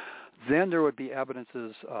 then there would be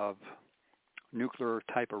evidences of nuclear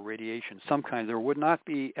type of radiation, some kind. There would not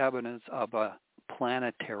be evidence of a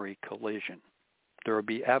planetary collision. There would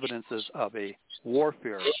be evidences of a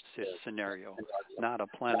warfare scenario, not a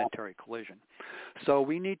planetary collision. So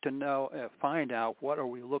we need to find out what are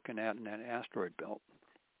we looking at in that asteroid belt.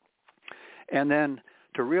 And then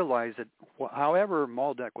to realize that however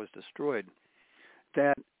Maldek was destroyed,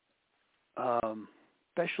 that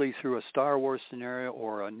especially through a Star Wars scenario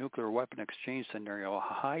or a nuclear weapon exchange scenario, a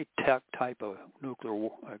high-tech type of nuclear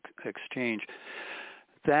exchange,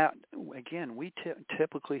 that, again, we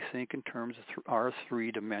typically think in terms of our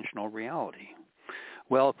three-dimensional reality.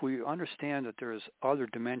 Well, if we understand that there's other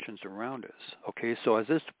dimensions around us, okay, so is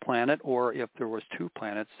this planet, or if there was two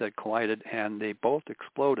planets that collided and they both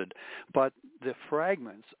exploded, but the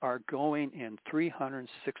fragments are going in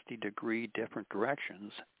 360-degree different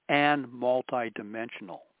directions and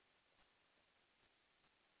multidimensional.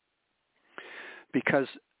 Because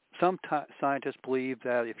some scientists believe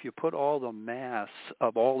that if you put all the mass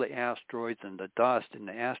of all the asteroids and the dust in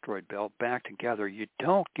the asteroid belt back together, you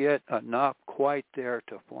don't get enough quite there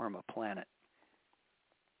to form a planet.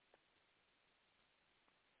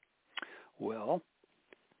 Well,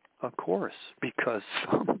 of course, because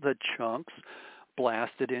some of the chunks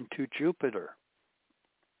blasted into Jupiter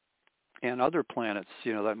and other planets,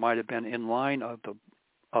 that might have been in line of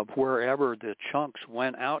wherever the chunks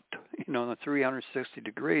went out, in the 360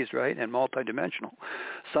 degrees, right, and multidimensional.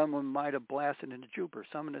 Some of them might have blasted into Jupiter,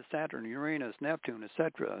 some into Saturn, Uranus, Neptune,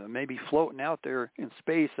 etc. Maybe floating out there in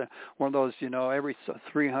space. One of those, every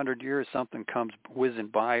 300 years something comes whizzing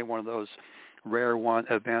by, one of those rare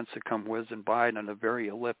events that come whizzing by on a very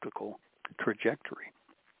elliptical trajectory.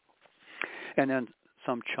 And then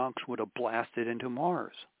some chunks would have blasted into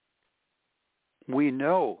Mars. We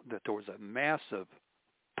know that there was a massive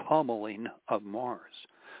pummeling of Mars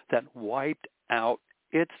that wiped out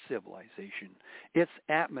its civilization. Its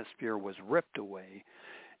atmosphere was ripped away.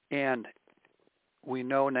 And we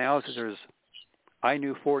know now that I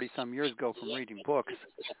knew 40-some years ago from reading books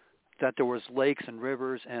that there was lakes and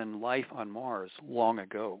rivers and life on Mars long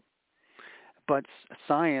ago. But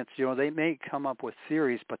science, they may come up with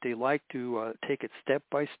theories, but they like to take it step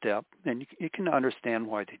by step. And you can understand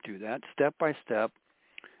why they do that, step by step.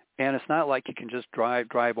 And it's not like you can just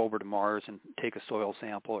drive over to Mars and take a soil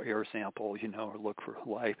sample or air sample, or look for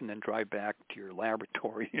life and then drive back to your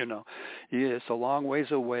laboratory, It's a long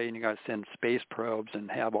ways away, and you got to send space probes and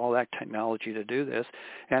have all that technology to do this.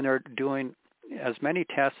 And they're doing as many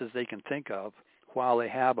tests as they can think of while they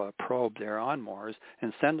have a probe there on Mars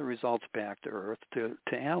and send the results back to Earth to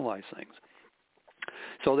analyze things.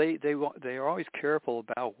 So they are always careful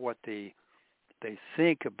about what they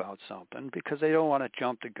think about something because they don't want to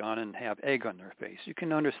jump the gun and have egg on their face. You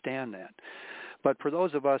can understand that. But for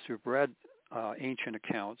those of us who've read ancient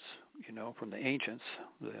accounts, from the ancients,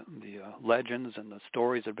 the legends and the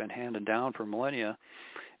stories that have been handed down for millennia,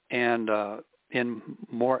 and in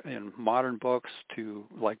modern books to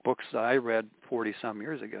like books that I read 40-some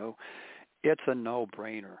years ago, it's a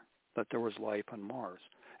no-brainer that there was life on Mars.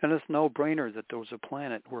 And it's a no-brainer that there was a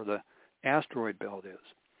planet where the asteroid belt is.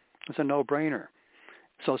 It's a no-brainer.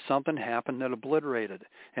 So something happened that obliterated.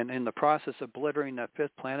 And in the process of obliterating that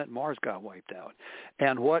fifth planet, Mars got wiped out.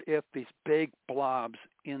 And what if these big blobs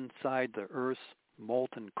inside the Earth's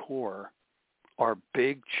molten core are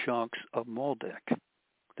big chunks of Moldick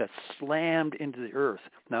that slammed into the Earth?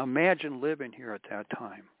 Now imagine living here at that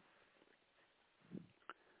time.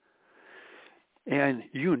 And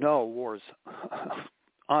you know war's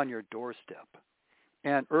on your doorstep.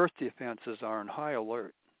 And Earth defenses are on high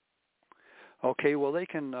alert. Okay, well, they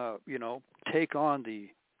can, take on the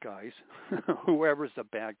guys, whoever's the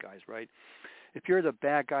bad guys, right? If you're the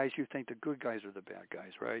bad guys, you think the good guys are the bad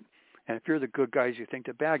guys, right? And if you're the good guys, you think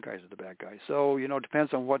the bad guys are the bad guys. So, it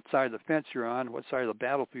depends on what side of the fence you're on, what side of the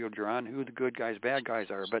battlefield you're on, who the good guys, bad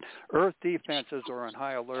guys are. But Earth defenses are on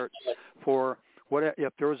high alert for what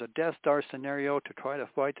if there was a Death Star scenario to try to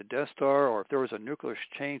fight the Death Star, or if there was a nuclear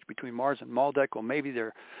exchange between Mars and Moldick. Well, maybe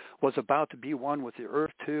there was about to be one with the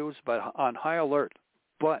Earth twos, but on high alert.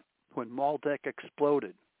 But when Moldick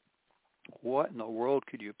exploded, what in the world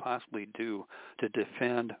could you possibly do to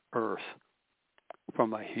defend Earth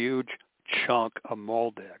from a huge chunk of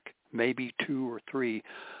Moldick, maybe 2 or 3,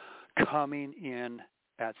 coming in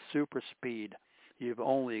at super speed? You've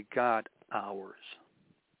only got hours.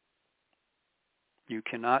 You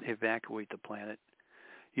cannot evacuate the planet.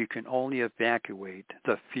 You can only evacuate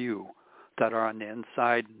the few that are on the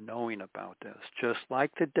inside knowing about this. Just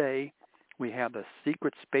like today, we have the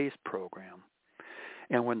secret space program.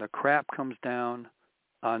 And when the crap comes down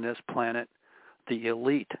on this planet, the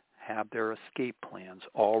elite have their escape plans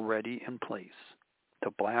already in place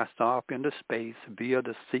to blast off into space via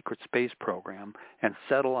the secret space program and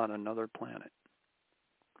settle on another planet.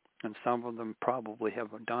 And some of them probably have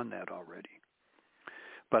done that already.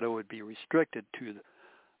 But it would be restricted to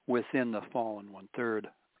within the fallen 1/3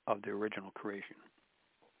 of the original creation.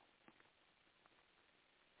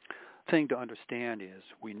 Thing to understand is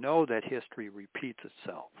we know that history repeats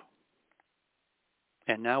itself.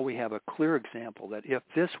 And now we have a clear example that if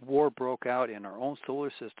this war broke out in our own solar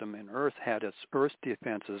system and Earth had its Earth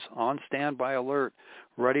defenses on standby alert,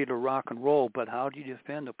 ready to rock and roll, but how do you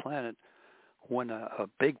defend a planet when a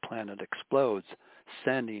big planet explodes,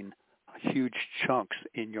 sending huge chunks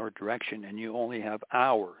in your direction, and you only have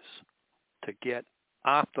hours to get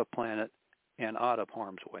off the planet and out of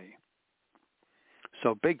harm's way?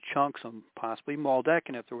 So big chunks of possibly Moldick,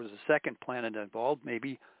 and if there was a second planet involved,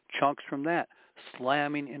 maybe chunks from that,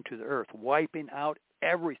 slamming into the Earth, wiping out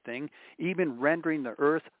everything, even rendering the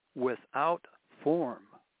Earth without form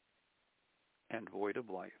and void of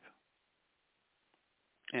life.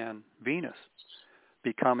 And Venus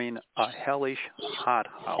becoming a hellish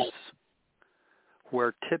hothouse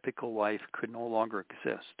where typical life could no longer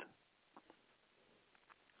exist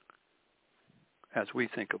as we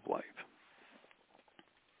think of life.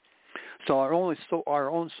 So our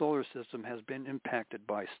own solar system has been impacted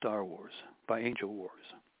by Star Wars, by Angel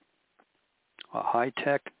Wars. A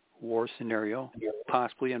high-tech war scenario,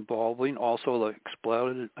 possibly involving also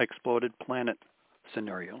the exploded planet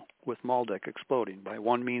scenario, with Moldick exploding by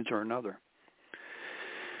one means or another.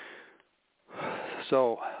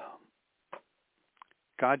 So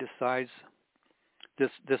God decides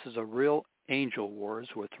this is a real angel wars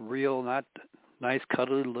with real, not nice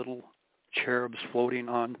cuddly little cherubs floating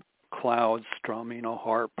on clouds strumming a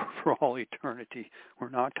harp for all eternity. We're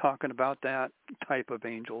not talking about that type of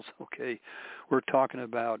angels, okay? We're talking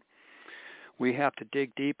about we have to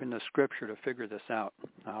dig deep in the Scripture to figure this out.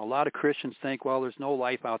 Now, a lot of Christians think, well, there's no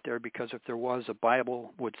life out there because if there was, the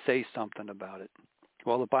Bible would say something about it.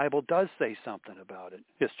 Well, the Bible does say something about it.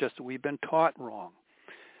 It's just that we've been taught wrong.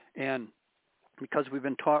 And because we've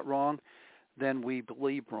been taught wrong, then we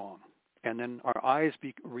believe wrong. And then our eyes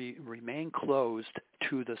remain closed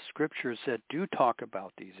to the Scriptures that do talk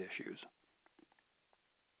about these issues.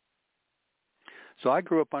 So I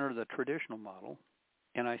grew up under the traditional model,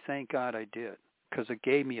 and I thank God I did, because it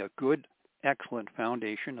gave me a good, excellent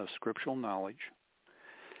foundation of scriptural knowledge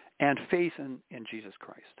and faith in Jesus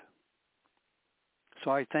Christ.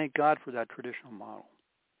 So I thank God for that traditional model.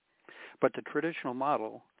 But the traditional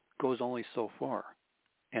model goes only so far,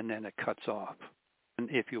 and then it cuts off. And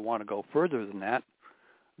if you want to go further than that,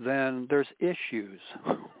 then there's issues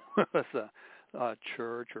with a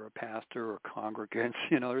church or a pastor or congregants.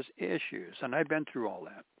 There's issues, and I've been through all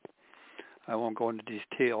that. I won't go into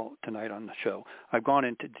detail tonight on the show. I've gone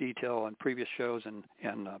into detail on previous shows and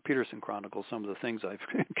Pedersen Chronicles, some of the things I've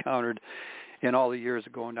encountered in all the years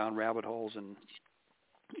of going down rabbit holes and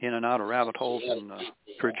in and out of rabbit holes and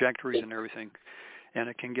trajectories and everything. And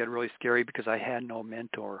it can get really scary because I had no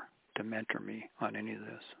mentor to mentor me on any of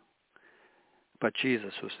this. But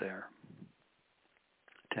Jesus was there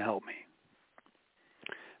to help me.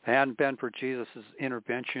 it hadn't been for Jesus'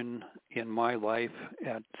 intervention in my life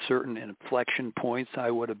at certain inflection points,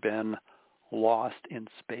 I would have been lost in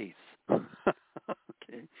space.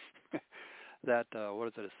 Okay. That, what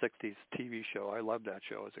is it, a 60s TV show. I loved that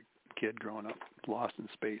show as a kid growing up, Lost in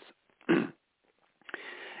Space.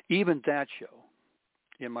 Even that show,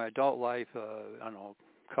 in my adult life, I don't know,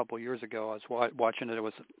 a couple of years ago, I was watching it. It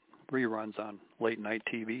was reruns on late-night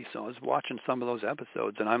TV, so I was watching some of those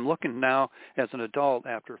episodes, and I'm looking now as an adult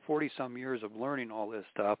after 40-some years of learning all this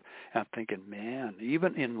stuff, and I'm thinking, man,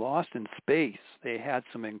 even in Lost in Space, they had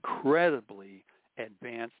some incredibly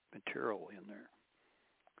advanced material in there.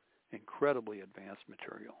 Incredibly advanced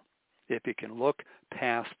material. If you can look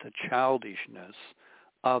past the childishness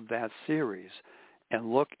of that series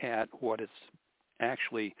and look at what is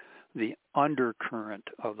actually the undercurrent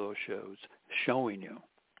of those shows showing you,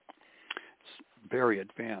 it's very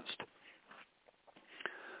advanced.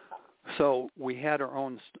 So we had our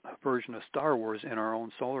own version of Star Wars in our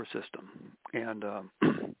own solar system. And,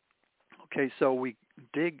 okay, so we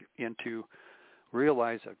dig into,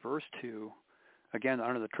 realize that verse 2, again,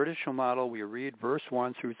 under the traditional model, we read verse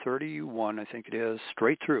 1 through 31, I think it is,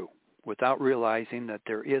 straight through, without realizing that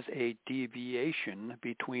there is a deviation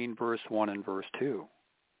between verse 1 and verse 2,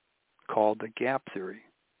 called the gap theory.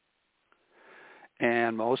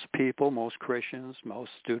 And most people, most Christians,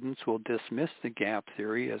 most students will dismiss the gap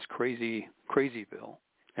theory as crazyville,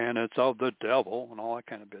 and it's of the devil and all that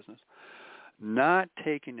kind of business, not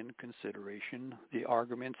taking into consideration the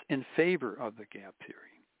arguments in favor of the gap theory.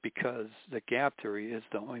 Because the gap theory is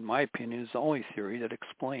in my opinion, is the only theory that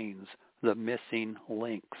explains the missing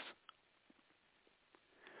links.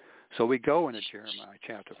 So we go into Jeremiah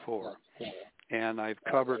chapter 4, and I've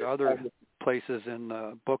covered other places in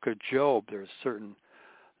the book of Job. There's certain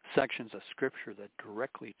sections of Scripture that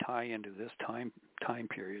directly tie into this time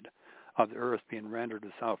period of the earth being rendered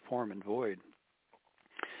without form and void.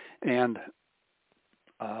 And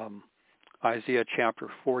Isaiah chapter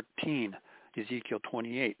 14, Ezekiel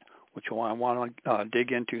 28, which I want to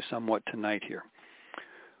dig into somewhat tonight here.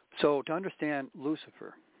 So to understand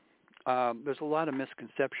Lucifer, there's a lot of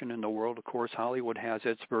misconception in the world. Of course, Hollywood has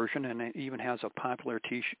its version, and it even has a popular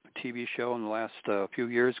TV show in the last few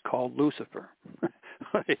years called Lucifer.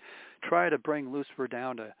 They try to bring Lucifer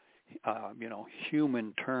down to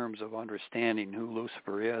human terms of understanding who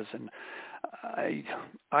Lucifer is. And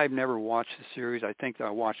I've never watched the series. I think I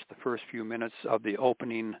watched the first few minutes of the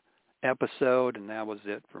opening episode, and that was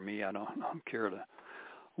it for me. I don't care to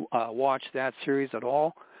watch that series at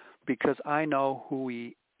all, because I know who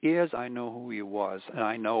he is, I know who he was, and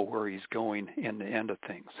I know where he's going in the end of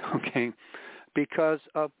things, okay, because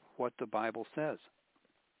of what the Bible says.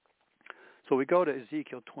 So we go to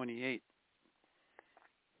Ezekiel 28,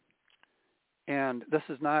 and this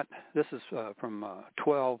is from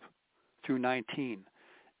 12 through 19,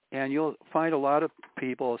 and you'll find a lot of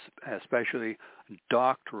people, especially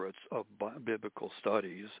doctorates of biblical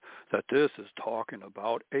studies, that this is talking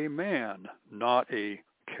about a man, not a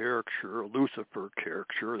caricature, Lucifer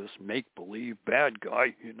caricature, this make-believe bad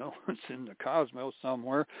guy, it's in the cosmos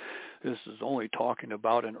somewhere. This is only talking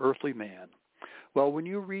about an earthly man. Well, when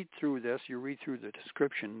you read through this, you read through the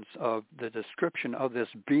description of this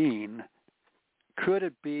being. Could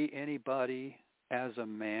it be anybody as a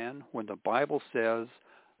man when the Bible says,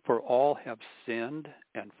 for all have sinned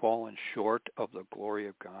and fallen short of the glory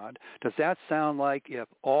of God? Does that sound like, if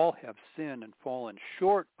all have sinned and fallen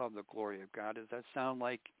short of the glory of God, does that sound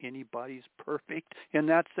like anybody's perfect in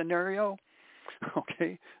that scenario?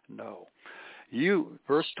 Okay, no.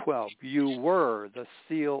 Verse 12, you were the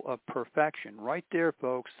seal of perfection. Right there,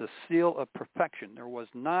 folks, the seal of perfection. There was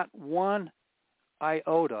not one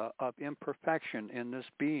iota of imperfection in this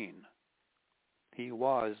being. He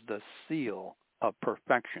was the seal of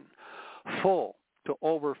perfection, full to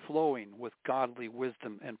overflowing with godly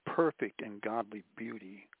wisdom and perfect in godly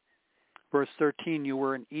beauty. Verse 13, you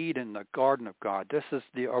were in Eden, the garden of God. This is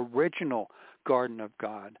the original garden of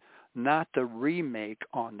God, not the remake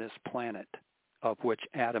on this planet of which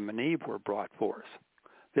Adam and Eve were brought forth.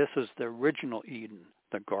 This is the original Eden,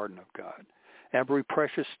 the garden of God. Every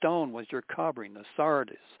precious stone was your covering, the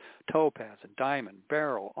sardius, topaz, and diamond,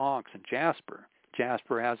 beryl, onyx, and jasper.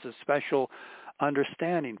 Jasper has a special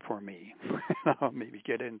understanding for me. I'll maybe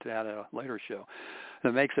get into that at a later show.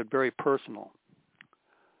 That makes it very personal.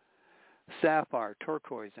 Sapphire,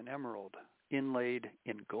 turquoise, and emerald inlaid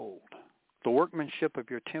in gold. The workmanship of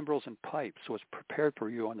your timbrels and pipes was prepared for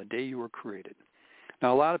you on the day you were created.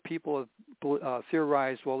 Now, a lot of people have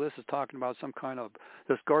theorized, well, this is talking about some kind of,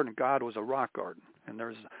 this garden of God was a rock garden, and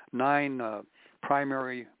there's 9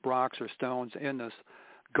 primary rocks or stones in this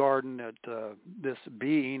garden that this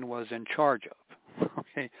being was in charge of,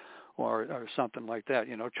 okay, or something like that,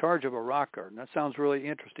 charge of a rock garden. That sounds really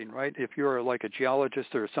interesting, right? If you're like a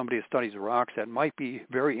geologist or somebody who studies rocks, that might be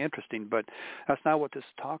very interesting, but that's not what this is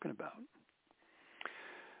talking about.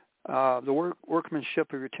 The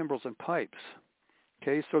workmanship of your timbrels and pipes.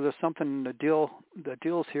 Okay, so there's something that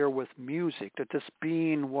deals here with music, that this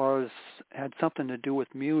being had something to do with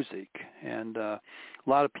music. And a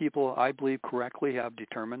lot of people, I believe correctly, have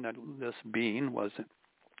determined that this being was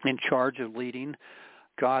in charge of leading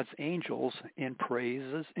God's angels in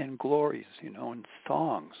praises and glories, in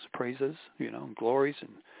songs, praises, glories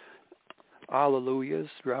and alleluias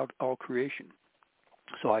throughout all creation.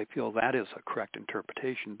 So I feel that is a correct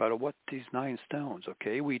interpretation. But what these 9 stones,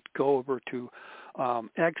 okay, we go over to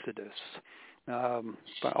Exodus.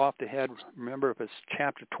 But off the head, remember if it's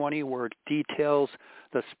chapter 20 where it details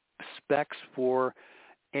the specs for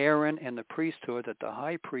Aaron and the priesthood, that the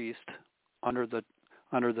high priest under the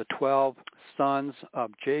 12 sons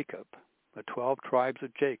of Jacob, the 12 tribes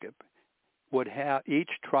of Jacob, would have, each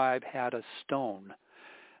tribe had a stone.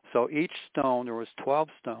 So each stone, there was 12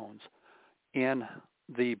 stones in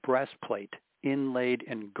the breastplate inlaid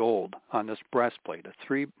in gold on this breastplate, a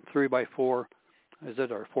 3 by 4, is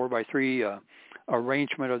it, or 4 by 3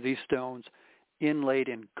 arrangement of these stones inlaid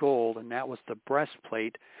in gold, and that was the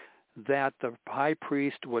breastplate that the high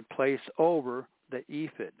priest would place over the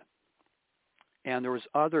ephod. And there was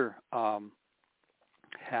other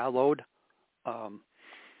hallowed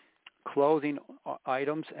clothing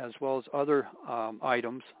items, as well as other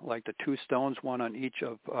items like the 2 stones, one on each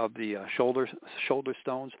of the shoulder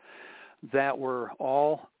stones, that were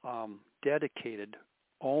all dedicated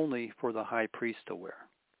only for the high priest to wear.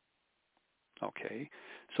 Okay,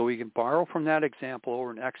 so we can borrow from that example over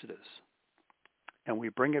in Exodus, and we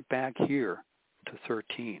bring it back here to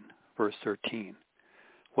 13, verse 13.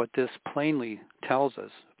 What this plainly tells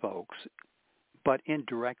us, folks, but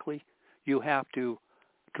indirectly, you have to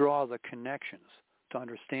draw the connections to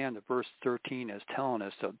understand that verse 13 is telling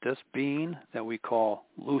us that this being that we call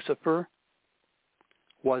Lucifer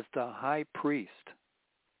was the high priest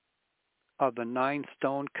of the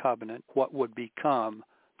 9-stone covenant, what would become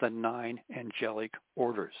the 9 angelic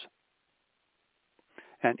orders.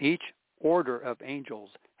 And each order of angels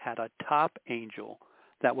had a top angel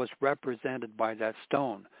that was represented by that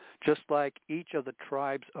stone, just like each of the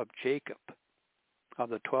tribes of Jacob, of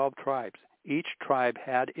the 12 tribes. Each tribe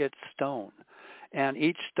had its stone, and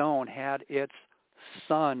each stone had its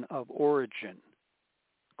son of origin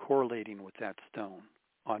correlating with that stone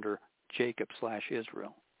under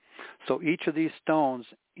Jacob/Israel. So each of these stones,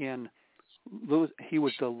 he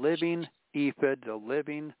was the living ephod, the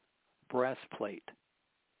living breastplate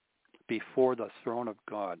before the throne of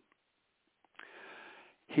God.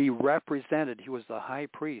 He was the high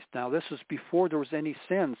priest. Now, this was before there was any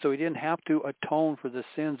sin, so he didn't have to atone for the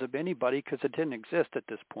sins of anybody because it didn't exist at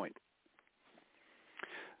this point.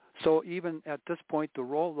 So even at this point, the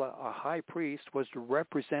role of a high priest was to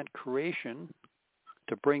represent creation,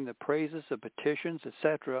 to bring the praises, the petitions,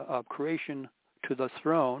 etc., of creation to the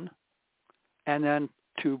throne, and then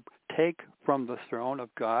to take from the throne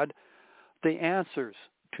of God the answers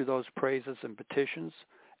to those praises and petitions,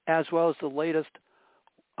 as well as the latest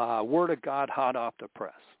Word of God hot off the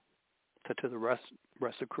press to the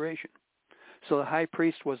rest of creation. So the high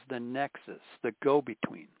priest was the nexus, the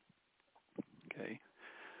go-between, okay,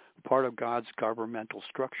 part of God's governmental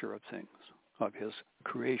structure of things, of his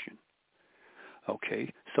creation.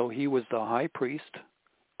 Okay, so he was the high priest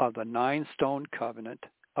of the 9-stone covenant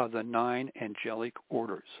of the 9 angelic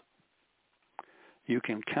orders. You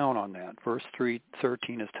can count on that. Verse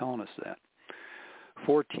 13 is telling us that.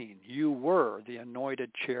 14, you were the anointed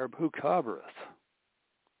cherub who covereth.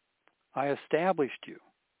 I established you.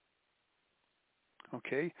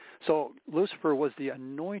 Okay, so Lucifer was the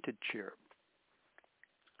anointed cherub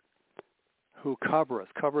who covereth.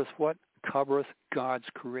 Covereth what? Covereth God's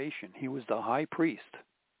creation. He was the high priest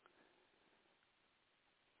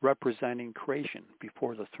representing creation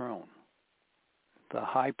before the throne. The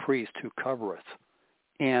high priest who covereth.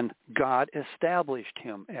 And God established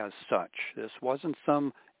him as such. This wasn't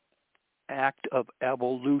some act of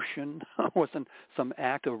evolution. It wasn't some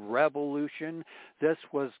act of revolution. This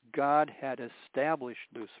was God had established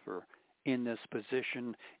Lucifer in this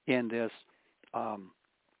position, in this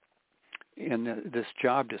this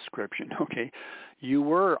job description. Okay, you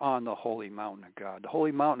were on the holy mountain of God. The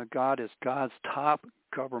holy mountain of God is God's top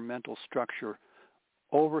governmental structure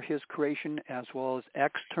over his creation as well as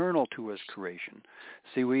external to his creation.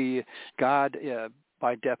 See, God,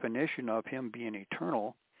 by definition of him being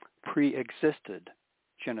eternal, pre-existed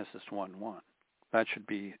Genesis 1:1. That should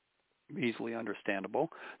be easily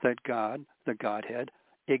understandable, that God, the Godhead,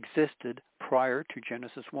 existed prior to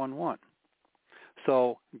Genesis 1:1.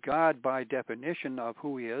 So God, by definition of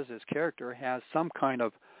who he is, his character, has some kind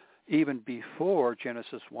of, even before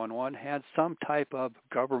Genesis 1:1, had some type of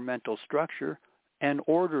governmental structure and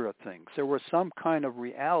order of things. There was some kind of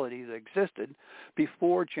reality that existed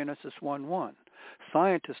before Genesis 1:1.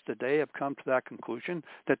 Scientists today have come to that conclusion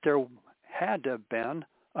that there had to have been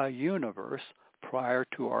a universe prior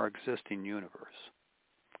to our existing universe.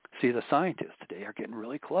 See, the scientists today are getting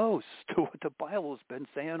really close to what the Bible's been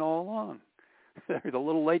saying all along. They're a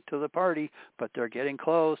little late to the party, but they're getting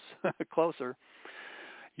close, closer.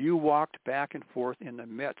 You walked back and forth in the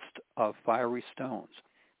midst of fiery stones.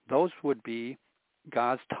 Those would be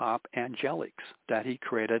God's top angelics that he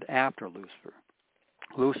created after Lucifer.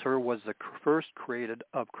 Lucifer was the first created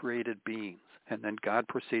of created beings, and then God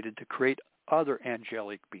proceeded to create other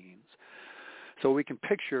angelic beings. So we can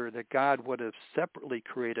picture that God would have separately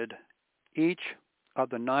created each of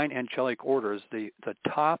the 9 angelic orders, the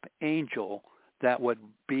top angel that would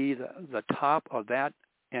be the top of that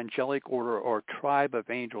angelic order or tribe of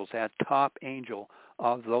angels, that top angel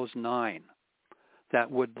of those 9, that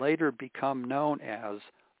would later become known as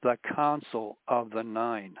the Council of the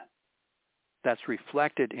 9. That's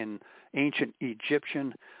reflected in ancient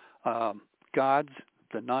Egyptian gods,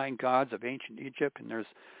 the 9 gods of ancient Egypt, and there's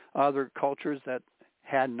other cultures that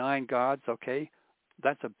had 9 gods, okay?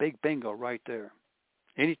 That's a big bingo right there.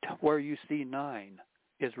 Where you see 9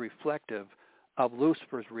 is reflective of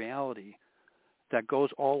Lucifer's reality that goes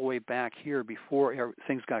all the way back here before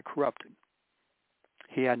things got corrupted.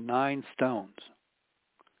 He had 9 stones,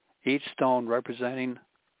 each stone representing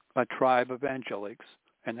a tribe of angelics,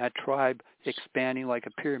 and that tribe expanding like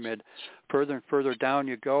a pyramid. Further and further down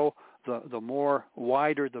you go, the more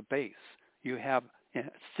wider the base. You have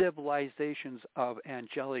civilizations of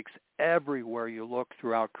angelics everywhere you look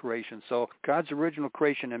throughout creation. So God's original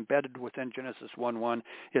creation embedded within Genesis 1:1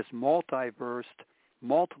 is multiversed,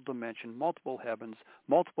 multiple dimension, multiple heavens,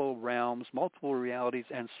 multiple realms, multiple realities,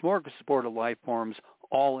 and smorgasbord of life forms,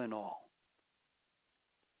 all in all.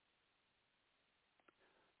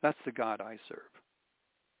 That's the God I serve.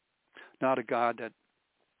 Not a God that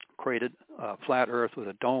created a flat earth with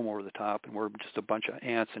a dome over the top and we're just a bunch of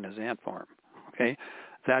ants in his ant farm. Okay,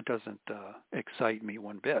 that doesn't excite me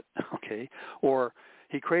one bit. Okay, or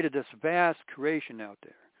he created this vast creation out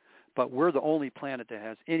there, but we're the only planet that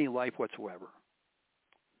has any life whatsoever.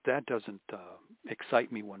 That doesn't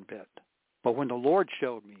excite me one bit. But when the Lord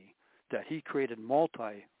showed me that he created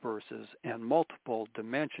multiverses and multiple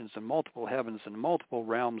dimensions and multiple heavens and multiple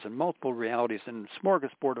realms and multiple realities and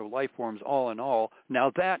smorgasbord of life forms, all in all,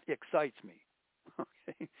 now that excites me.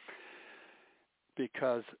 Okay.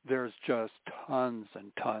 Because there's just tons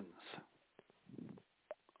and tons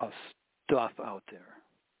of stuff out there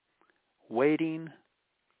waiting.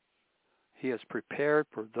 He has prepared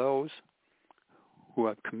for those who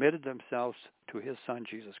have committed themselves to his Son,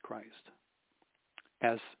 Jesus Christ,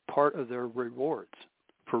 as part of their rewards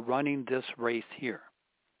for running this race here.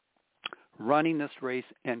 Running this race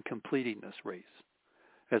and completing this race.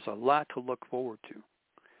 There's a lot to look forward to.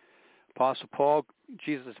 Apostle Paul,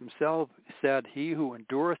 Jesus himself said, he who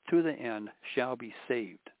endureth to the end shall be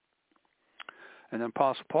saved. And then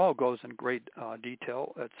Apostle Paul goes in great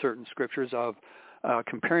detail at certain scriptures of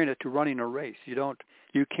comparing it to running a race.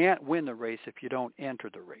 You can't win the race if you don't enter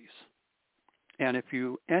the race. And if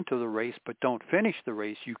you enter the race but don't finish the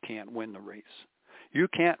race, you can't win the race. You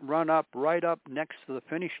can't run right up next to the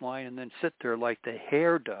finish line and then sit there like the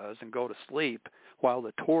hare does and go to sleep while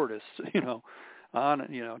the tortoise,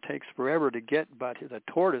 takes forever to get, but the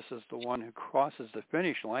tortoise is the one who crosses the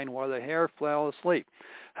finish line while the hare fell asleep.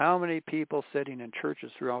 How many people sitting in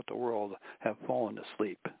churches throughout the world have fallen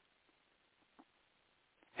asleep?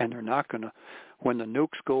 And they're not going to, when the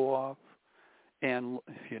nukes go off, and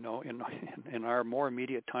in our more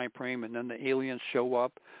immediate time frame, and then the aliens show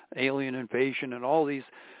up, alien invasion, and all these,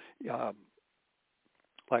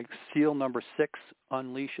 like SEAL number 6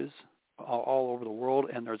 unleashes all over the world,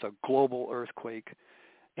 and there's a global earthquake.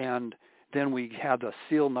 And then we have the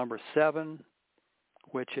SEAL number 7,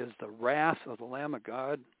 which is the wrath of the Lamb of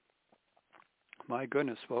God. My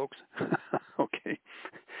goodness, folks. Okay.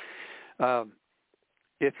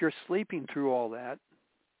 If you're sleeping through all that,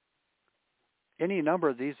 any number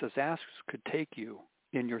of these disasters could take you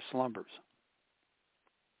in your slumbers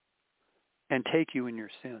and take you in your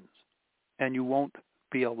sins. And you won't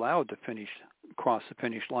be allowed to cross the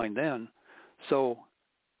finish line then. So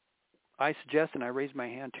I suggest, and I raise my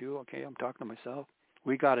hand too, okay, I'm talking to myself,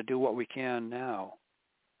 we got to do what we can now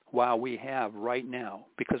while we have right now,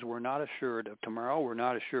 because we're not assured of tomorrow, we're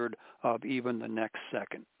not assured of even the next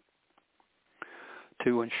second,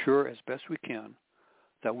 to ensure as best we can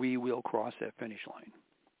that we will cross that finish line.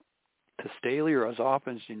 To stay there as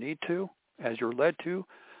often as you need to, as you're led to,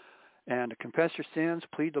 and to confess your sins,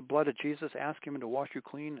 plead the blood of Jesus, ask him to wash you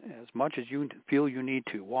clean as much as you feel you need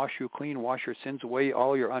to. Wash you clean, wash your sins away,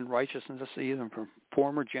 all your unrighteousness, even from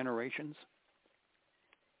former generations.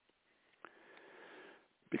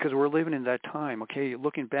 Because we're living in that time, okay,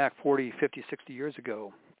 looking back 40, 50, 60 years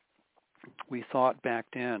ago, we thought back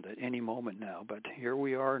then at any moment now, but here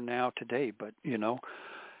we are now today. But,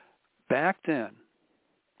 back then,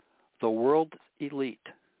 the world's elite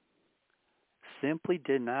simply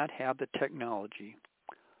did not have the technology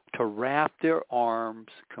to wrap their arms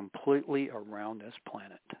completely around this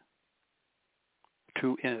planet,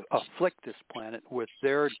 to afflict this planet with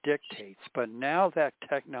their dictates. But now that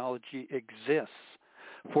technology exists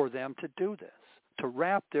for them to do this, to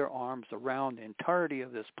wrap their arms around the entirety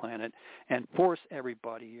of this planet and force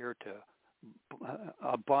everybody here to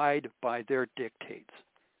abide by their dictates.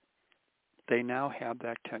 They now have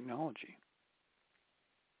that technology.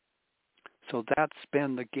 So that's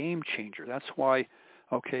been the game changer. That's why,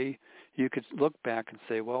 okay, you could look back and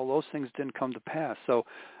say, well, those things didn't come to pass. So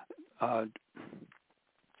the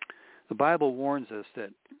Bible warns us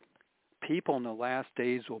that people in the last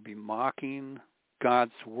days will be mocking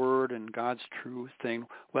God's word and God's truth, saying,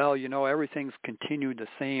 well, everything's continued the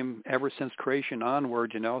same ever since creation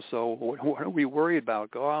onward, so what are we worried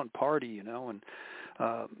about? Go out and party, and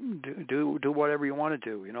do whatever you want to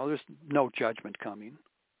do. There's no judgment coming.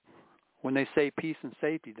 When they say peace and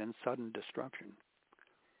safety, then sudden destruction.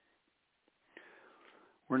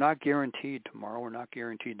 We're not guaranteed tomorrow. We're not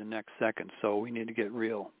guaranteed the next second, so we need to get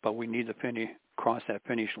real. But we need to cross that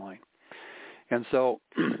finish line. And so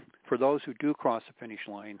for those who do cross the finish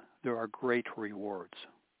line, there are great rewards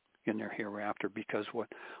in their hereafter, because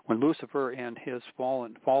when Lucifer and his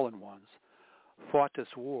fallen ones fought this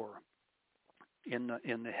war in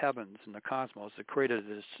the heavens, in the cosmos, it created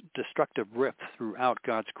this destructive rift throughout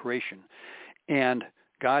God's creation, and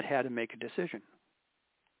God had to make a decision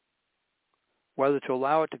whether to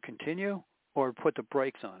allow it to continue or put the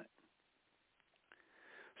brakes on it.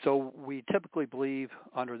 So we typically believe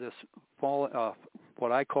under this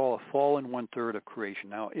what I call a fallen one-third of creation.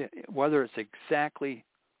 Now, whether it's exactly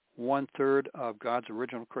one-third of God's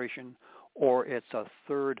original creation or it's a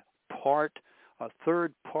third part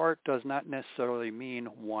does not necessarily mean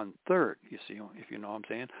one-third, you see, if you know what I'm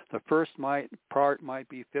saying. The first part might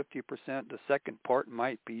be 50%, the second part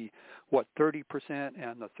might be, 30%,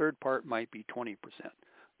 and the third part might be 20%,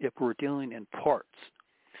 if we're dealing in parts.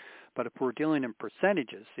 But if we're dealing in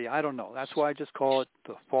percentages, see, I don't know. That's why I just call it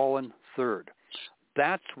the fallen third.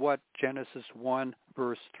 That's what Genesis 1,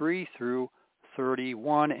 verse 3 through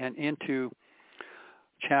 31 and into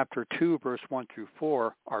chapter 2, verse 1 through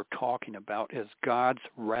 4 are talking about, is God's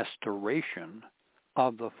restoration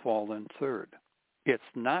of the fallen third. It's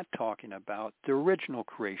not talking about the original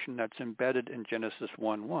creation that's embedded in Genesis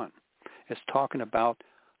 1:1. It's talking about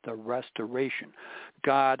the restoration.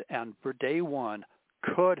 God, and for day one,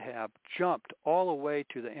 could have jumped all the way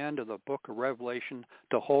to the end of the book of Revelation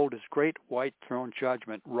to hold his great white throne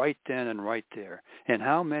judgment right then and right there. And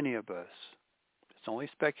how many of us, it's only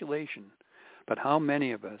speculation, but how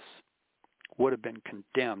many of us would have been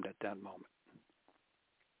condemned at that moment?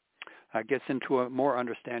 Gets into a more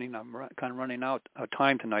understanding. I'm kind of running out of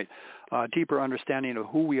time tonight. Deeper understanding of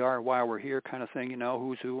who we are, why we're here, kind of thing,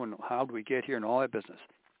 who's who and how do we get here and all that business.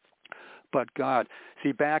 But God,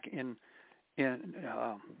 see, back in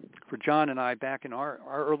for John and I, back in our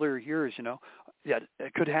earlier years, that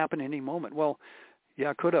it could happen any moment. Well,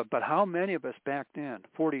 yeah, it could have. But how many of us back then,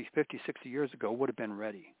 40, 50, 60 years ago, would have been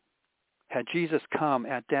ready? Had Jesus come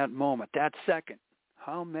at that moment, that second,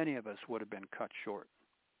 how many of us would have been cut short?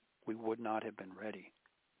 We would not have been ready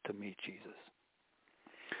to meet Jesus.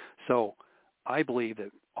 So I believe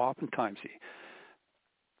that oftentimes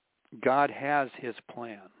God has his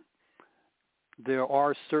plan. There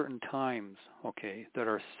are certain times, that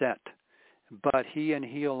are set, but he and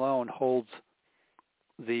he alone holds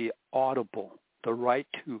the audible, the right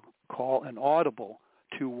to call an audible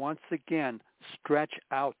to once again stretch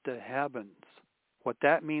out the heavens. What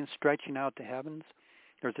that means, stretching out the heavens,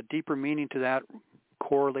 there's a deeper meaning to that,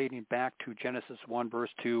 correlating back to Genesis 1, verse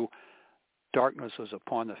 2, darkness was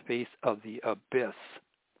upon the face of the abyss.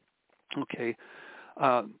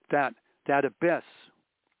 That abyss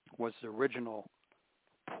was the original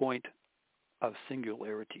point of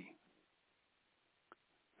singularity.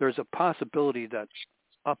 There's a possibility that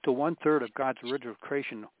up to 1/3 of God's original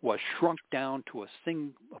creation was shrunk down to a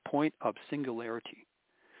point of singularity.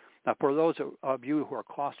 Now, for those of you who are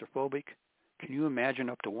claustrophobic, can you imagine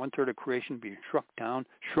up to 1/3 of creation being shrunk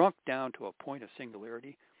down to a point of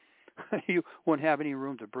singularity? You wouldn't have any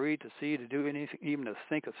room to breathe, to see, to do anything, even to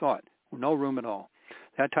think a thought. No room at all.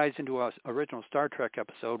 That ties into our original Star Trek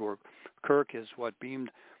episode where Kirk is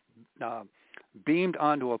beamed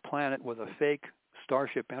onto a planet with a fake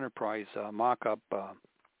Starship Enterprise mock-up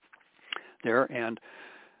there, and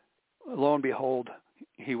lo and behold,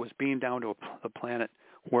 he was beamed down to a planet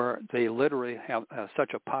where they literally have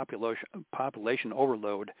such a population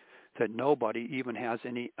overload that nobody even has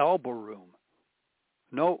any elbow room.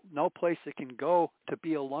 No place they can go to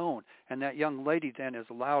be alone. And that young lady then is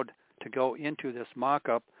allowed to go into this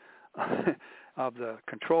mock-up of the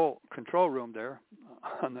control room there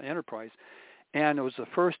on the Enterprise. And it was the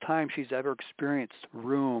first time she's ever experienced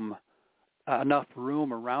enough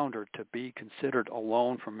room around her to be considered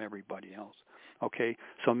alone from everybody else. Okay,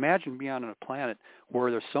 so imagine being on a planet where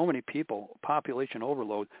there's so many people, population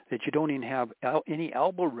overload, that you don't even have any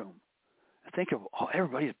elbow room. Think of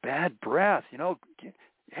everybody's bad breath.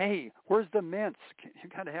 Hey, where's the mints? You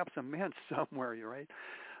got to have some mints somewhere, right?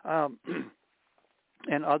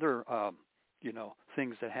 And other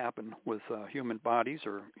things that happen with human bodies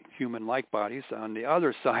or human-like bodies on the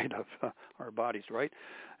other side of our bodies, right?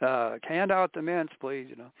 Hand out the mints,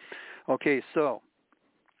 please. Okay, so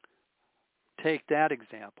take that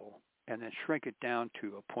example and then shrink it down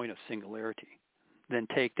to a point of singularity. Then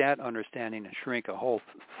take that understanding and shrink a whole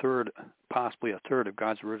third, possibly a third of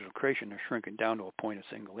God's original creation, and shrink it down to a point of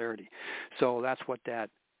singularity. So that's what that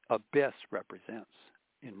abyss represents,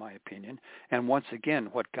 in my opinion. And once again,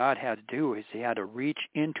 what God had to do is he had to reach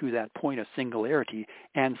into that point of singularity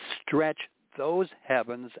and stretch those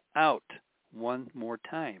heavens out one more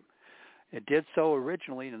time. It did so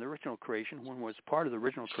originally in the original creation when it was part of the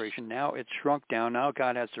original creation. Now it's shrunk down. Now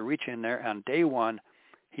God has to reach in there. On day one,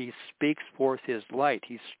 he speaks forth his light.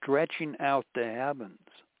 He's stretching out the heavens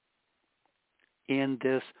in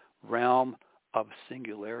this realm of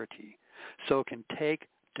singularity. So it can take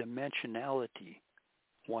dimensionality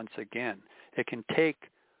once again. It can take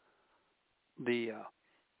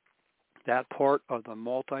that part of the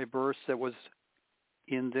multiverse that was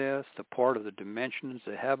in this, the part of the dimensions,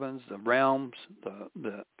 the heavens, the realms,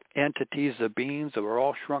 the entities, the beings that were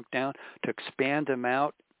all shrunk down, to expand them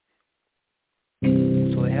out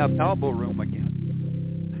so they have elbow room again.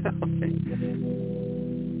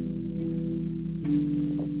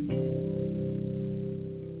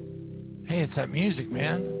 Hey, it's that music,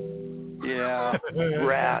 man. Yeah,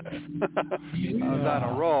 rats. I was on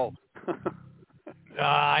a roll.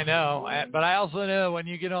 I know, but I also know when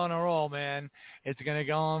you get on a roll, man, it's going to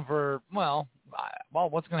go on for,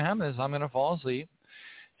 what's going to happen is I'm going to fall asleep,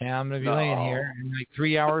 and I'm going to be laying here, and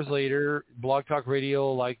 3 hours later, Blog Talk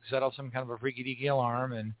Radio will set off some kind of a freaky-deaky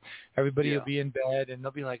alarm, and everybody will be in bed, and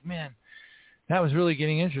they'll be like, man, that was really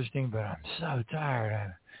getting interesting, but I'm so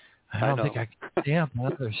tired. I don't think I can stay up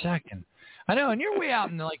another second. I know, and you're way out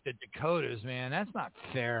in the Dakotas, man. That's not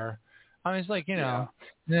fair. I mean, it's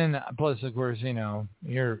then plus, of course,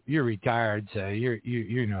 you're retired, so you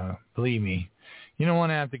believe me, you don't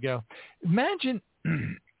want to have to go. Imagine,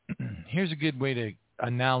 here's a good way to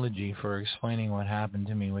analogy for explaining what happened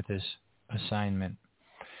to me with this assignment.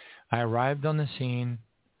 I arrived on the scene.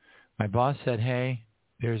 My boss said, hey,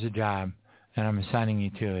 there's a job, and I'm assigning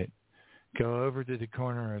you to it. Go over to the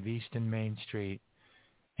corner of East and Main Street,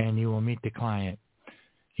 and you will meet the client.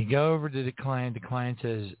 You go over to the client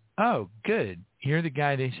says, oh, good. You're the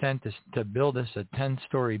guy they sent us to build us a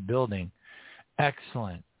 10-story building.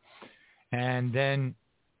 Excellent. And then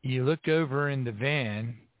you look over in the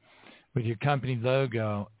van with your company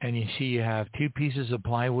logo, and you see you have 2 pieces of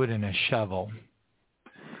plywood and a shovel.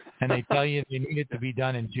 And they tell you they need it to be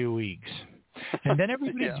done in 2 weeks. And then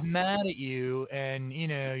everybody's mad at you, and,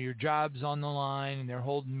 your job's on the line, and they're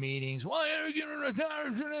holding meetings. Why are you going to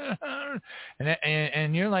retire?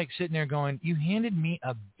 And you're sitting there going, you handed me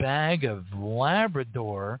a bag of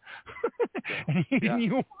Labrador, and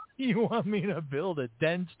you want me to build a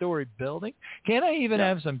 10-story building? Can't I even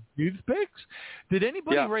have some toothpicks? Did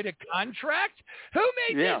anybody write a contract? Who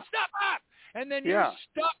made this stuff up? And then you're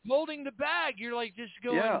stuck holding the bag. You're just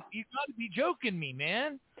going, you got to be joking me,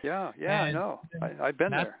 man. Yeah, I know. I've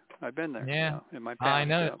been there. Yeah, in my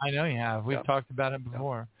past. I know you have. We've talked about it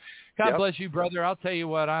before. God bless you, brother. I'll tell you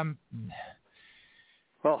what, I'm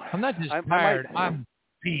not just tired. I'm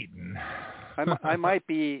beaten. I might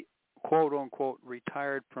be, quote unquote,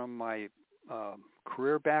 retired from my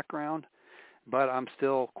career background, but I'm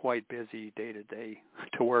still quite busy day to day,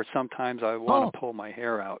 to where sometimes I want to pull my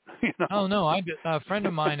hair out. Oh no, a friend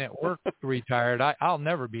of mine at work retired. I'll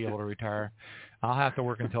never be able to retire. I'll have to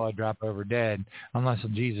work until I drop over dead, unless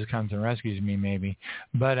Jesus comes and rescues me, maybe.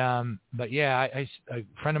 But yeah, a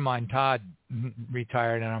friend of mine, Todd,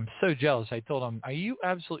 retired, and I'm so jealous. I told him, "Are you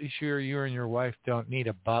absolutely sure you and your wife don't need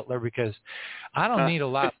a butler? Because I don't need a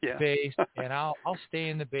lot of space, and I'll stay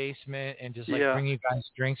in the basement and just bring you guys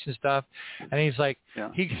drinks and stuff." And he's like,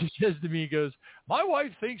 he says to me, he goes, "My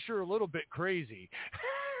wife thinks you're a little bit crazy."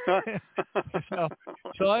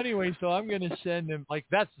 so anyway, so I'm going to send him,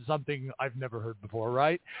 that's something I've never heard before,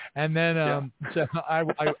 right? And then so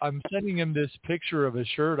I'm sending him this picture of a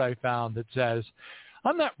shirt I found that says,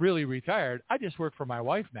 "I'm not really retired. I just work for my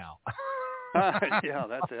wife now." Yeah,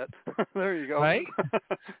 that's it. There you go. Right?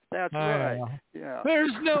 That's right. Yeah.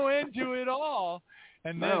 There's no end to it all.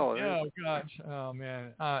 And then, no, oh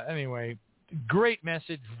man. Anyway, great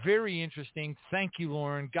message. Very interesting. Thank you,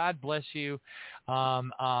 Loren. God bless you.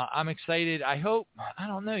 I'm excited. I hope, I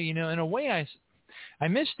don't know, in a way I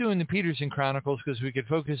miss doing the Pedersen Chronicles because we could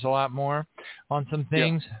focus a lot more on some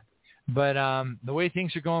things. Yeah. But the way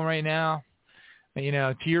things are going right now,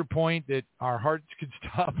 to your point that our hearts could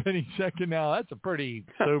stop any second now, that's a pretty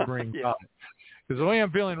sobering thought. Because the way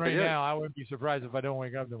I'm feeling right now, I wouldn't be surprised if I don't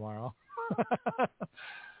wake up tomorrow.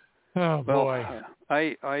 Oh, boy.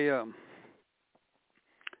 I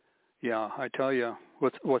tell you,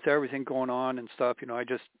 with everything going on and stuff,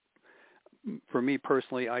 for me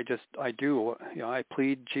personally, I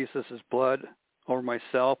plead Jesus' blood over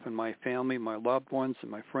myself and my family, my loved ones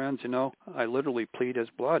and my friends, I literally plead his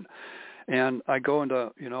blood. And I go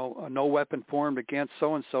into, no weapon formed against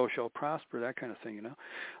so-and-so shall prosper, that kind of thing,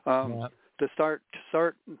 to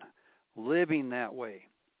start living that way.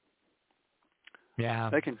 Yeah.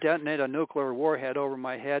 They can detonate a nuclear warhead over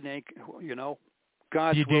my head and,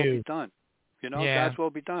 God's will be done. God's will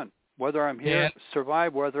be done. Whether I'm here,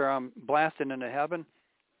 survive, whether I'm blasted into heaven,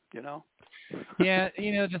 Yeah,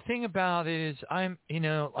 the thing about it is I'm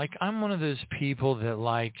one of those people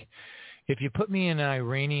that if you put me in an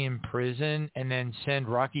Iranian prison and then send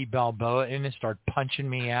Rocky Balboa in and start punching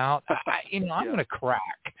me out, I'm going to crack.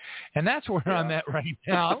 And that's where I'm at right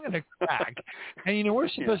now. I'm going to crack. And, we're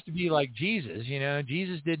supposed to be like Jesus.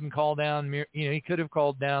 Jesus didn't call down, he could have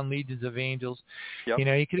called down legions of angels. Yep.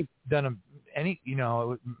 He could have done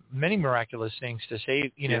many miraculous things to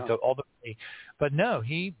save, to ultimately. But no,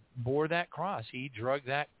 he bore that cross. He drugged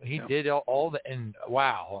that. He did all the, and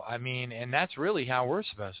wow. I mean, and that's really how we're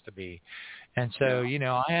supposed to be. And so,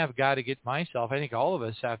 I have got to get myself, I think all of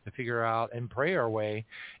us have to figure out and pray our way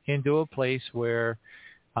into a place where,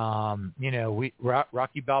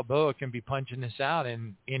 Rocky Balboa can be punching us out.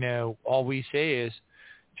 And, all we say is,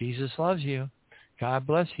 Jesus loves you. God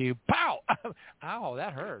bless you. Pow! Ow,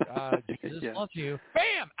 that hurt. Jesus loves you.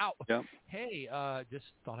 Bam! Ow! Yep. Hey, just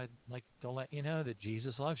thought I'd like to let you know that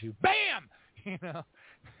Jesus loves you. Bam!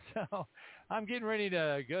 So I'm getting ready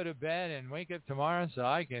to go to bed and wake up tomorrow so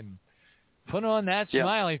I can put on that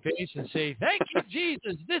smiley face and say, "Thank you,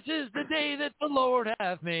 Jesus. This is the day that the Lord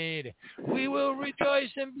hath made. We will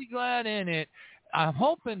rejoice and be glad in it." I'm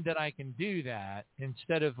hoping that I can do that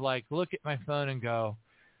instead of look at my phone and go,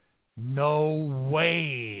 "No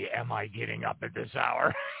way am I getting up at this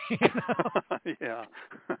hour." Yeah.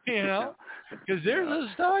 Because there's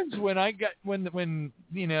those times when when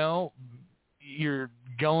you're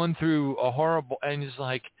going through a horrible, and it's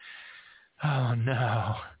like, oh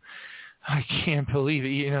no, I can't believe it.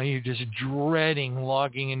 You're just dreading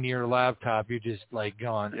logging into your laptop. You're just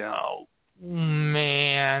going, oh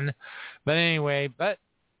man. But anyway,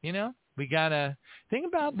 we gotta think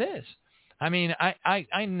about this. I mean,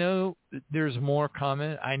 I know there's more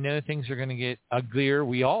coming. I know things are going to get uglier.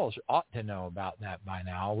 We all ought to know about that by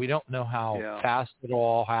now. We don't know how fast it'll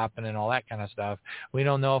all happen and all that kind of stuff. We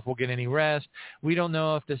don't know if we'll get any rest. We don't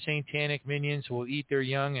know if the satanic minions will eat their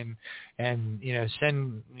young and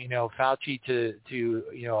send Fauci to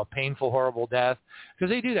a painful, horrible death, because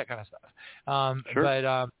they do that kind of stuff. Sure.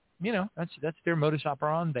 But that's their modus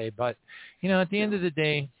operandi. But at the end of the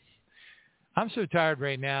day, I'm so tired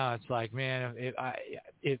right now. It's like, man,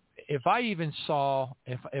 if I even saw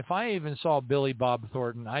Billy Bob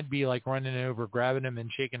Thornton, I'd be running over, grabbing him,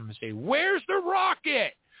 and shaking him and say, "Where's the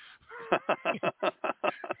rocket?"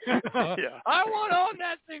 I want on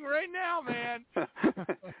that thing right now, man.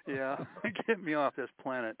 Get me off this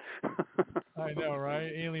planet. I know,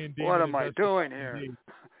 right? Alien demon. What am I doing here?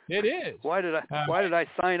 It is. Why did I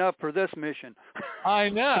sign up for this mission? I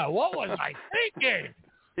know. What was I thinking?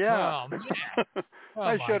 Yeah. Oh, man. Oh,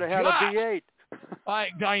 I should have had a V8.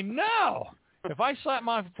 I know. if I slap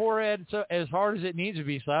my forehead so as hard as it needs to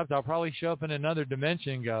be slapped, I'll probably show up in another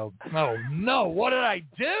dimension and go, oh, no, what did I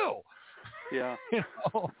do? Yeah.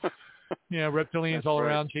 Reptilians That's all right.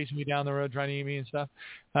 around chasing me down the road trying to eat me and stuff.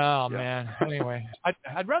 Oh, man. Anyway,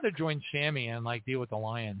 I'd rather join Sammy and, deal with the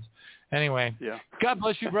lions. Anyway, God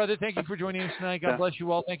bless you, brother. Thank you for joining us tonight. God bless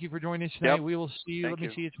you all. Thank you for joining us tonight. Yep. We will see you. Thank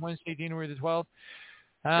you. See you. It's Wednesday, January the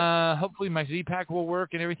 12th. Hopefully my Z-Pack will work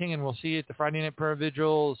and everything, and we'll see you at the Friday Night Prayer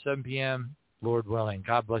Vigil, 7 p.m., Lord willing.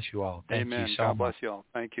 God bless you all. Thank Amen. you so God much. bless you all.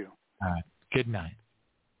 Thank you. All right. Good night.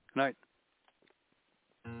 Good night.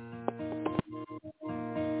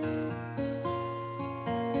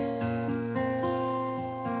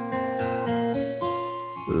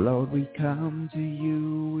 Lord, we come to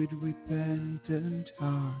you with repentant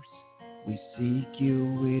hearts. We seek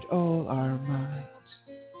you with all our might.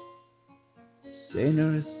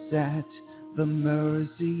 Sinners at the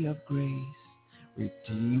mercy of grace,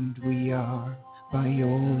 redeemed we are by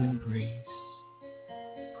your embrace.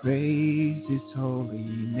 Praise his holy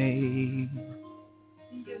name.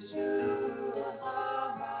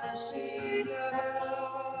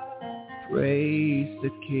 Praise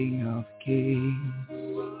the King of Kings.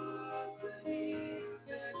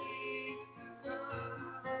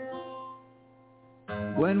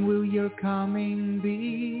 When will your coming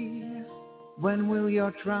be? When will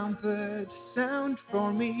your trumpet sound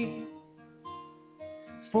for me?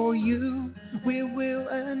 For you we will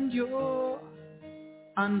endure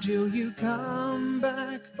until you come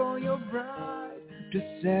back for your bride to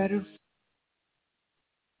set her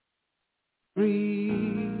free.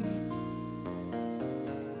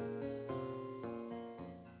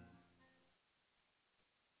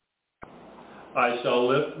 I shall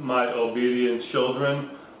lift my obedient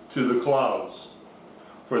children to the clouds,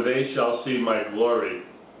 for they shall see my glory.